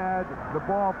Bears had the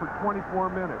ball for 24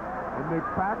 minutes, and the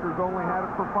Packers only had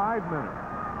it for 5 minutes.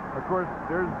 Of course,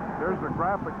 there's a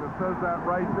graphic that says that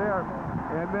right there.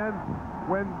 And then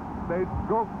when they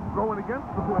going against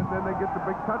the wind, then they get the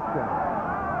big touchdown.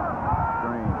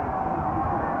 Strange.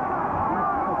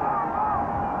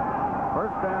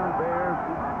 First down, Bears,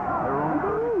 their own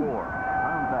 34.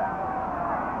 Contact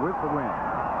with the wind.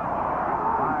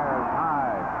 Fires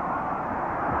high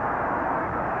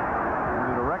in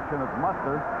the direction of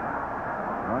Muster.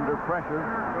 Under pressure.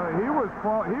 He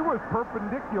was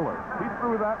perpendicular. He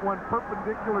threw that one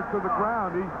perpendicular to the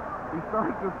ground. He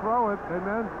started to throw it, and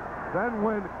then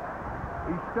when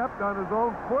he stepped on his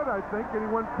own foot, I think, and he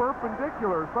went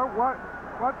perpendicular. So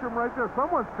watch him right there.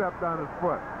 Someone stepped on his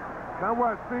foot. Now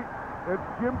what? See, it's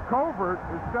Jim Covert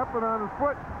is stepping on his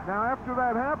foot. Now after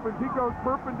that happens, he goes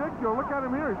perpendicular. Look at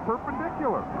him here. He's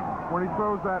perpendicular when he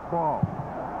throws that ball.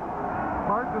 It's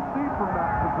hard to see from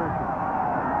that position.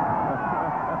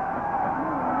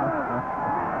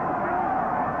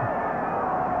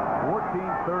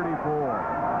 14-34.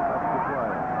 That's the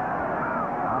play.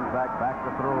 Contact back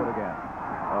to throw it again.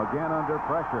 Again under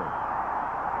pressure.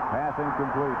 Pass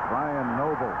incomplete. Brian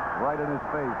Noble right in his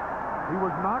face. He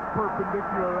was not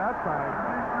perpendicular that time.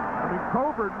 I mean,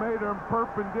 Covert made him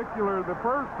perpendicular the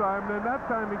first time, then that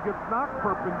time he gets knocked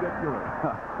perpendicular.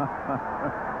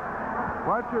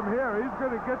 Watch him here. He's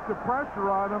going to get the pressure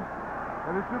on him,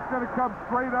 and it's just going to come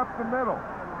straight up the middle.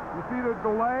 You see the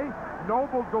delay?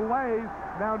 Noble delays.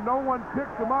 Now no one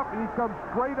picks him up, and he comes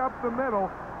straight up the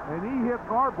middle, and he hits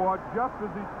Harbaugh just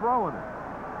as he's throwing it.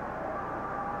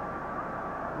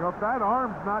 You know, if that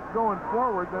arm's not going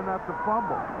forward, then that's a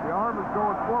fumble. The arm is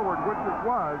going forward, which it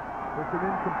was. It's an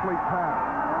incomplete pass.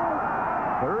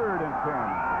 3rd and 10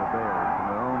 for the Bears from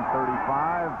their own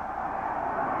 35.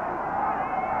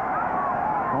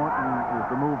 Thornton is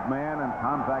the moved man, and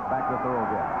Tomzak back to throw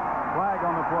again. Flag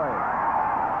on the play.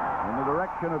 In the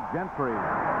direction of Gentry.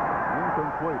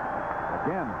 Incomplete.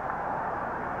 Again.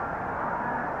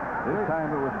 This time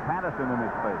it was Patterson in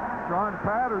his face. Sean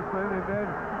Patterson, and then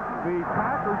the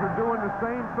Packers are doing the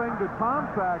same thing to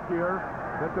Tomzak here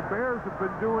that the Bears have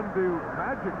been doing to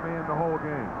Magic Man the whole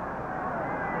game.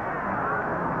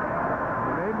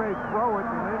 And they may throw it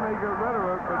and they may get rid of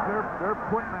it, but they're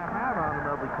putting a hat on him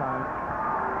every time.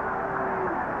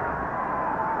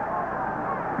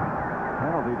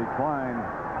 Penalty declined.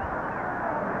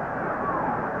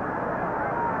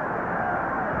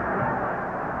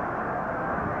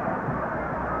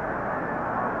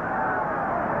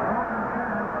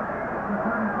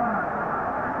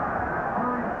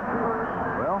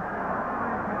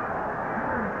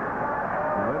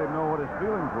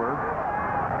 Feelings were.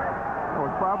 Well,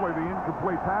 it's probably the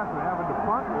incomplete pass and having to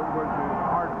punt it was a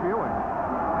hard feeling.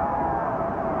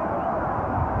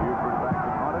 Buford back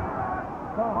to punt it.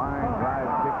 Line drive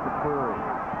kick to Curry.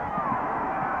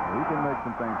 He can make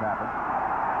some things happen.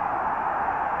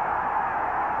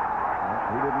 Well,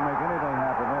 he didn't make anything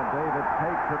happen there. David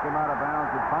Tate took him out of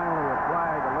bounds, and finally a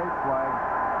flag, a late flag.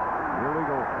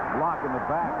 Illegal block in the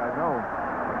back, I know.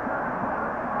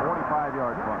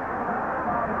 45-yard punt.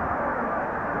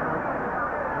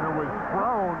 Was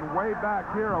thrown way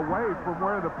back here away from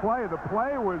where the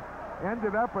play was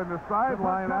ended up in the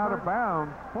sideline out of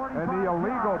bounds, and the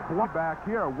illegal block back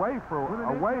here away from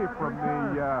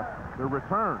the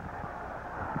return.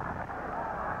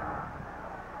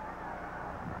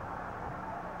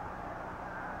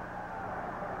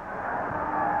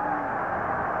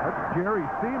 That's Jerry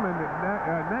Seaman.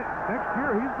 Next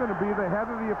year, he's going to be the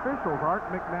head of the officials. Art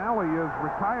McNally is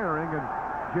retiring, and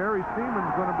Jerry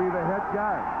Seaman's going to be the head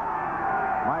guy.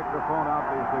 Microphone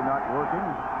obviously not working.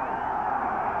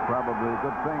 Probably a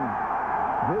good thing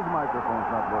his microphone's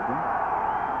not working.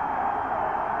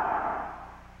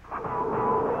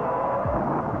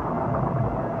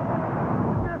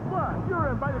 Guess what? You're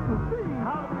invited to the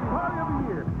Halloween party of the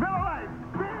year. Miller Lite's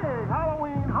big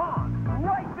Halloween haunt.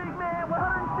 Right, big man.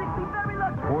 160 very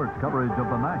lucky. Sports coverage of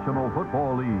the National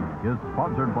Football League is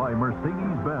sponsored by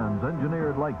Mercedes-Benz,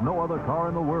 engineered like no other car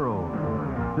in the world.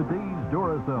 Today's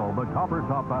Duracell, the copper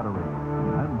top battery.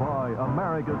 And by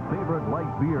America's favorite light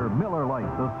beer, Miller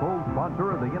Lite, the sole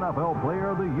sponsor of the NFL Player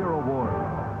of the Year Award.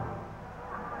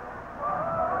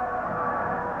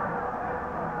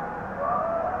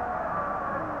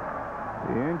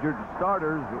 The injured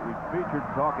starters that we featured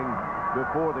talking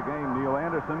before the game, Neal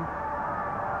Anderson,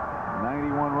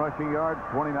 91 rushing yards,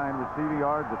 29 receiving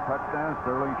yards, a touchdown.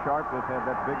 Sterling Sharp just had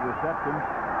that big reception,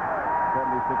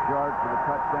 76 yards for the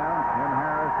touchdown. Tim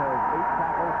Harris has 8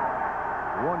 tackles,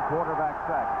 1 quarterback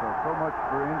sack. So much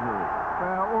for injury.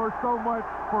 Or so much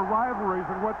for rivalries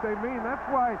and what they mean. That's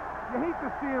why you hate to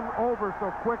see them over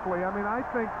so quickly. I mean, I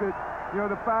think that,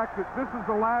 the fact that this is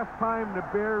the last time the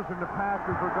Bears and the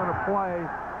Packers are going to play,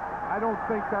 I don't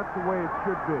think that's the way it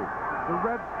should be. The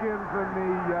Redskins and the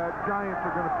Giants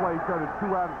are going to play each other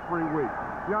 2 out of 3 weeks.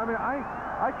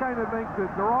 I kind of think that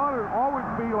there ought to always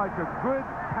be like a good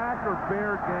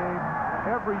Packer-Bear game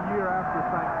every year after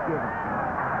Thanksgiving.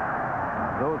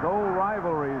 Those old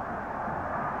rivalries,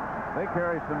 they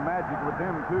carry some magic with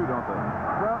them too, don't they?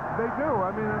 Well, they do.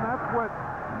 And that's what,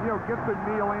 gets a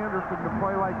Neal Anderson to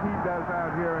play like he does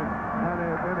out here,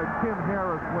 and a Tim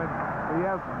Harris when he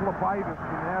has phlebitis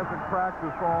and hasn't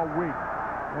practiced all week.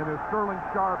 And a Sterling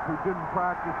Sharp who didn't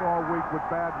practice all week with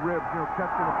bad ribs,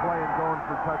 catching a play and going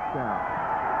for touchdown.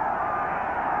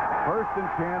 1st and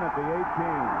 10 at the 18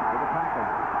 for the Packers.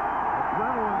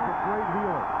 Adrenaline's a great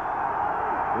healer.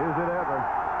 Is it ever?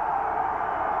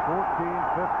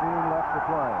 14-15 left to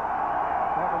play.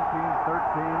 17-13,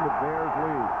 the Bears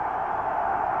lead.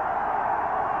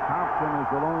 Thompson is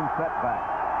the lone setback.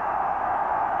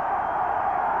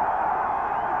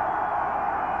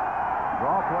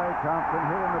 Draw play, Thompson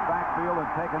hit in the backfield and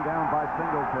taken down by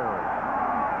Singletary.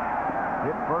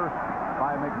 Hit first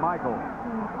by McMichael.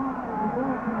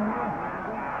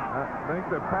 I think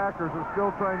the Packers are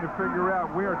still trying to figure out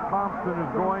where Thompson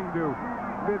is going to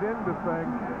fit into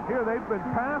things. Here, they've been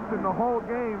passing the whole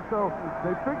game, so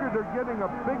they figured they're getting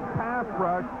a big pass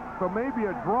rush, so maybe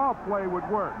a draw play would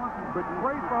work. But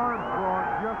Trace Armstrong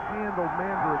just handled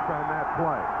Mandrich on that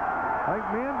play. I think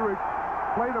Mandrich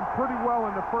played him pretty well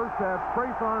in the first half.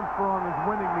 Trace Armstrong is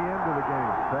winning the end of the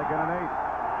game. 2nd and 8.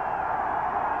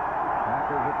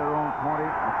 Packers at their own 20.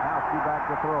 Mikowski back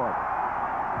to throw it.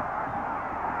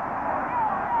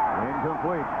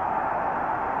 Incomplete.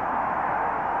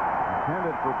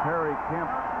 Intended for Perry Kemp,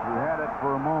 who had it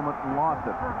for a moment and lost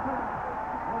it.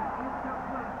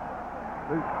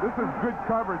 This is good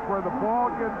coverage where the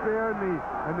ball gets there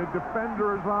and the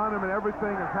defender is on him and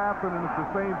everything is happening at the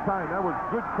same time. That was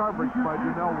good coverage by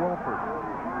Janelle Wolford.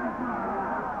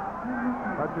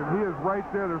 He is right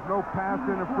there. There's no pass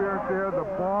interference there. The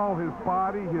ball, his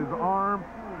body, his arm,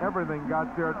 everything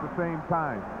got there at the same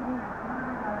time.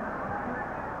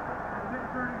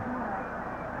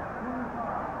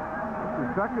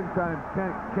 The second time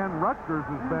Ken Rutgers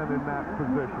has been in that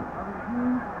position.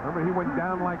 Remember, he went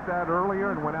down like that earlier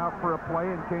and went out for a play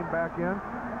and came back in.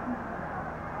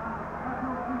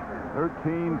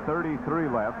 13:33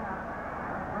 left.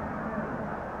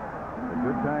 A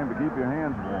good time to keep your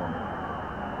hands warm.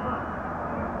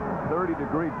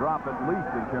 30-degree drop at least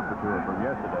in temperature from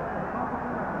yesterday.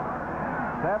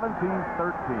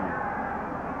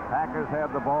 17-13. Packers have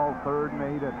the ball 3rd and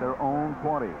 8 at their own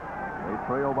 20. They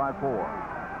trail by 4.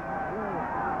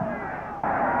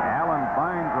 Alan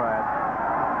Feingrad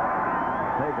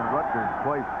taking Rutgers'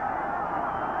 place.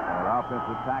 An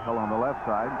offensive tackle on the left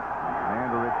side.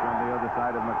 Mandarich on the other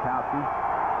side of Mikowski.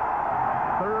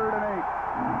 3rd and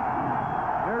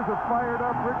 8. There's a fired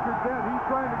up Richard Dent. He's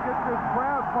trying to get this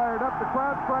crowd fired up. The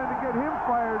crowd's trying to get him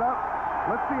fired up.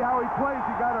 Let's see how he plays.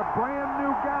 He got a brand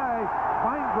new guy,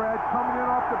 Feingrad, coming in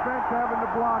off the bench having to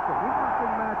block him.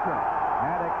 Interesting matchup.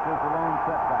 Maddox is the lone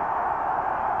setback.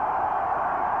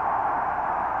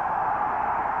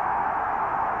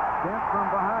 Dent from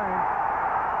behind.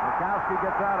 Mikowski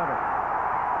gets out of it.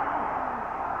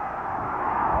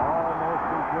 Almost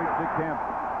complete to Kemp,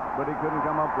 but he couldn't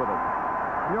come up with it.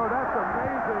 That's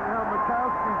amazing how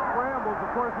Mikowski scrambles.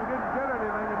 Of course, he didn't get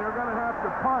anything, and they're going to have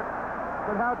to punt.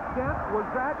 but how Dent was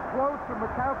that close to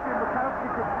Mikowski, and Mikowski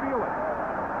could feel it.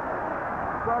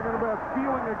 Talking about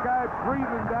feeling a guy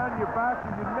breathing down your back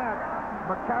and your neck.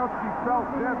 Mikowski felt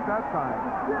Dent that time.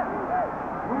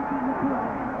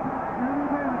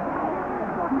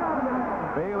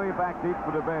 Bailey back deep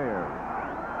for the Bears.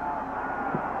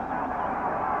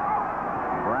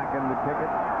 Bracken the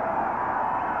ticket,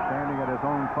 standing at his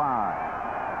own 5.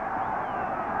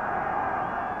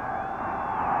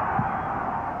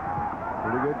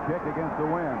 Pretty good kick against the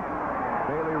wind.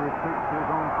 Bailey retreats to his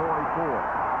own 44.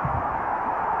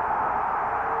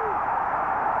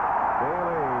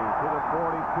 Bailey to the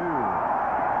 42.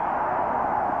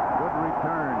 Good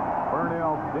return.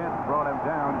 Burnell Dent brought him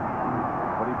down,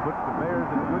 but he puts the Bears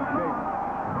in good shape.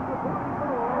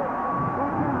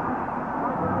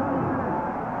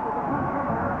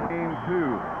 Game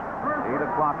 2, 8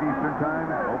 o'clock Eastern time.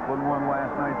 Oakland won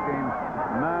last night's game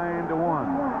 9-1.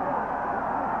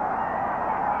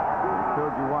 It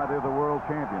showed you why they're the world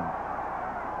champions.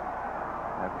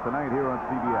 That's tonight here on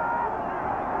CBS.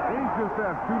 He just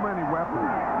has too many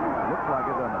weapons. Looks like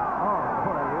it, doesn't it? Oh,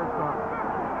 boy, there's something.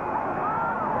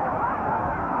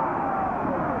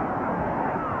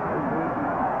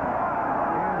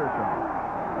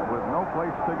 With no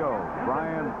place to go.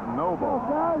 Brian Noble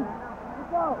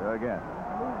again.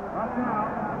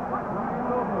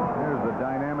 Here's the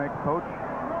dynamic coach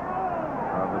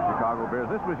of the Chicago Bears.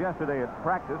 This was yesterday at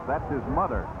practice. That's his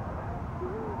mother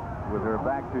with her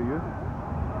back to you.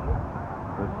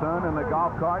 The son in the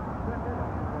golf cart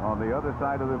on the other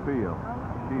side of the field.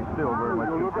 She's still very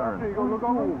much concerned. You go look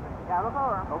over. Yeah, look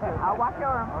over him. Okay. I'll watch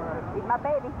over him. Right. He's my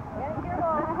baby.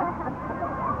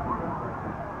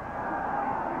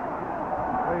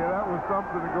 Hey, that was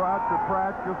something to go out to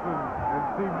practice and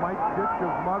see Mike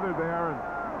Ditka's mother there and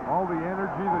all the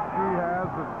energy that she has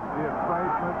and the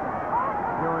excitement,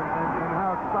 you know, and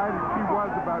how excited she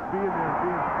was about being there and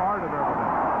being part of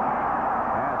everything.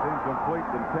 Pass incomplete,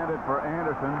 intended for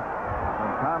Anderson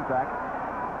on contact.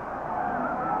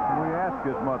 We asked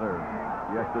his mother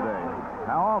yesterday,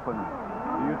 how often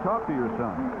do you talk to your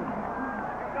son?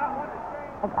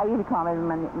 I usually call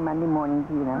him every Monday morning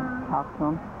to, talk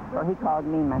to him. Or he called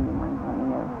me Monday morning,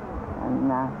 and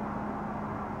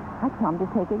I tell him to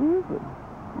take it easy.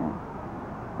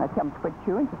 I tell him to quit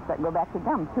chewing, to go back to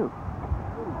gum, too.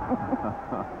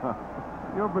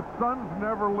 But sons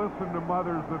never listen to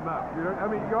mothers enough. I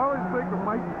mean, you always think of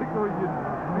Mike Ditka when you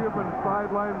see him in the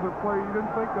sidelines of play. You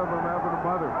didn't think of him having a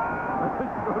mother. I think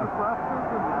you go to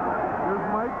practice, and there's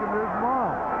Mike and there's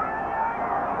Mom.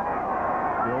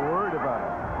 You're worried about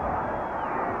it.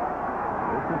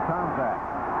 This is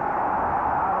Tomzak.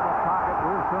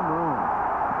 There's some room.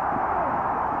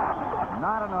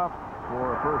 Not enough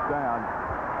for a first down,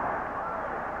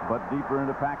 but deeper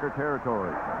into Packer territory.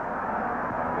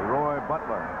 Leroy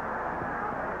Butler.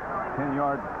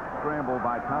 10-yard scramble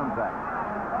by Tomzak.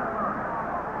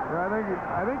 Yeah,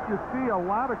 I think you see a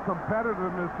lot of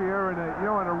competitiveness here in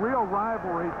a real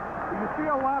rivalry. You see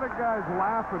a lot of guys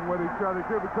laughing with each other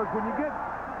too, because when you get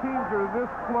teams that are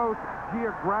this close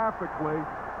geographically,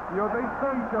 they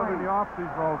see each other in the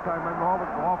off-season all the time. I mean, all the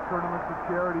golf tournaments and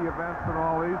charity events and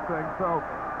all these things. So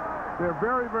they're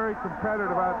very, very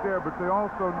competitive out there, but they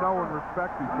also know and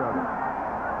respect each other.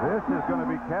 This is going to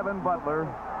be Kevin Butler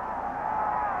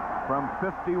from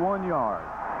 51 yards.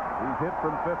 He's hit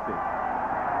from 50.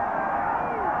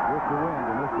 With the wind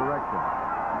in this direction.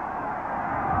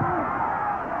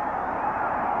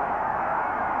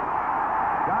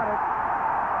 Got it.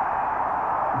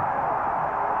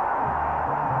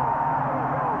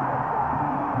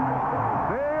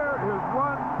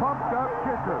 Pumped up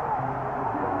kicker.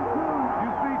 You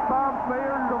see Tom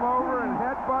Thayer come over and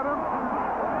headbutt him?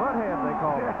 Butthead, they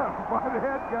call him. Yeah,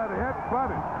 Butthead got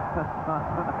headbutted.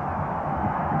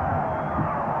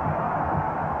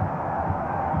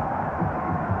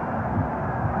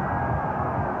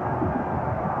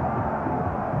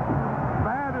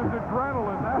 That is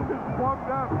adrenaline. That is pumped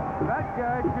up. That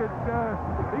guy could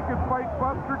fight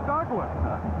Buster Douglas.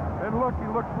 And look, he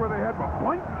looks where they headbutt.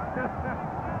 Boink!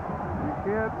 You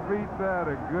can't beat that,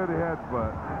 a good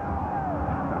headbutt.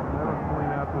 That'll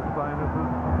clean out the sinuses.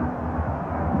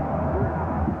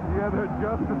 You had to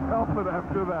adjust his helmet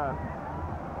after that.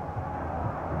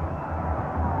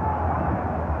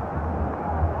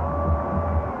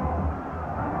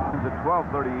 It's at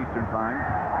 12:30 Eastern Time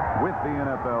with the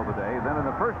NFL today. Then in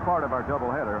the first part of our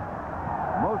doubleheader,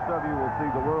 most of you will see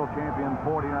the world champion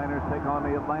 49ers take on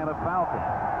the Atlanta Falcons,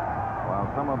 while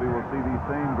some of you will see these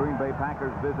same Green Bay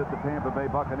Packers visit the Tampa Bay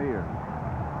Buccaneers.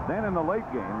 Then in the late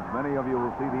games, many of you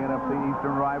will see the NFC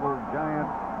Eastern rivals, Giants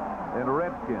and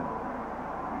Redskins.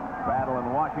 battle in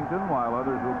Washington, while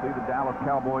others will see the Dallas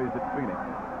Cowboys at Phoenix.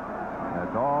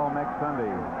 That's all next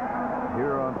Sunday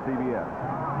here on CBS.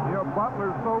 You know,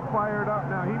 Butler's so fired up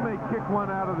now, he may kick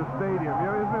one out of the stadium. You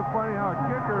know, isn't it funny how a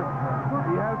kicker,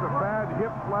 he has a bad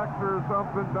hip flexor or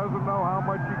something, doesn't know how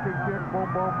much he can kick, boom,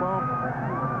 boom, boom.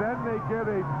 Then they get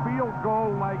a field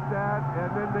goal like that, and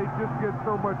then they just get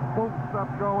so much boom stuff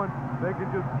going, they can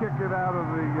just kick it out of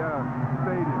the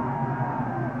stadium.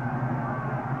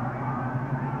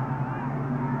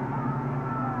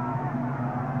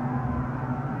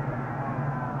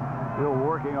 Still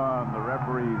working on the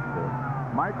referee's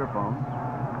microphone.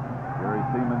 Gary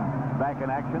Seaman back in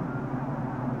action.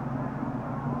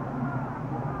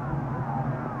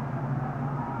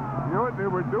 You know what they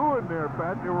were doing there,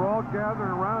 Pat? They were all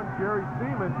gathering around Gary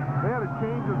Seaman. They had to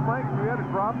change his mic. He had to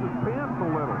drop his pants a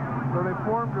little. So they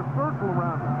formed a circle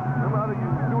around him. Remember how they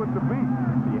used to do at the beach?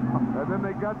 Yeah. And then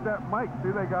they got that mic. See,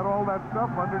 they got all that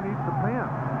stuff underneath the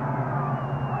pants.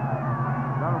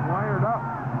 Got them wired up.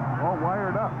 All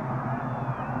wired up.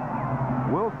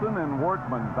 Wilson and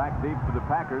Wortman back deep for the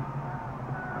Packers.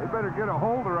 They better get a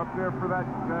holder up there for that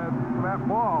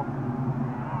ball.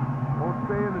 Won't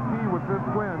stay in the tee with this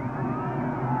wind.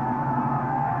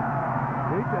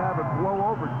 Hate to have it blow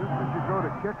over just as you go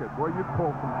to kick it. Boy, you'd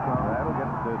pull some stuff. That'll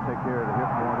get to take care of the hip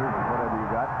pointers and whatever you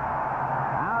got.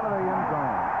 Out of the end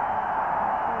zone.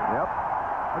 Yep.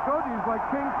 I told you, he's like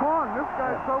King Kong. This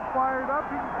guy's so fired up,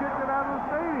 he can kick it out of the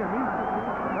stadium.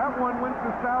 That one went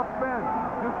to South Bend.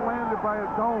 Just landed by a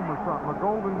dome or something, a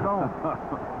golden dome.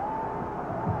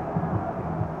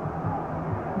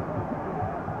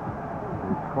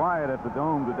 It's quiet at the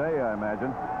dome today, I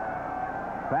imagine.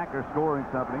 Packer scoring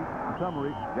summary.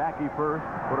 Jackie first,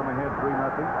 put him ahead 3-0.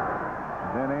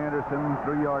 Then Anderson,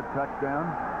 3-yard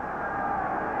touchdown.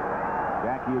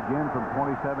 Jackie again from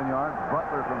 27 yards.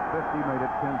 Butler from 50 made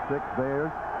it 10-6 Bears.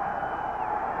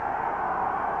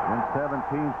 Then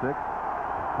 17-6.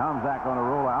 Tomzak on a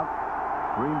rollout.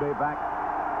 Green Bay back.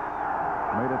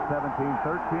 Made it 17-13,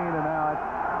 and now it's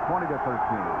 20-13.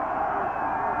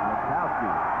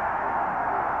 Mikowski.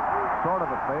 Sort of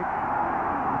a fake.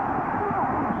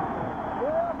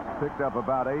 Picked up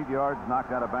about 8 yards,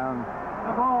 knocked out of bounds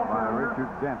by Richard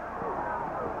Dent.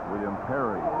 William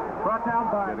Perry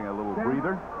getting a little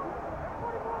breather.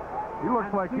 He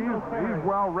looks like he's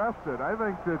well rested. I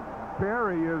think that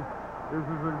Perry is as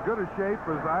in good a shape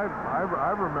as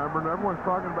I remember, and everyone's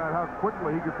talking about how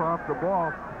quickly he gets off the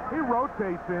ball. He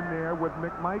rotates in there with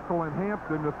McMichael and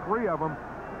Hampton, the three of them,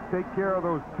 take care of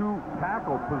those two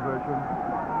tackle positions.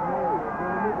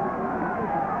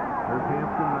 There's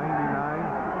Hampton, 99.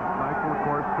 Michael, of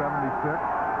course, 76.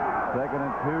 2nd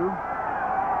and 2.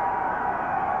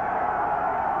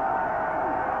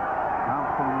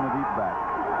 Thompson in the deep back.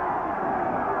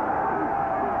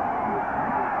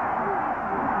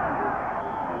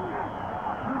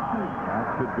 That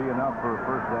should be enough for a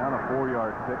first down, a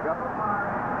 4-yard pickup.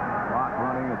 Clock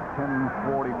running at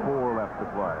 10:44 left to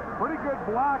play. Pretty good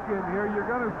block in here. You're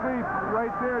going to see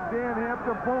right there Dan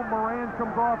Hampton. Boom, Moran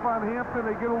comes off on Hampton.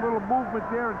 They get a little movement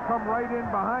there and come right in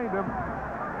behind him.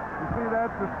 You see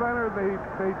that's the center.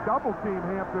 They double team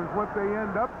Hampton is what they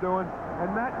end up doing.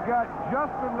 And that got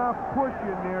just enough push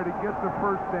in there to get the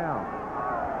first down.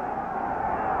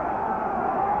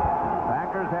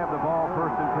 Packers have the ball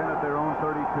 1st and 10 at their own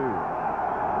 32.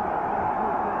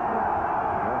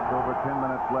 Over 10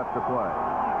 minutes left to play.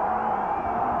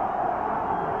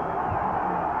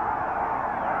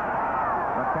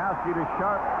 Mikowski to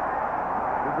Sharp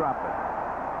to drop it.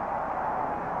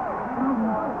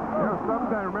 You know,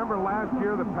 sometimes remember last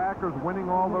year the Packers winning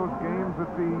all those games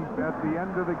at the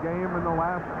end of the game in the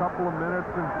last couple of minutes,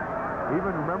 and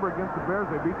even remember against the Bears,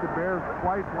 they beat the Bears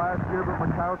twice last year, but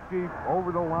Mikowski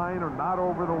over the line or not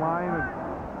over the line, and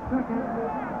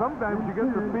sometimes you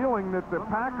get the feeling that the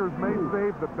Packers may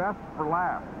save the best for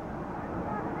last.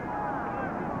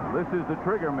 This is the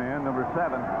trigger man, number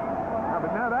 7. Yeah,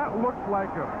 but now that looks like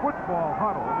a football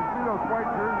huddle. And you see those white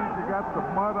jerseys, you got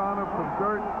some mud on them, some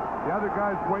dirt. The other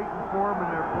guy's waiting for them in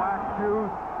their black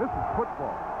shoes. This is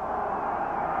football.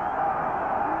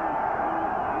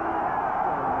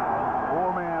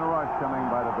 4-man rush coming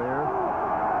by the Bears.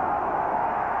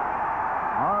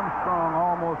 Armstrong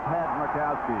almost had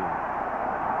Mikowski.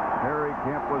 Harry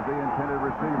Kemp was the intended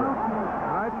receiver.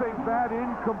 And I think that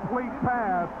incomplete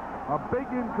pass, a big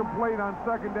incomplete on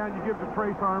 2nd down, you give to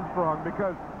Trace Armstrong,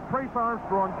 because Trace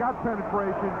Armstrong got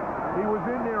penetration. He was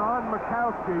in there on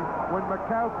Mikowski when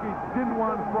Mikowski didn't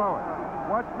want to throw it.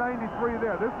 Watch 93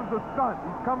 there. This is a stunt.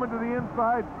 He's coming to the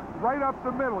inside, right up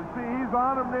the middle. You see, he's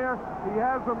on him there. He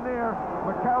has him there.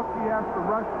 Mikowski has to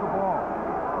rush the ball.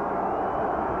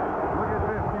 Look at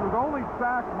this. He was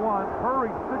sacked once,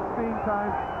 hurried 16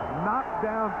 times, knocked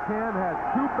down 10, had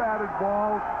 2 batted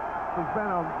balls. It's been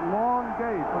a long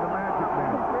day for the Magic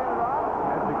Man.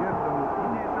 Had to give some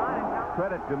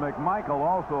credit to McMichael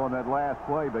also on that last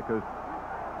play because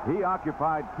he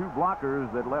occupied 2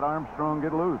 blockers that let Armstrong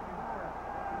get loose.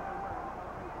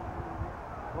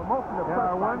 Well,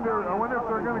 I wonder if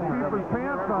they're going to keep his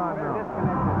pants on now.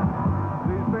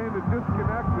 He's saying they're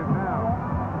disconnected now.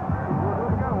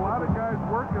 We've got a lot of guys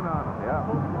working on him. Yeah.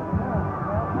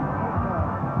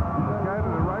 The guy to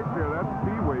the right there, that's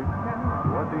Pee-wee.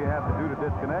 What do you have to do to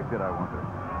disconnect it, I wonder?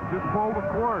 Just pull the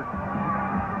cord.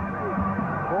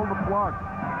 Pull the plug.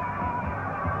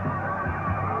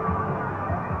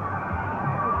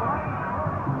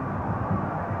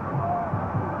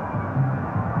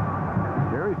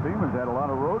 Jerry Siemens had a lot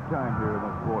of road time here in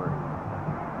this quarter.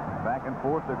 Back and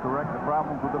forth to correct the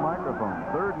problems with the microphone.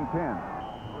 3rd and 10.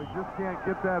 We just can't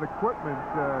get that equipment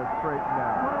straightened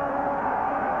out.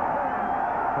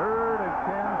 3rd and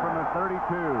 10 from the 32.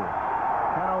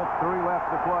 10:03 left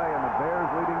to play, and the Bears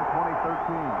leading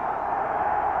 2013.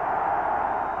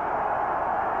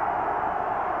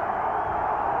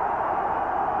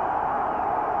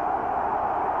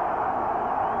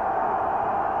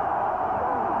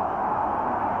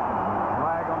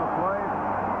 Flag on the play.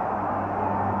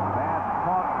 Pass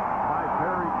caught by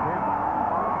Perry Kemp.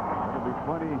 It'll be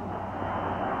plenty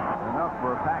enough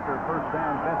for a Packer first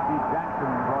down. Bestie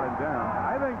Jackson brought him down.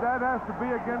 I think that has to be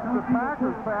against the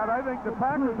Packers, Pat. I think the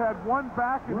Packers had one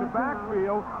back in the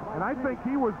backfield, and I think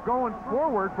he was going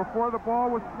forward before the ball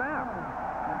was snapped.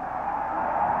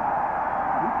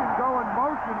 He can go in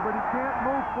motion, but he can't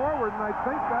move forward, and I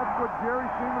think that's what Jerry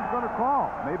Siemens is going to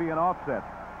call. Maybe an offset.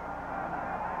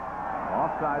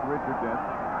 Offside Richard Dent.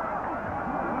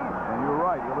 And you're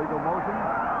right, illegal motion,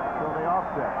 so they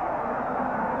offset.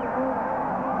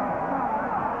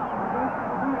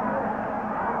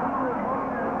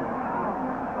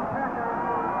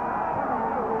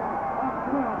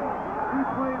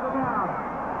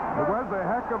 It was a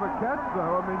heck of a catch,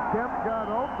 though. I mean, Kemp got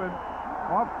open.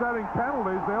 Offsetting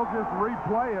penalties, they'll just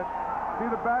replay it. See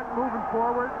the back moving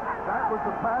forward? That was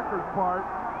the Packers' part.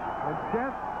 And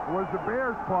Kent was the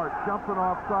Bears' part, jumping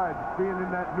offside, being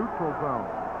in that neutral zone.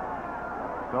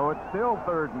 So it's still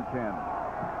 3rd and 10.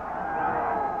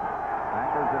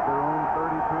 Packers at their own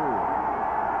 32.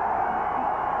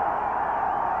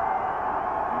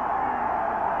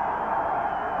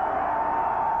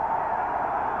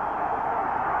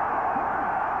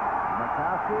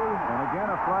 And again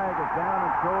a flag is down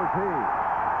and so is he.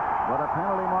 But a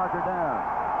penalty marker down.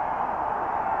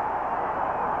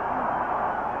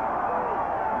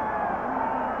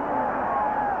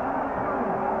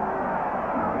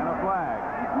 And a flag.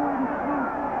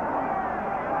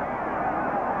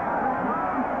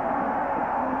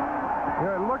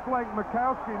 Yeah, it looked like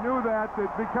Mikowski knew that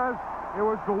because it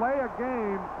was delay a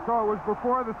game, so it was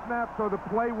before the snap, so the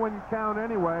play wouldn't count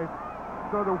anyway.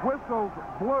 So the whistles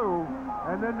blew,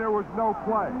 and then there was no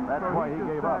play. That's so why he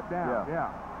gave up. Down. Yeah.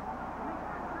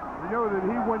 We know that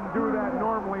he wouldn't do that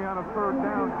normally on a 3rd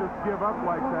down, just give up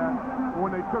like that. But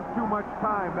when they took too much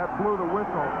time, that blew the whistle.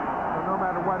 So no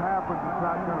matter what happens, it's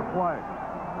not going to play.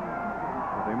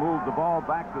 They moved the ball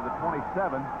back to the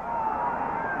 27.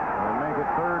 They make it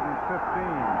 3rd and 15.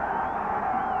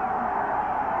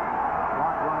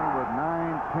 Clock running with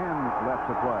 9:10 left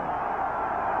to play.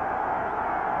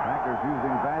 Packers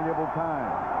using valuable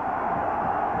time.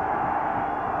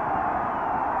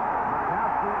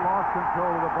 Mikowski lost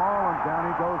control of the ball, and down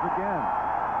he goes again.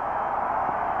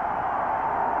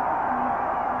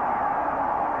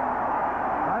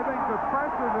 I think the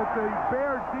pressure that the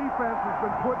Bear defense has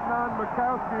been putting on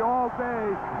Mikowski all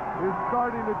day is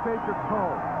starting to take a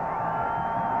toll.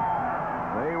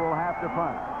 They will have to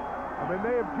punt. I mean,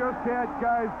 they have just had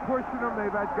guys pushing him.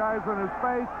 They've had guys on his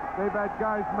face. They've had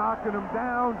guys knocking him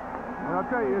down. And I'll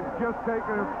tell you, it's just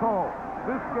taking its toll.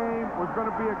 This game was going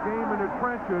to be a game in the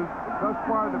trenches. Thus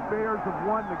far, the Bears have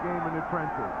won the game in the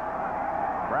trenches.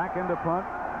 Bracken to punt.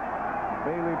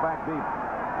 Bailey back deep.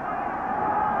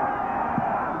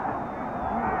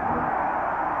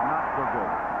 Not so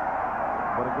good.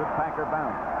 But a good Packer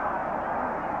bounce.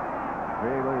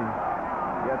 Bailey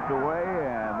gets away,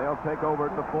 and they'll take over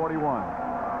at the 41.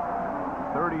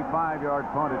 35-yard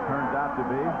punt it turns out to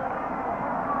be.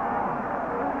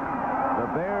 The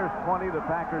Bears 20, the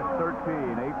Packers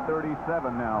 13.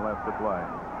 8:37 now left to play.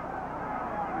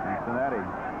 Cincinnati,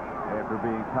 after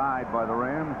being tied by the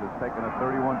Rams, has taken a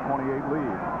 31-28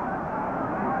 lead.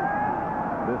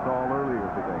 This all earlier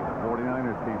today. The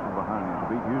 49ers came from behind to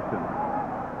beat Houston.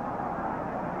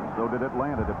 So did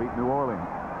Atlanta to beat New Orleans.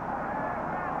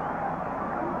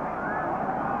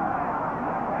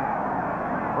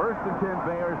 and 10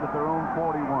 Bears at their own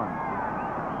 41.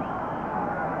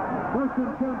 First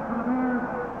and 10 for the Bears.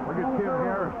 Look at Kim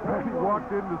Harris. He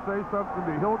walked in to say something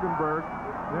to Hilgenberg.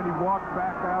 Then he walked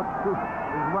back out to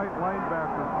his right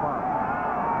linebacker spot.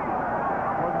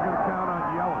 Wasn't going to count on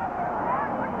yelling.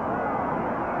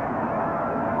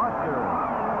 Buster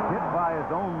hit by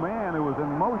his own man who was in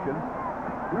motion.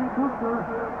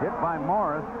 Hit by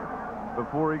Morris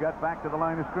before he got back to the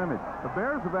line of scrimmage. The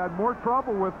Bears have had more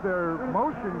trouble with their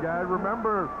motion guy.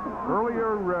 Remember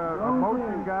earlier, a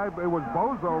motion guy, it was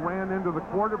Bozo, ran into the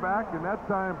quarterback, and that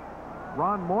time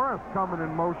Ron Morris coming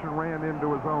in motion ran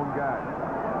into his own guy.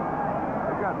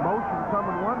 They got motion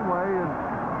coming one way, and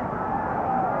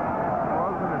it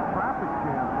wasn't a traffic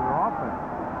jam for their offense.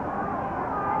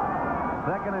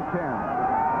 Second and 10.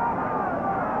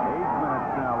 8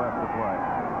 minutes now left to play.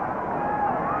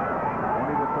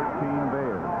 20-13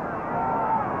 Bears.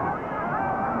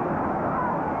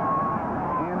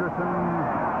 Anderson.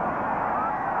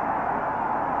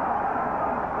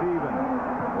 Stevens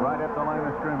right at the line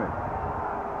of scrimmage.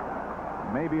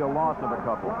 Maybe a loss of a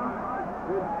couple.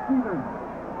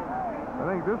 I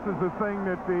think this is the thing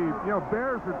that the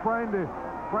Bears are trying to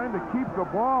keep the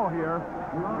ball here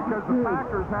because the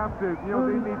Packers have to,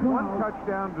 they need one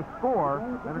touchdown to score,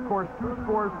 and of course 2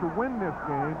 scores to win this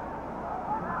game.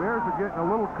 Bears are getting a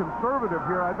little conservative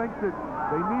here. I think that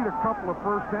they need a couple of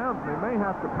first downs. They may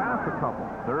have to pass a couple.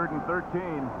 3rd and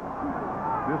 13.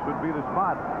 This would be the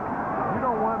spot. You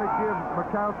don't want to give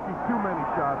Mikowski too many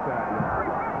shots at you.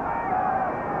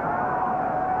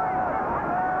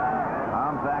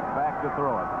 Zach back to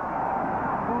throw it.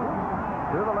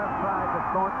 To the left side to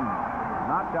Thornton.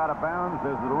 Knocked out of bounds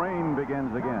as the rain begins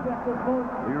again.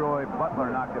 Leroy Butler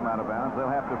knocked him out of bounds.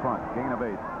 They'll have to punt. Gain of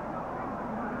 8.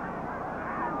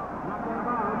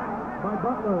 By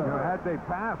Butler. Had they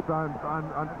passed on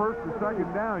first or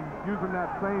second down using that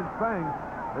same thing,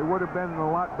 they would have been in a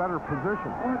lot better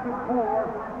position.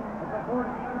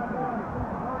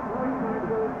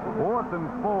 4th and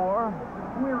 4.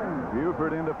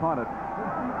 Buford in to punt it.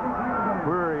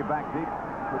 Query back deep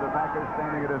to the Packers,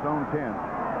 standing at his own 10.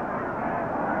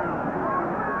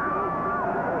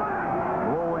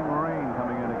 Blowing rain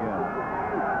coming in again.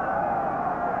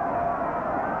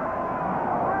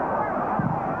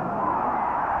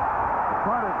 The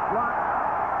punt is blocked.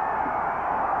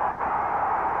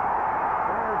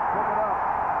 Bears pick it up.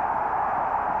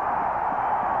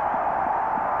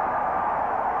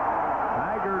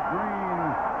 Tiger Green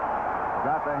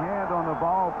got the hand on the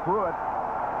ball. Pruitt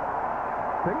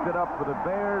picked it up for the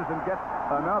Bears and gets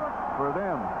enough for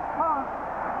them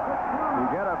to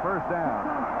get a first down.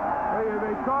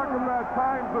 They talk about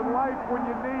times in life when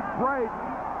you need breaks.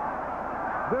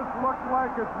 This looks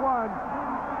like it's one.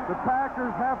 The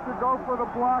Packers have to go for the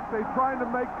block. They're trying to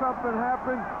make something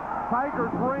happen. Tiger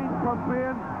Green comes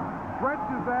in,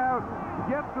 stretches out,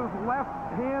 gets his left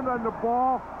hand on the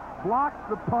ball, blocks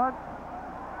the punt.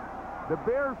 The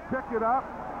Bears pick it up,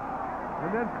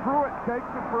 and then Pruitt takes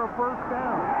it for a first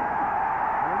down.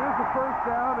 And it is a first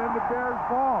down and the Bears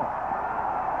ball.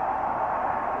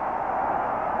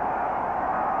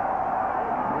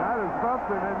 That is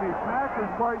something. In the Packers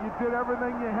part, you did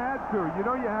everything you had to. You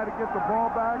know you had to get the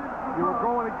ball back. You were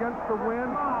going against the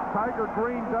wind. Tiger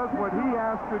Green does what he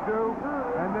has to do,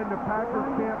 and then the Packers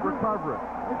can't recover it.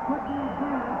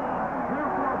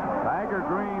 Tiger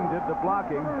Green did the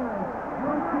blocking,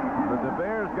 but the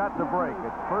Bears got the break.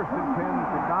 It's 1st and 10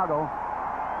 Chicago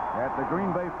at the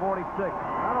Green Bay 46.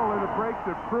 Not only the break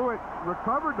that Pruitt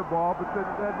recovered the ball, but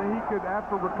that he could,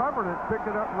 after recovering it, pick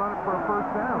it up and run it for a first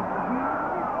down.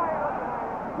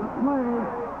 The play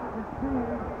is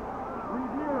being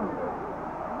reviewed.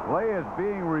 Play is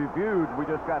being reviewed. We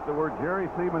just got the word Jerry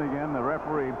Seaman again, the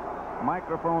referee.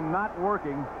 Microphone not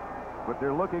working, but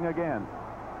they're looking again.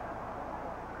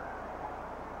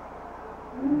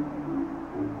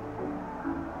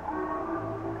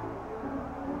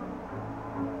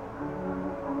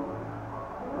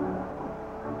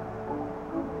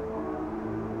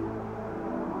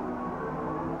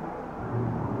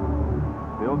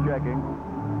 Still checking.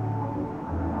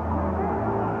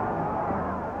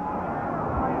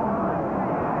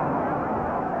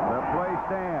 The play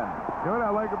stands. You know what I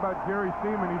like about Jerry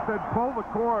Seaman? He said pull the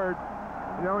cord,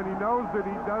 and he knows that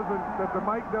that the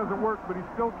mic doesn't work, but he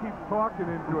still keeps talking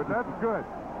into it. That's good.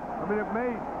 I mean, it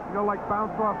may, like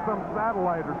bounce off some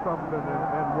satellite or something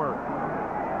and work.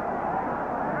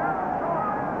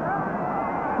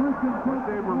 What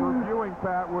they were reviewing,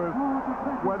 Pat, was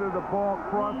whether the ball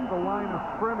crossed the line of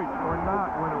scrimmage or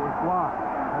not when it was blocked.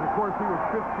 And, of course, he was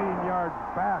 15 yards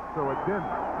back, so it didn't.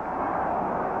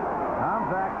 Tom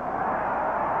Zach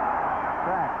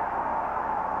sacked.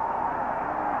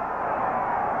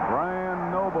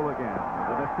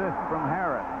 assist from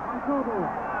Harris.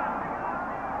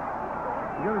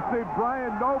 You're going to see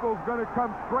Brian Noble's going to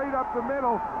come straight up the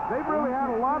middle. They've really had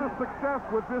a lot of success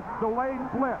with this delayed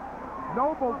blitz.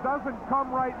 Noble doesn't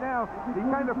come right now. He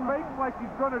kind of fakes like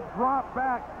he's going to drop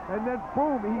back, and then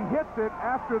boom, he hits it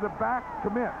after the back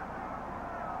commit.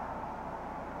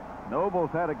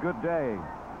 Noble's had a good day.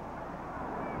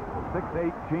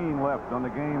 6:18 left on the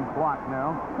game clock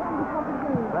now.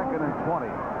 2nd and 20.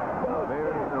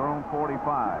 Bears at their own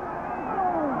 45.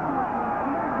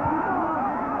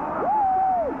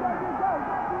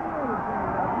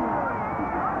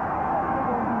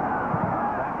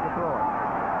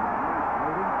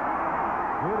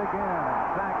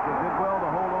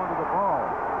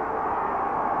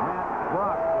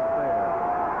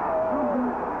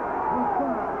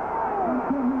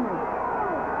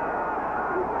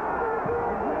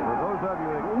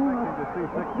 See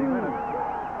 60 minutes.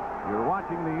 You're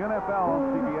watching the NFL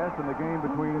on CBS in the game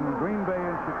between Green Bay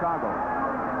and Chicago.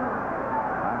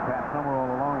 I'm Pat Summerall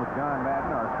along with John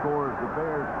Madden. Our scores: the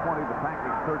Bears 20, the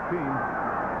Packers 13.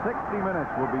 60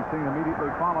 minutes will be seen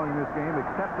immediately following this game,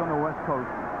 except on the West Coast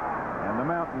and the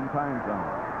Mountain Time Zone.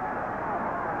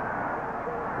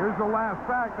 Here's the last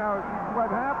fact. Now, what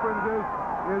happens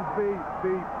is the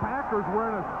Packers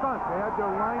were in a stunt. They had their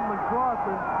lineman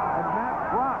crossing, and Matt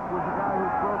Brock was the guy who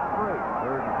broke free.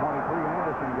 3rd and 23.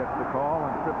 Anderson gets the call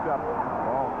and tripped up.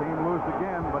 Ball came loose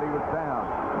again, but he was down.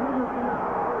 I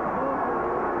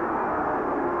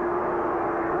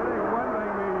think one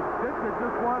thing, the pitcher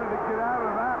just wanted to get out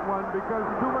of that one because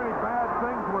too many bad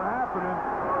things were happening.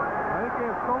 I think he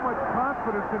has so much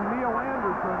confidence in Neal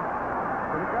Anderson.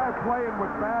 And a guy playing with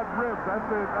bad ribs, that's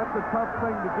a tough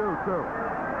thing to do, too.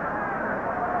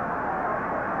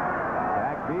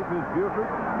 Back deep is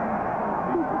Buford.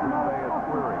 Green Bay is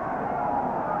Fleury.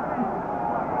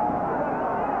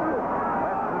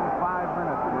 Less than 5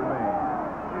 minutes remain.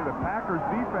 Yeah, the Packers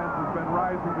defense has been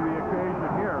rising to the occasion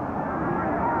here.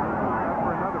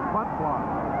 For another punt block.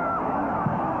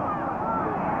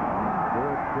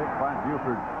 Good kick by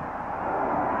Buford.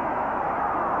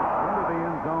 The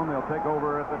end zone. They'll take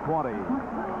over at the 20.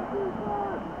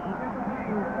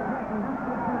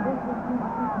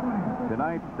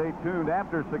 Tonight, stay tuned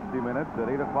after 60 minutes at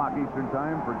 8 o'clock Eastern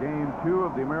Time for Game 2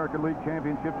 of the American League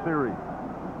Championship Series.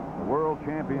 The world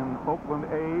champion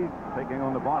Oakland A's taking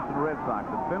on the Boston Red Sox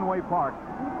at Fenway Park,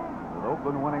 with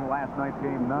Oakland winning last night's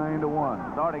game 9-1.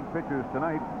 Starting pitchers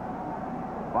tonight: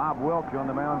 Bob Welch on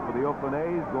the mound for the Oakland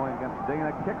A's, going against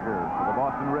Dana Kicker for the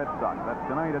Boston Red Sox. That's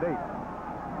tonight at 8.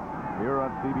 Here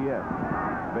on CBS.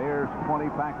 Bears 20,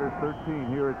 Packers 13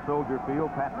 here at Soldier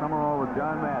Field. Pat Summerall with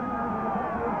John Madden.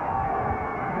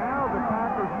 Now the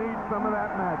Packers need some of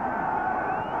that magic.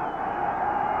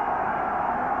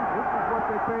 This is what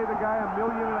they pay the guy $1.5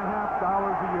 million a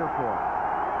year for.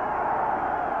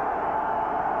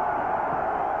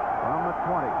 From the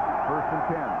 20, 1st and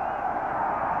 10.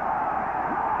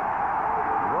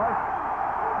 Rush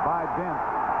by Dent.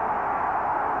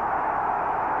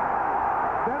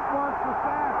 Dent wants the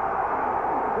sack.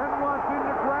 Dent wants in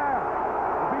the grass.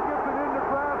 If he gets it in the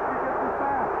grass, he gets the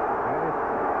sack. And it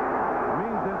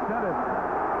means incentive.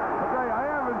 Okay, I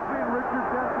haven't seen Richard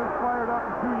Dent this fired up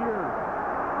in 2 years.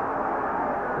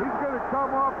 He's going to come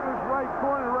off this right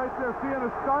corner right there. Seeing a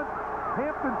stunt?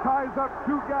 Hampton ties up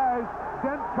 2 guys.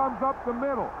 Dent comes up the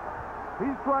middle.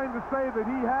 He's trying to say that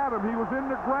he had him. He was in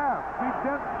the grass. See,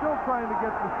 Dent's still trying to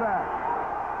get the sack.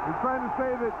 He's trying to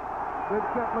say that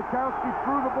Mikowski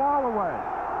threw the ball away.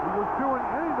 He was doing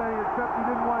anything except he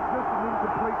didn't want just an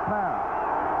incomplete pass.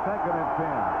 2nd and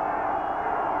 10.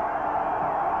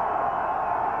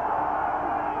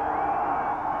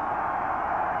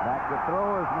 Back to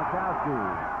throw is Mikowski.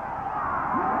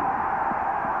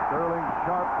 Sterling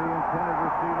Sharp, the intended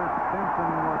receiver. Stinson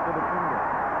was the defender.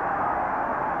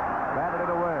 Batted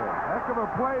it away. Heck of a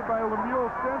play by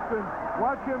Lemuel Stinson.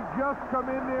 Watch him just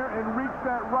come in there and reach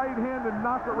that right hand and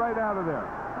knock it right out of there.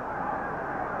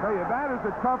 Tell you, that is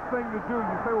a tough thing to do.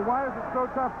 You say, well, why is it so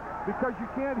tough? Because you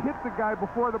can't hit the guy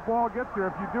before the ball gets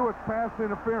there. If you do, it's pass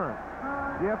interference.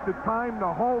 You have to time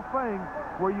the whole thing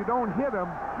where you don't hit him,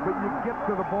 but you get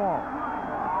to the ball.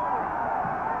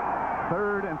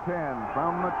 3rd and 10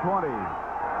 from the 20.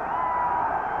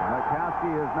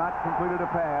 Mikowski has not completed a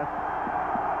pass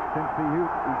since he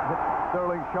hit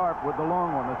Sterling Sharp with the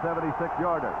long one, the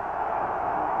 76-yarder.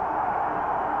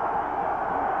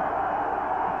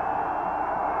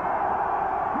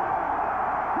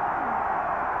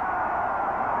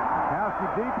 Mikowski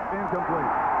deep,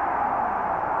 incomplete.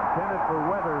 Intended for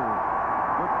Weathers.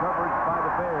 Good coverage by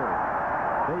the Bears.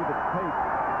 David Tate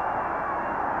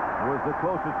was the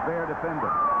closest Bear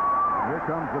defender. Here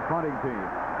comes the punting team.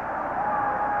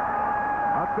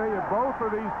 I'll tell you, both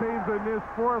of these teams in this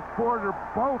fourth quarter,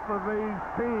 both of these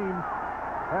teams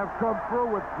have come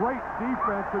through with great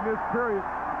defense in this period.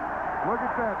 Look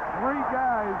at that. 3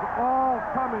 guys all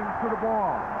coming to the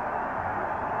ball.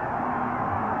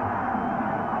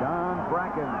 John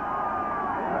Bracken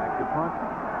back to punt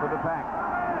for the Pack.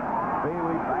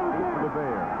 Bailey back deep for the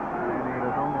Bears. Standing at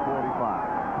his own 45.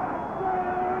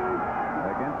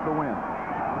 Against the wind.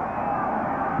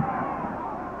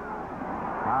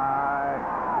 High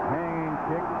hanging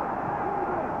kick.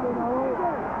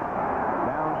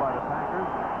 Down by the Packers.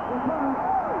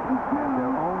 At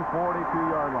their own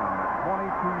 42-yard line. A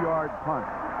 22-yard punt.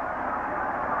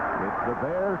 It's the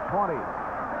Bears 20.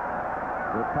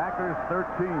 The Packers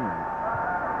 13.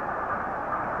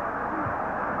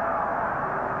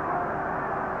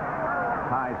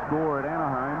 High score at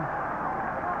Anaheim.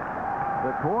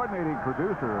 The coordinating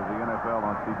producer of the NFL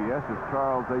on CBS is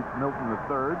Charles H. Milton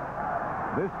III.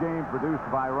 This game produced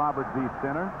by Robert D.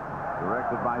 Stenner,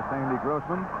 directed by Sandy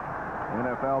Grossman.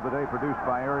 NFL Today produced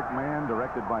by Eric Mann,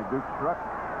 directed by Duke Struck.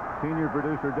 Senior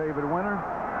producer David Winter.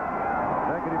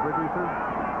 Executive producer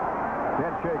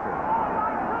Ted Shaker.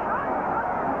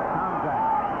 Tomczak.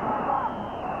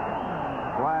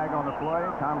 Flag on the play.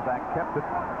 Tomczak kept it.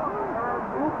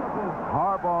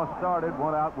 Harbaugh started,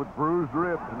 went out with bruised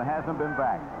ribs and hasn't been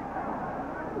back.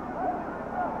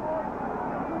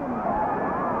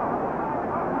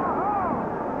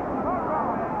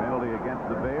 Penalty against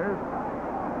the Bears.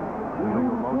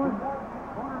 Illegal motion.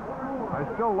 I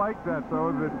still like that,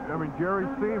 though, that, I mean, Jerry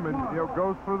Seaman,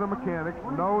 goes through the mechanics,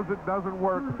 knows it doesn't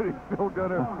work, but he's still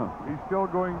going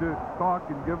to talk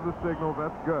and give the signal.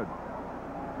 That's good.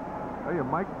 Hey,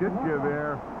 Mike Ditka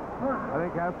there, I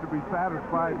think, has to be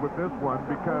satisfied with this one,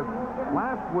 because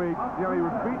last week, he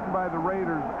was beaten by the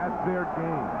Raiders at their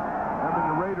game. I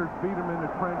mean, the Raiders beat him in the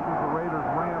trenches. The Raiders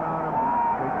ran on him.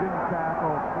 They didn't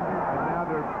tackle, and now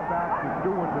they're back to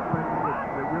doing the things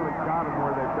that really got them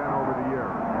where they've been over the years.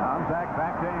 Tomczak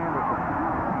back to Anderson.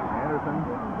 Anderson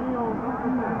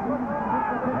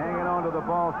hanging on to the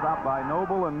ball, stopped by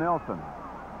Noble and Nelson.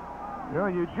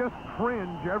 You just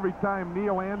cringe every time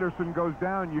Neal Anderson goes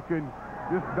down. You can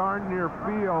just darn near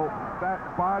feel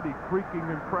that body creaking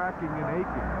and cracking and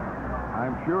aching.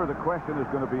 I'm sure the question is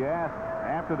going to be asked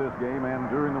after this game and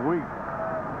during the week.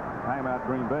 Timeout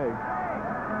Green Bay.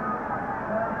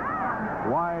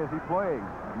 Why is he playing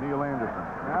Neal Anderson?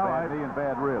 Bad knee and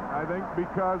bad rib. I think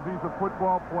because he's a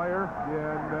football player,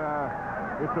 and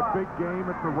it's a big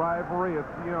game. It's a rivalry. It's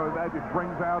that it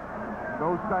brings out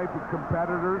those type of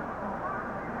competitors.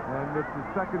 And it's the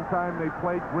second time they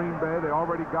played Green Bay. They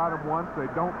already got him once.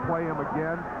 They don't play him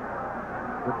again.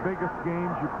 The biggest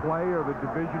games you play are the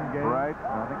division games. Right.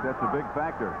 I think that's a big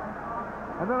factor.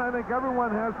 And then I think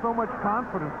everyone has so much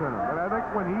confidence in him. And I think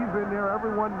when he's in there,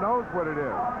 everyone knows what it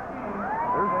is.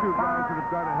 There's 2 guys that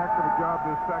have done a heck of a job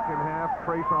this second half,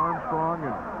 Trace Armstrong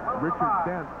and Richard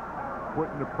Dent,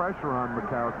 putting the pressure on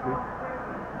Mikowski.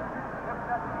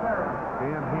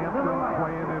 Dan Hampton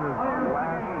playing in his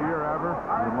last year ever.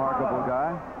 Remarkable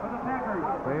guy.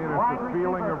 Saying it's a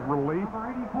feeling of relief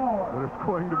that it's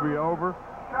going to be over.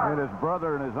 And his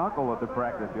brother and his uncle at the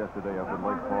practice yesterday up in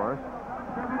Lake Forest.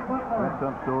 Read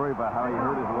some story about how he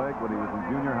hurt his leg when he was in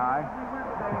junior high.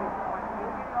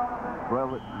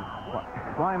 Brother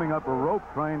climbing up a rope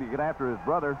trying to get after his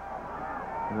brother.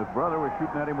 And his brother was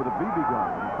shooting at him with a BB gun.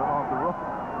 He fell off the rope.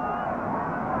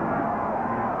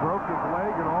 Broke his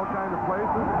leg in all kinds of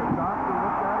places. The doctor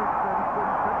looked at it and said he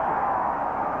couldn't fix it.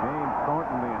 James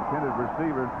Thornton, the intended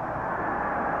receiver,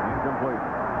 incomplete.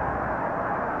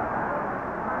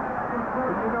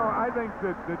 But I think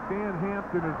that Dan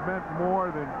Hampton has meant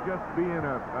more than just being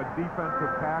a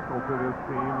defensive tackle to this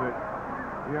team. That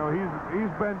he's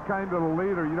been kind of the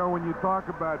leader. When you talk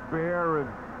about Bear and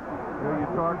you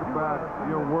talk about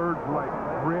words like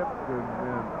grit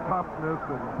and toughness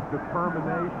and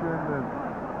determination and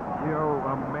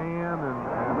a man and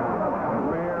a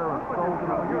bear and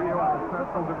soldier in the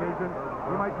Central Division.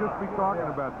 You might just be talking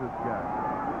about this guy.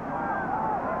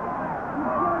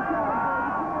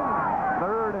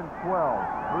 3rd and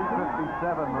 12.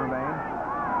 3:57 remain.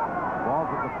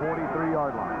 Ball's at the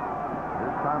 43-yard line.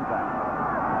 Here's Tomczak.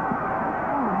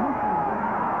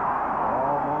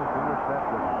 Almost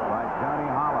intercepted by Johnny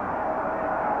Holland.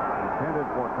 Intended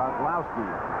for Kozlowski.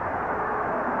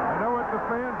 I know what the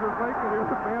fans are thinking here.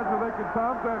 The fans are thinking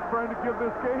Tomczak's trying to give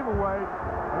this game away.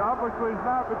 And obviously he's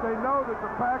not, but they know that the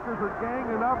Packers are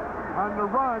ganging up on the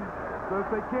run. So if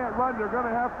they can't run, they're going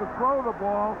to have to throw the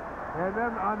ball. And then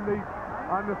on the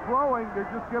throwing, they're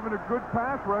just giving a good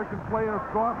pass rush and playing a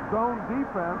soft zone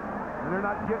defense. And they're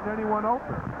not getting anyone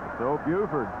open. So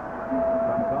Buford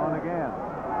comes on again.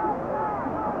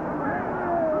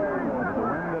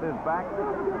 back.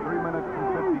 3 minutes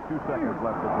and 52 seconds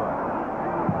left to play.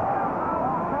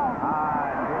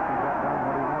 He got done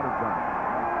what he wanted done.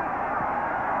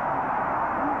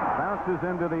 Bounces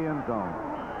into the end zone.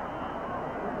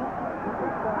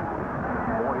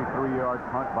 43-yard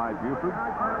punt by Buford.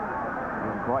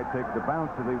 Didn't quite take the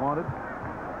bounce that he wanted.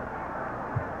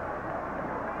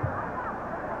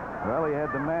 Well, he had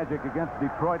the magic against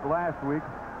Detroit last week.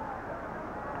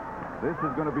 This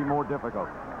is going to be more difficult.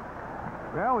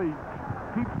 Well, he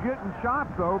keeps getting shots,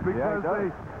 though, because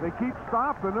they keep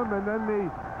stopping him, and then the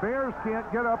Bears can't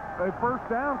get up a first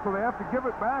down, so they have to give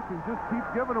it back and just keep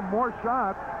giving him more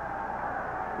shots.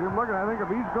 I'm looking, I think if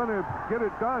he's going to get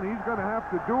it done, he's going to have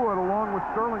to do it along with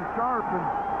Sterling Sharp and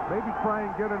maybe try and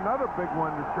get another big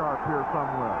one to Sharp here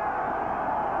somewhere.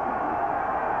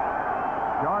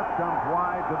 Sharp comes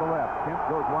wide to the left. Kemp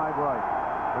goes wide right.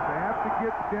 But they have to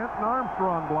get Kent and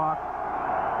Armstrong blocked.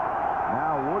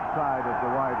 Now Woodside is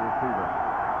the wide receiver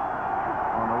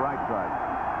on the right side.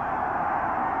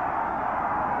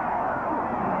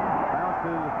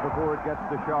 Bounces before it gets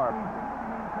to Sharp.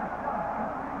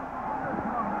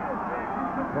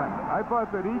 Yeah, I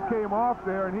thought that he came off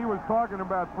there and he was talking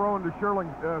about throwing to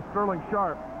Sterling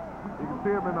Sharp. You can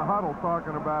see him in the huddle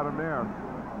talking about him there.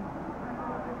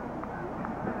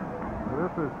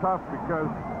 This is tough because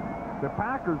the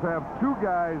Packers have two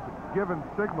guys giving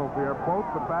signals here, both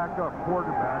the backup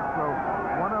quarterbacks. So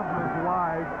one of them is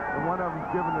live and one of them is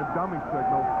giving a dummy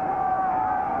signal.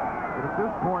 But at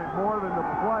this point, more than the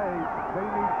play, they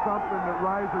need something that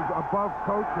rises above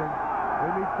coaching.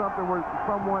 They need something where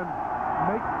someone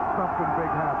makes something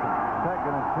big happen. Second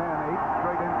and 10, 8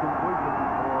 straight incompletions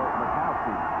for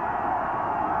Mikowski.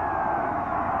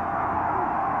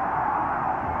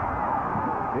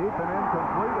 Deep and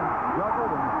incomplete and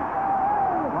juggled, and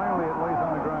finally it lays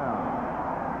on the ground.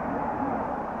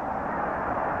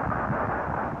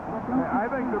 I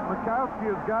think that Mikowski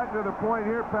has gotten to the point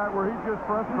here, Pat, where he's just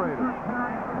frustrated.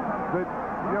 That,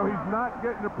 he's not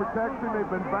getting the protection. They've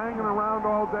been banging around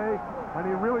all day, and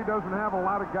he really doesn't have a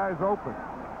lot of guys open.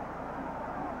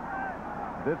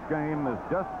 This game has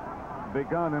just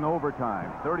begun in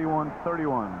overtime.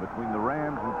 31-31 between the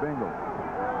Rams and Bengals.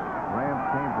 Rams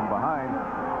came from behind.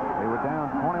 They were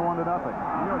down 21-0.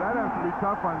 That has to be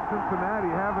tough on Cincinnati,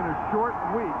 having a short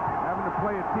week, having to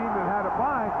play a team that had a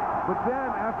bye, but then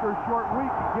after a short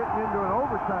week, getting into an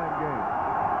overtime game.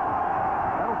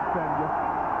 That'll send you.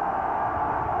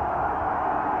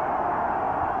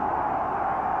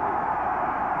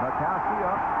 Mikowski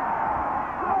up.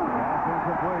 Pass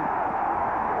incomplete.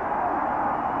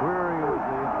 Weary was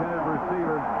the intended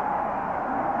receiver.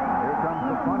 Here comes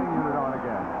the punting unit on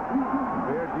again. The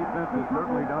Bear defense has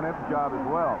certainly done its job as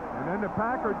well. And then the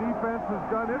Packer defense has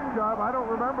done its job. I don't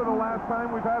remember the last time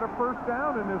we've had a first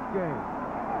down in this game.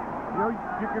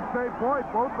 You could say, boy,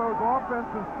 both those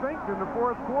offenses stink in the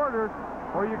fourth quarter,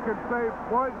 or you could say,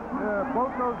 boy,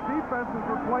 both those defenses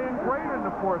were playing great in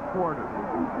the fourth quarter.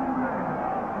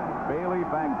 Bailey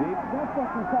back deep for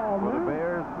the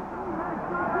Bears.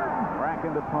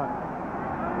 Cracking the punt.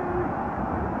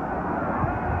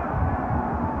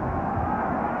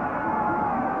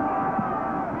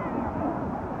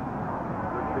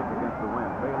 Good kick against the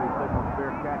wind. Bailey signals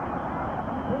fair catch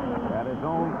at his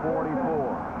own 44.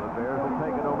 The Bears will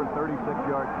take it over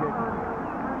 36-yard kick.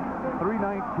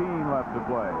 3:19 left to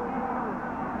play.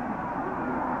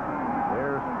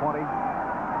 Bears 20,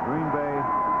 Green Bay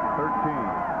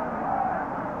 13.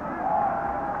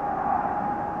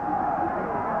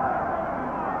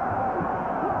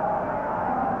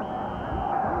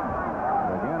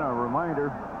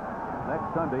 Next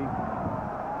Sunday,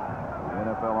 the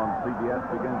NFL on CBS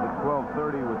begins at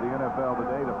 12:30 with the NFL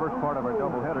Today, the first part of our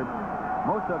doubleheader.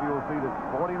 Most of you will see the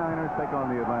 49ers take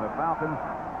on the Atlanta Falcons,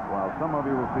 while some of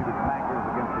you will see the Packers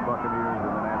against the Buccaneers,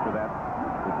 and then after that,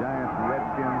 the Giants and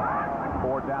Redskins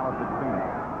for Dallas at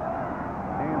Phoenix.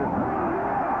 Anderson.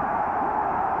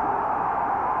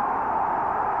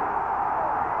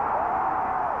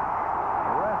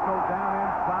 Wrestled down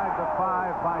inside the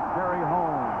 5 by Terry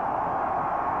Holmes.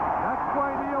 That's why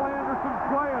Neal Anderson's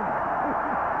playing.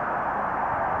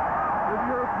 If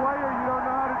you're a player, you don't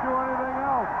know how to do anything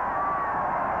else.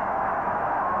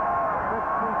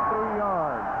 53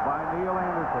 yards by Neal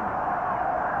Anderson.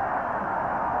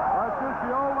 That's just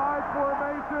the old I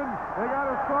formation. They got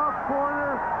a soft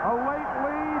corner, a late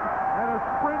lead, and a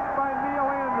sprint by Neal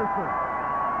Anderson.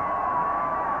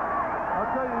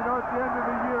 I'll tell you, at the end of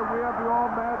the year, we have the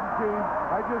All-Madden team.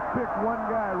 I just picked one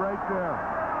guy right there.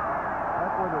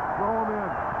 That's where they throw him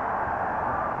in.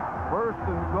 First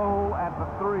and goal at the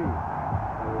 3.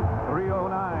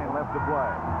 3:09 left to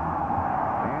play.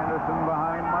 Anderson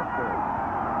behind Mustard.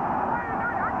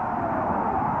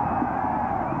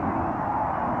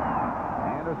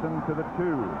 Anderson to the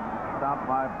 2. Stopped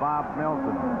by Bob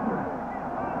Nelson.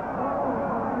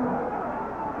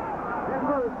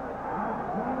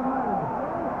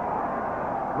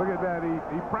 Look at that.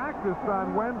 He practiced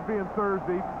on Wednesday and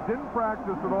Thursday. Didn't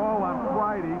practice at all on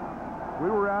Friday. We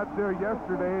were out there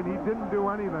yesterday, and he didn't do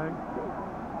anything.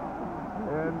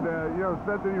 And,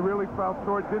 said that he really felt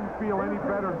sore. Didn't feel any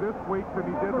better this week than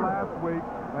he did last week,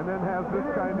 and then has this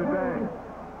kind of day.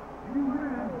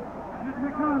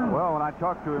 Well, when I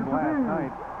talked to him last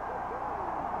night,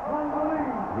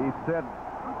 he said,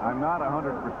 I'm not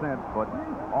 100%, but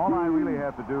all I really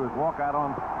have to do is walk out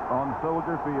on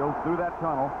Soldier Field through that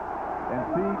tunnel and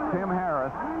see Tim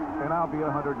Harris, and I'll be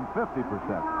 150%.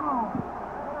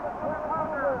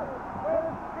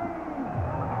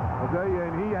 I'll tell you,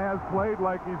 and he has played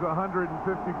like he's 150%,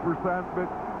 but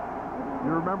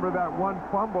you remember that one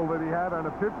fumble that he had on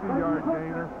a 50-yard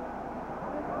gainer.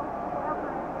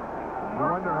 You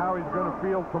wonder how he's going to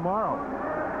feel tomorrow.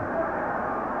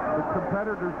 The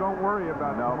competitors don't worry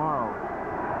about tomorrow.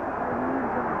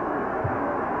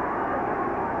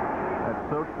 That's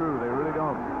so true. They really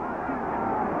don't.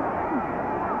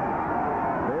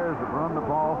 Bears have run the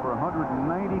ball for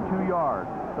 192 yards,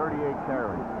 38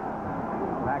 carries.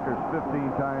 Packers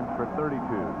 15 times for 32.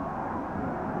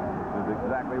 This is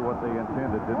exactly what they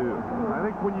intended to do. I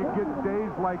think when you get days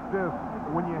like this,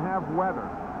 when you have weather,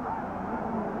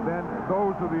 then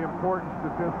those are the important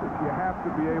statistics. You have to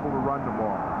be able to run the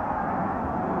ball.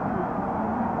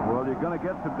 Well, you're going to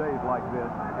get some days like this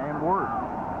and worse.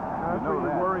 That's what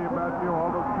you worry about, all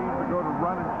those teams that go to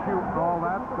run and shoot and all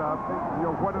that stuff.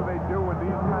 What do they do in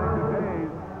these kinds of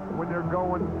days when they're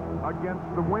going against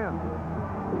the wind?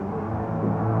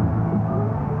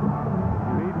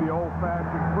 You need the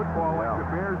old-fashioned football like the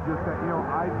Bears just had,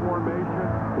 I formation,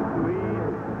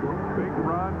 lead, big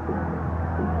run.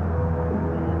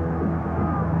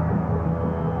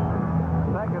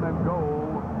 Second and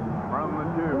goal from the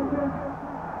 2.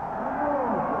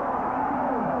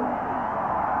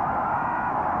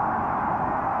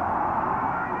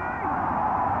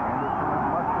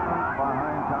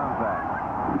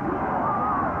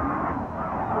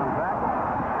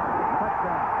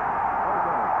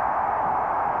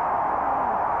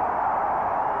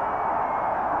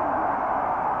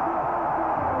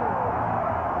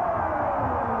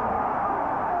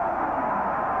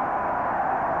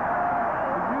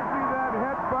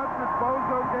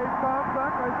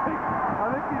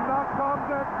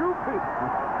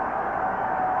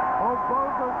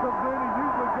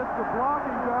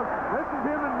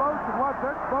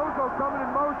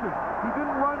 He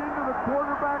didn't run into the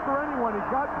quarterback or anyone. He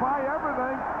got by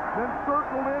everything, then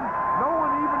circled in. No one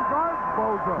even guards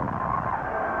Bozo.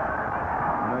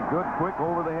 And a good, quick,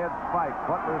 over-the-head spike.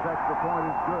 Butler's extra point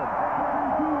is good.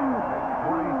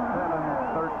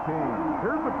 27-13.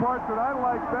 Here's the part that I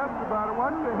like best about it.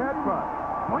 Watch the headbutt.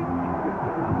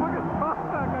 Look at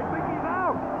Tomczak. I think he's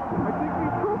out. I think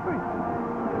he's drooping.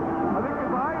 I think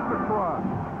his eyes are crossed.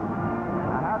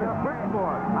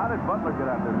 How did Butler get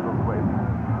out there so quick?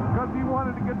 Because he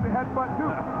wanted to get the headbutt too.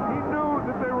 He knew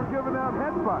that they were giving out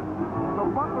headbutts. So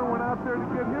Butler went out there to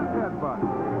get his headbutt.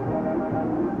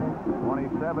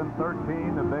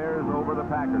 27-13, the Bears over the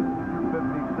Packers.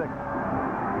 56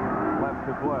 left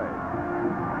to play.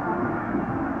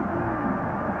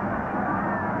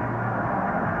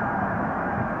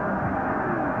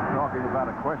 Talking about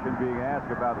a question being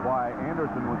asked about why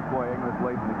Anderson was playing this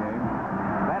late in the game.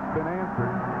 That's been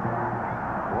answered.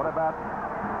 What about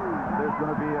there's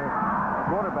going to be a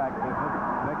quarterback business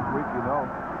next week, to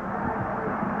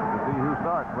see who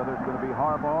starts, whether it's going to be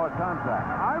Harbaugh or Tomczak?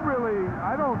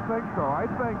 I don't think so. I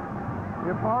think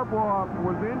if Harbaugh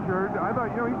was injured, I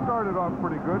thought, he started off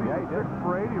pretty good. He did. 6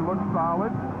 for 8. He looked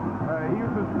solid. He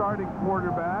was a starting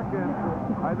quarterback, and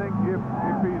I think if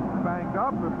he's banged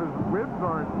up, if his ribs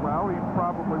aren't well, he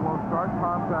probably won't start.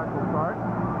 Tomczak will start.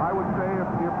 I would say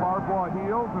if Harbaugh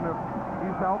heals and if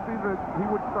he's healthy, that he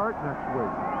would start next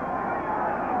week.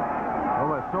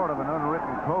 Well, there's sort of an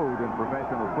unwritten code in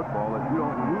professional football that you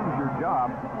don't lose your job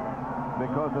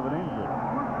because of an injury.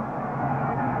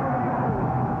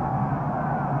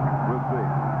 We'll see.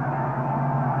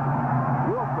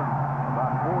 Wilson,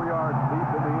 about 4 yards deep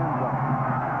in the end zone.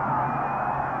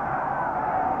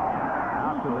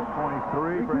 Out to the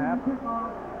 23, perhaps.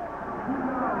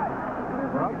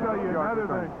 I'll tell you another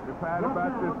thing, Pat,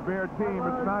 about this Bear team.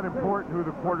 It's not important who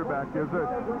the quarterback is. The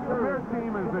Bear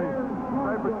team is a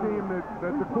type of team that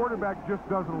the quarterback just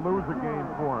doesn't lose a game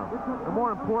for him. The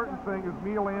more important thing is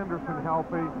Neal Anderson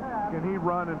healthy. Can he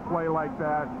run and play like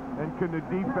that? And can the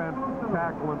defense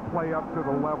tackle and play up to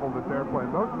the level that they're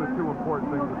playing? Those are the two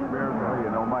important things that the Bears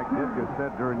have. My Mike Ditka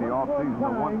said during the offseason,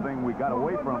 the one thing we got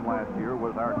away from last year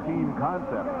was our team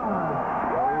concept. We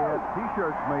had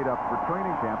T-shirts made up for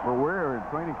training camp, or wear in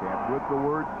training camp, with the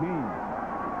word team.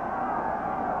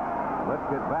 Let's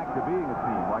get back to being a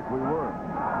team like we were.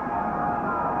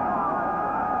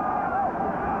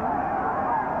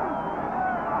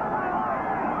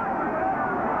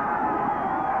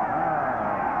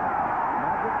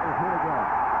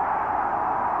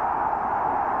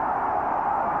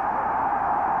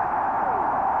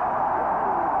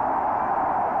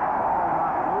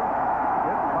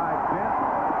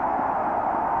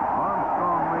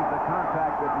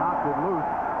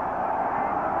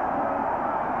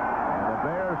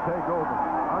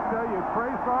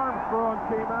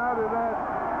 Came out of that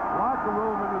locker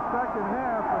room in the second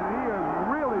half, and he has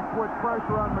really put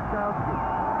pressure on Mikowski.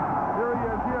 Here he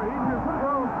is here. He just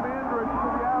throws Mandrich to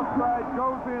the outside,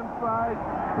 goes inside,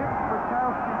 hits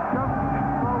Mikowski just as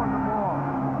he's throwing the ball.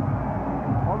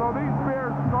 Although these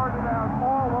Bears started out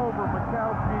all over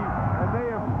Mikowski, and they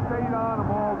have stayed on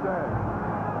him all day.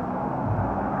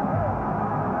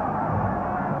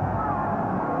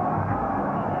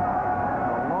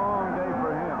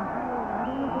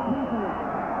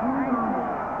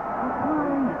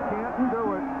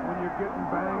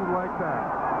 Getting banged like that.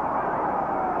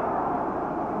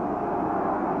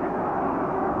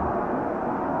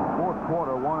 Fourth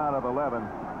quarter, 1 out of 11.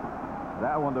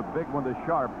 That one, the big one, to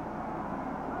Sharp.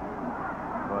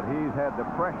 But he's had the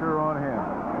pressure on him.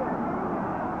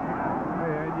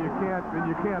 Hey, and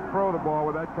you can't throw the ball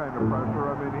with that kind of pressure.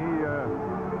 I mean, he,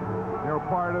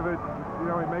 part of it, he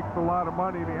makes a lot of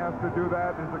money and he has to do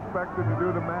that and is expected to do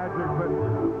the magic, but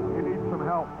he needs some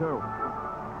help too.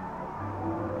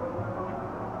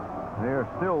 They're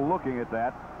still looking at that.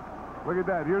 Look at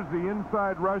that. Here's the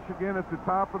inside rush again at the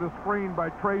top of the screen by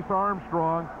Trace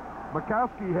Armstrong.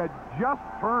 Mikowski had just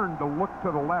turned to look to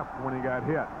the left when he got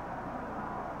hit.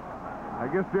 I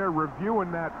guess they're reviewing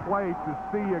that play to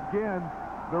see again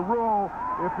the rule.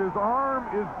 If his arm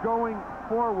is going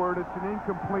forward, it's an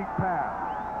incomplete pass.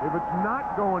 If it's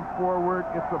not going forward,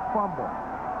 it's a fumble.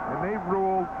 And they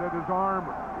ruled that his arm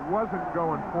wasn't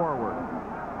going forward.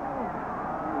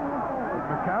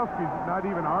 Mikowski's not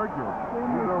even arguing.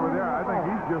 He's over there. I think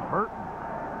he's just hurting.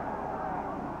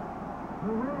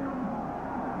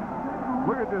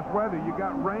 Look at this weather. You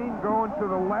got rain going to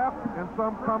the left and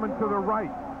some coming to the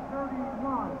right.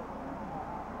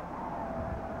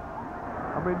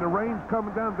 I mean, the rain's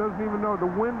coming down. Doesn't even know.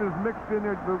 The wind is mixed in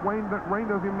there. The rain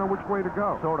doesn't even know which way to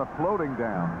go. Sort of floating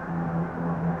down.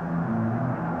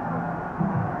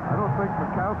 I don't think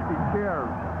Mikowski cares.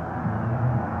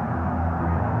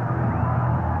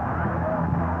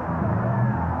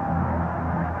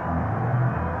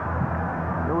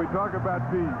 We talk about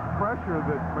the pressure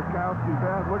that Mikowski's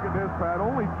had. Look at this, Pat.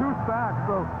 Only 2 sacks,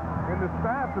 so in the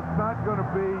stats it's not going to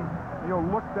be,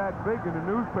 looked that big in the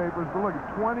newspapers. But look,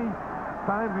 20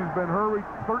 times he's been hurried,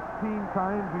 13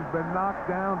 times he's been knocked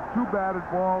down, 2 batted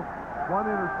balls, 1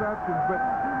 interception. But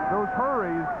those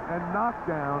hurries and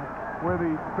knockdowns, where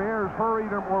the Bears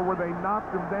hurried him or where they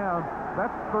knocked him down,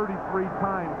 that's 33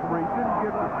 times where he didn't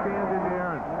get to stand in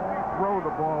there and throw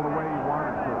the ball the way he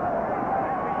wanted to.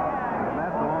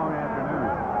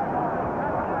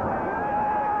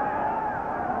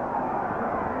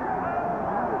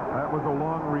 Was a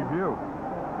long review.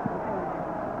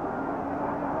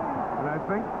 And I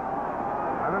think,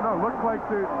 I don't know, it looks like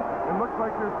they're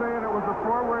saying it was a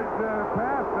forward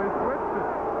pass. They switched it.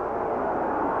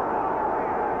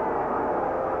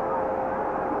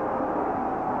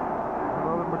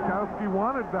 Well, Mikowski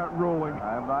wanted that ruling.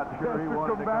 I'm not sure he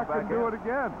wanted to come back and do it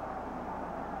again.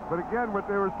 But again,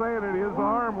 what they were saying is his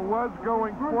arm was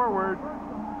going forward,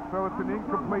 so it's an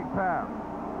incomplete pass.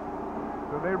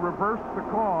 So they reversed the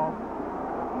call.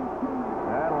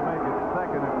 That'll make it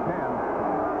 2nd and 10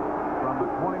 from the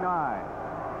 29.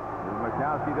 And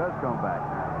Mikowski does come back.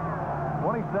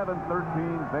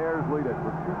 27-13, Bears lead it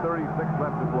with 2:36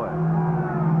 left to play.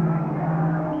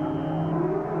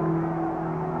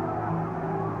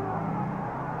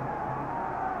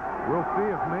 We'll see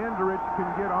if Mandrich can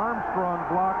get Armstrong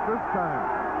blocked this time.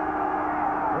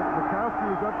 But Mikowski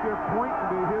is up there pointing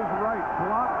to his right.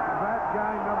 Block that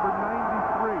guy, number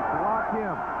 93. Block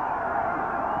him.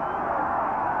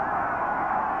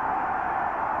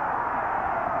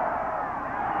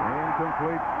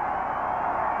 Incomplete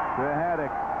to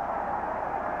Haddock.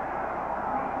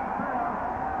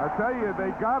 I tell you,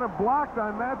 they got him blocked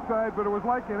on that side, but it was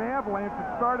like an avalanche.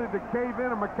 It started to cave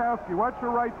in on Mikowski. Watch the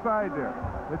right side there.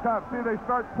 The top. See, they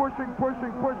start pushing.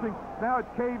 Now it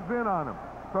caves in on him.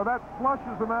 So that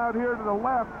flushes him out here to the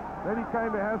left. Then he kind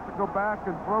of has to go back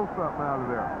and throw something out of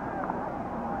there.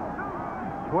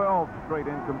 12 straight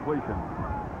incompletions.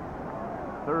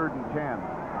 3rd and 10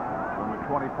 from the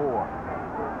 24.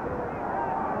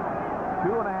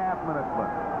 2.5 minutes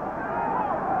left.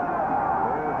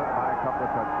 Bears up by a couple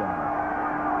of touchdowns.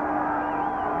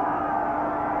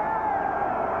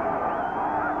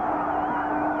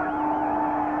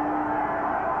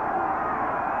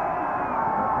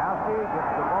 Mikowski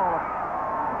gets the ball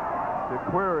to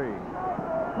Query.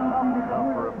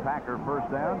 For a Packer first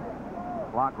down.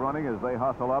 Clock running as they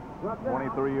hustle up.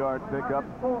 23-yard pickup.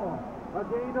 A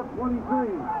gain of 23.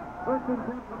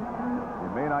 You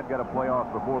may not get a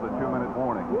playoff before the 2-minute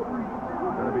warning. It's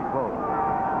going to be close.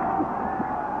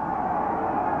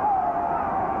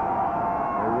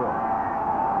 They will.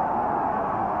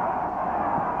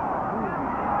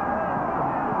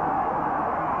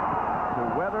 To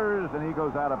Weathers, and he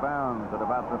goes out of bounds at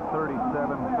about the 37,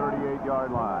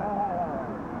 38-yard line.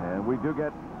 And we do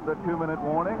get the 2-minute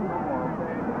warning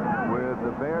with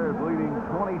the Bears leading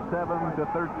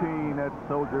 27-13 at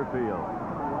Soldier Field.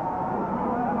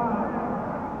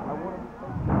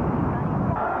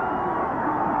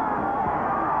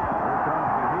 Here comes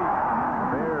the heat.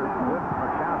 Bears blitz.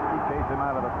 Mikowski chase him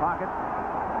out of the pocket.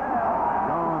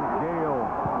 John Gale.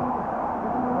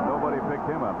 Nobody picked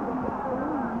him up.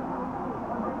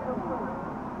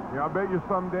 Yeah, I bet you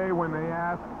someday when they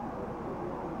ask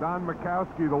Don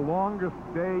Mikowski the longest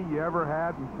day you ever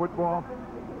had in football,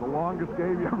 the longest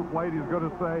game you ever played, he's going to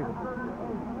say,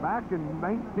 back in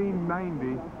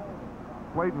 1990,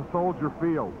 played in Soldier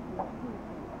Field.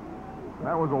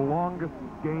 That was the longest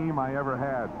game I ever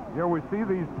had. You know, we see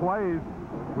these plays.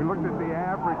 We looked at the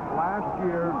average last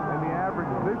year and the average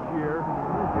this year,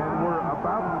 and we're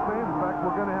about the same. In fact,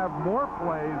 we're going to have more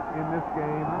plays in this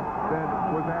game than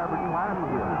was average last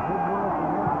year.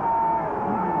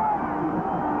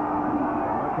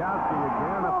 Mikowski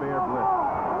again, a Bear blitz.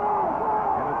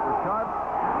 Headed for Sharp.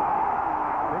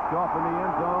 Picked off in the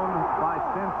end zone by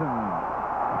Stinson.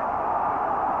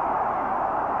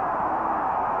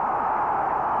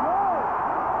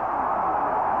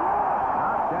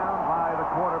 Knocked down by the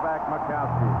quarterback,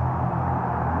 Mikowski.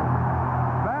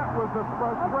 That was a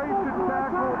frustration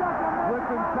tackle with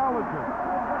intelligence.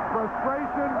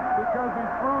 Frustration because he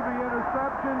threw the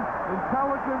interception.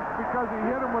 Intelligence because he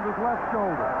hit him with his left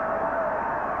shoulder.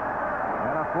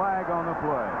 And a flag on the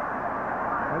play.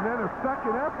 And then a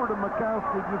second effort of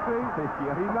Mikowski, you see?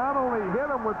 He not only hit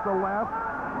him with the left,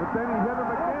 but then he hit him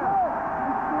again.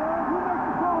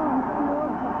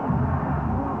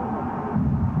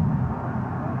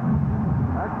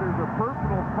 Actually, there's a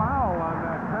personal foul on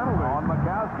that penalty. On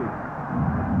Mikowski.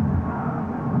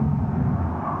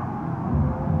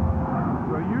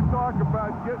 So you talk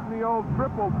about getting the old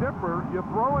triple dipper. You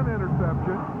throw an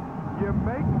interception, you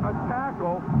make a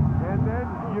tackle, and then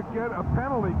you get a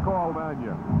penalty called on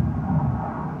you.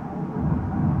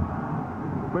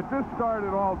 But this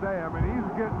started all day. I mean, he's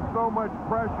getting so much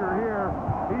pressure here.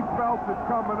 He felt it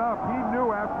coming up. He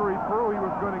knew after he threw he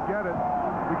was going to get it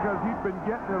because he'd been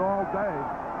getting it all day.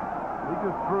 He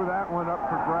just threw that one up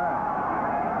for grabs.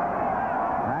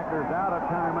 Packers out of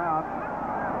timeout.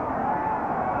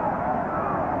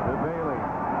 To Bailey.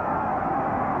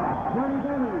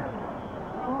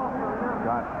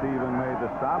 Scott Stephen made the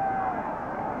stop.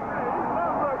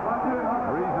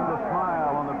 Reason to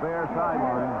smile on the Bear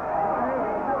sideline.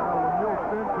 Neal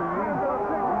Anderson, he's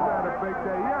had a big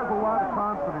day. He has a lot of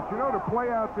confidence. You know, to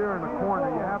play out there in the corner,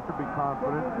 you have to be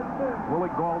confident. Willie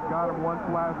Gault got him once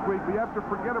last week, but you have to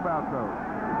forget about those. I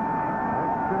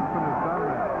think Simpson has done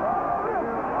that.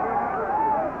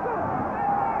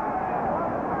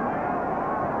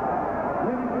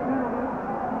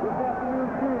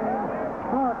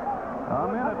 A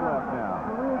minute left now.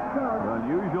 An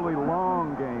unusually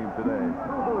long game today.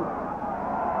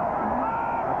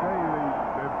 I tell you,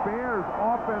 the Bears'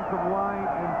 offensive line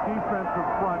and defensive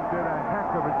front did a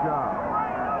heck of a job.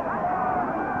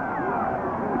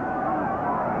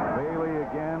 Bailey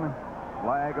again.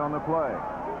 Flag on the play.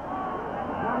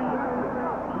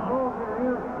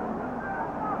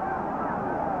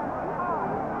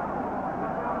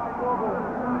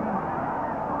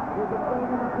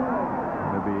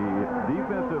 It'll be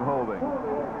defensive holding.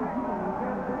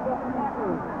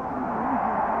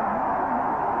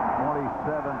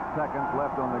 27 seconds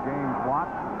left on the game clock,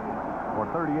 or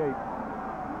 38.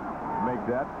 Make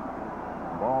that.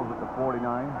 Ball's at the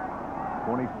 49.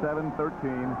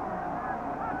 27-13.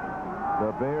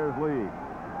 The Bears lead.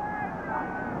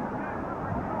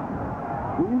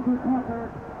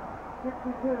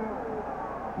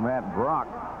 Matt Brock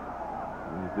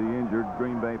is the injured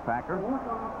Green Bay Packer.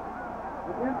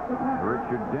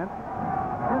 Richard Dent.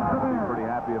 He's pretty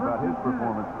happy about his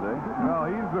performance today. Well,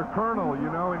 he's the colonel, you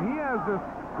know, and he has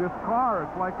this car.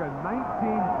 It's like a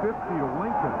 1950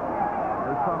 Lincoln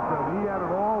or something. He had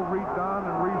it all redone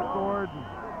and restored. And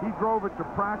he drove it to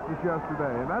practice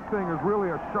yesterday, and that thing is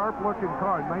really a sharp-looking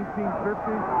car. 1950.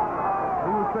 He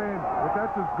was saying that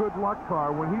that's his good luck car.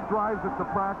 When he drives it to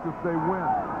practice, they win.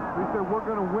 He said, we're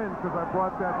going to win because I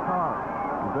brought that car.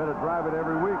 You better drive it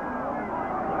every week.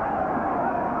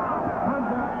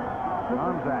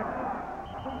 Anzac.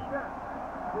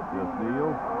 Just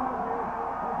Neal.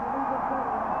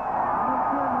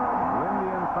 Windy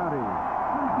and sunny.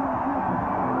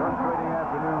 Frustrating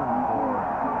afternoon for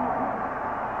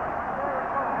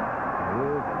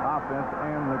his offense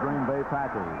and the Green Bay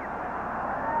Packers.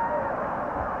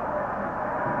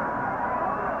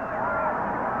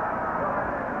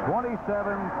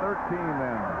 27-13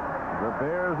 then. The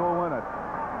Bears will win it.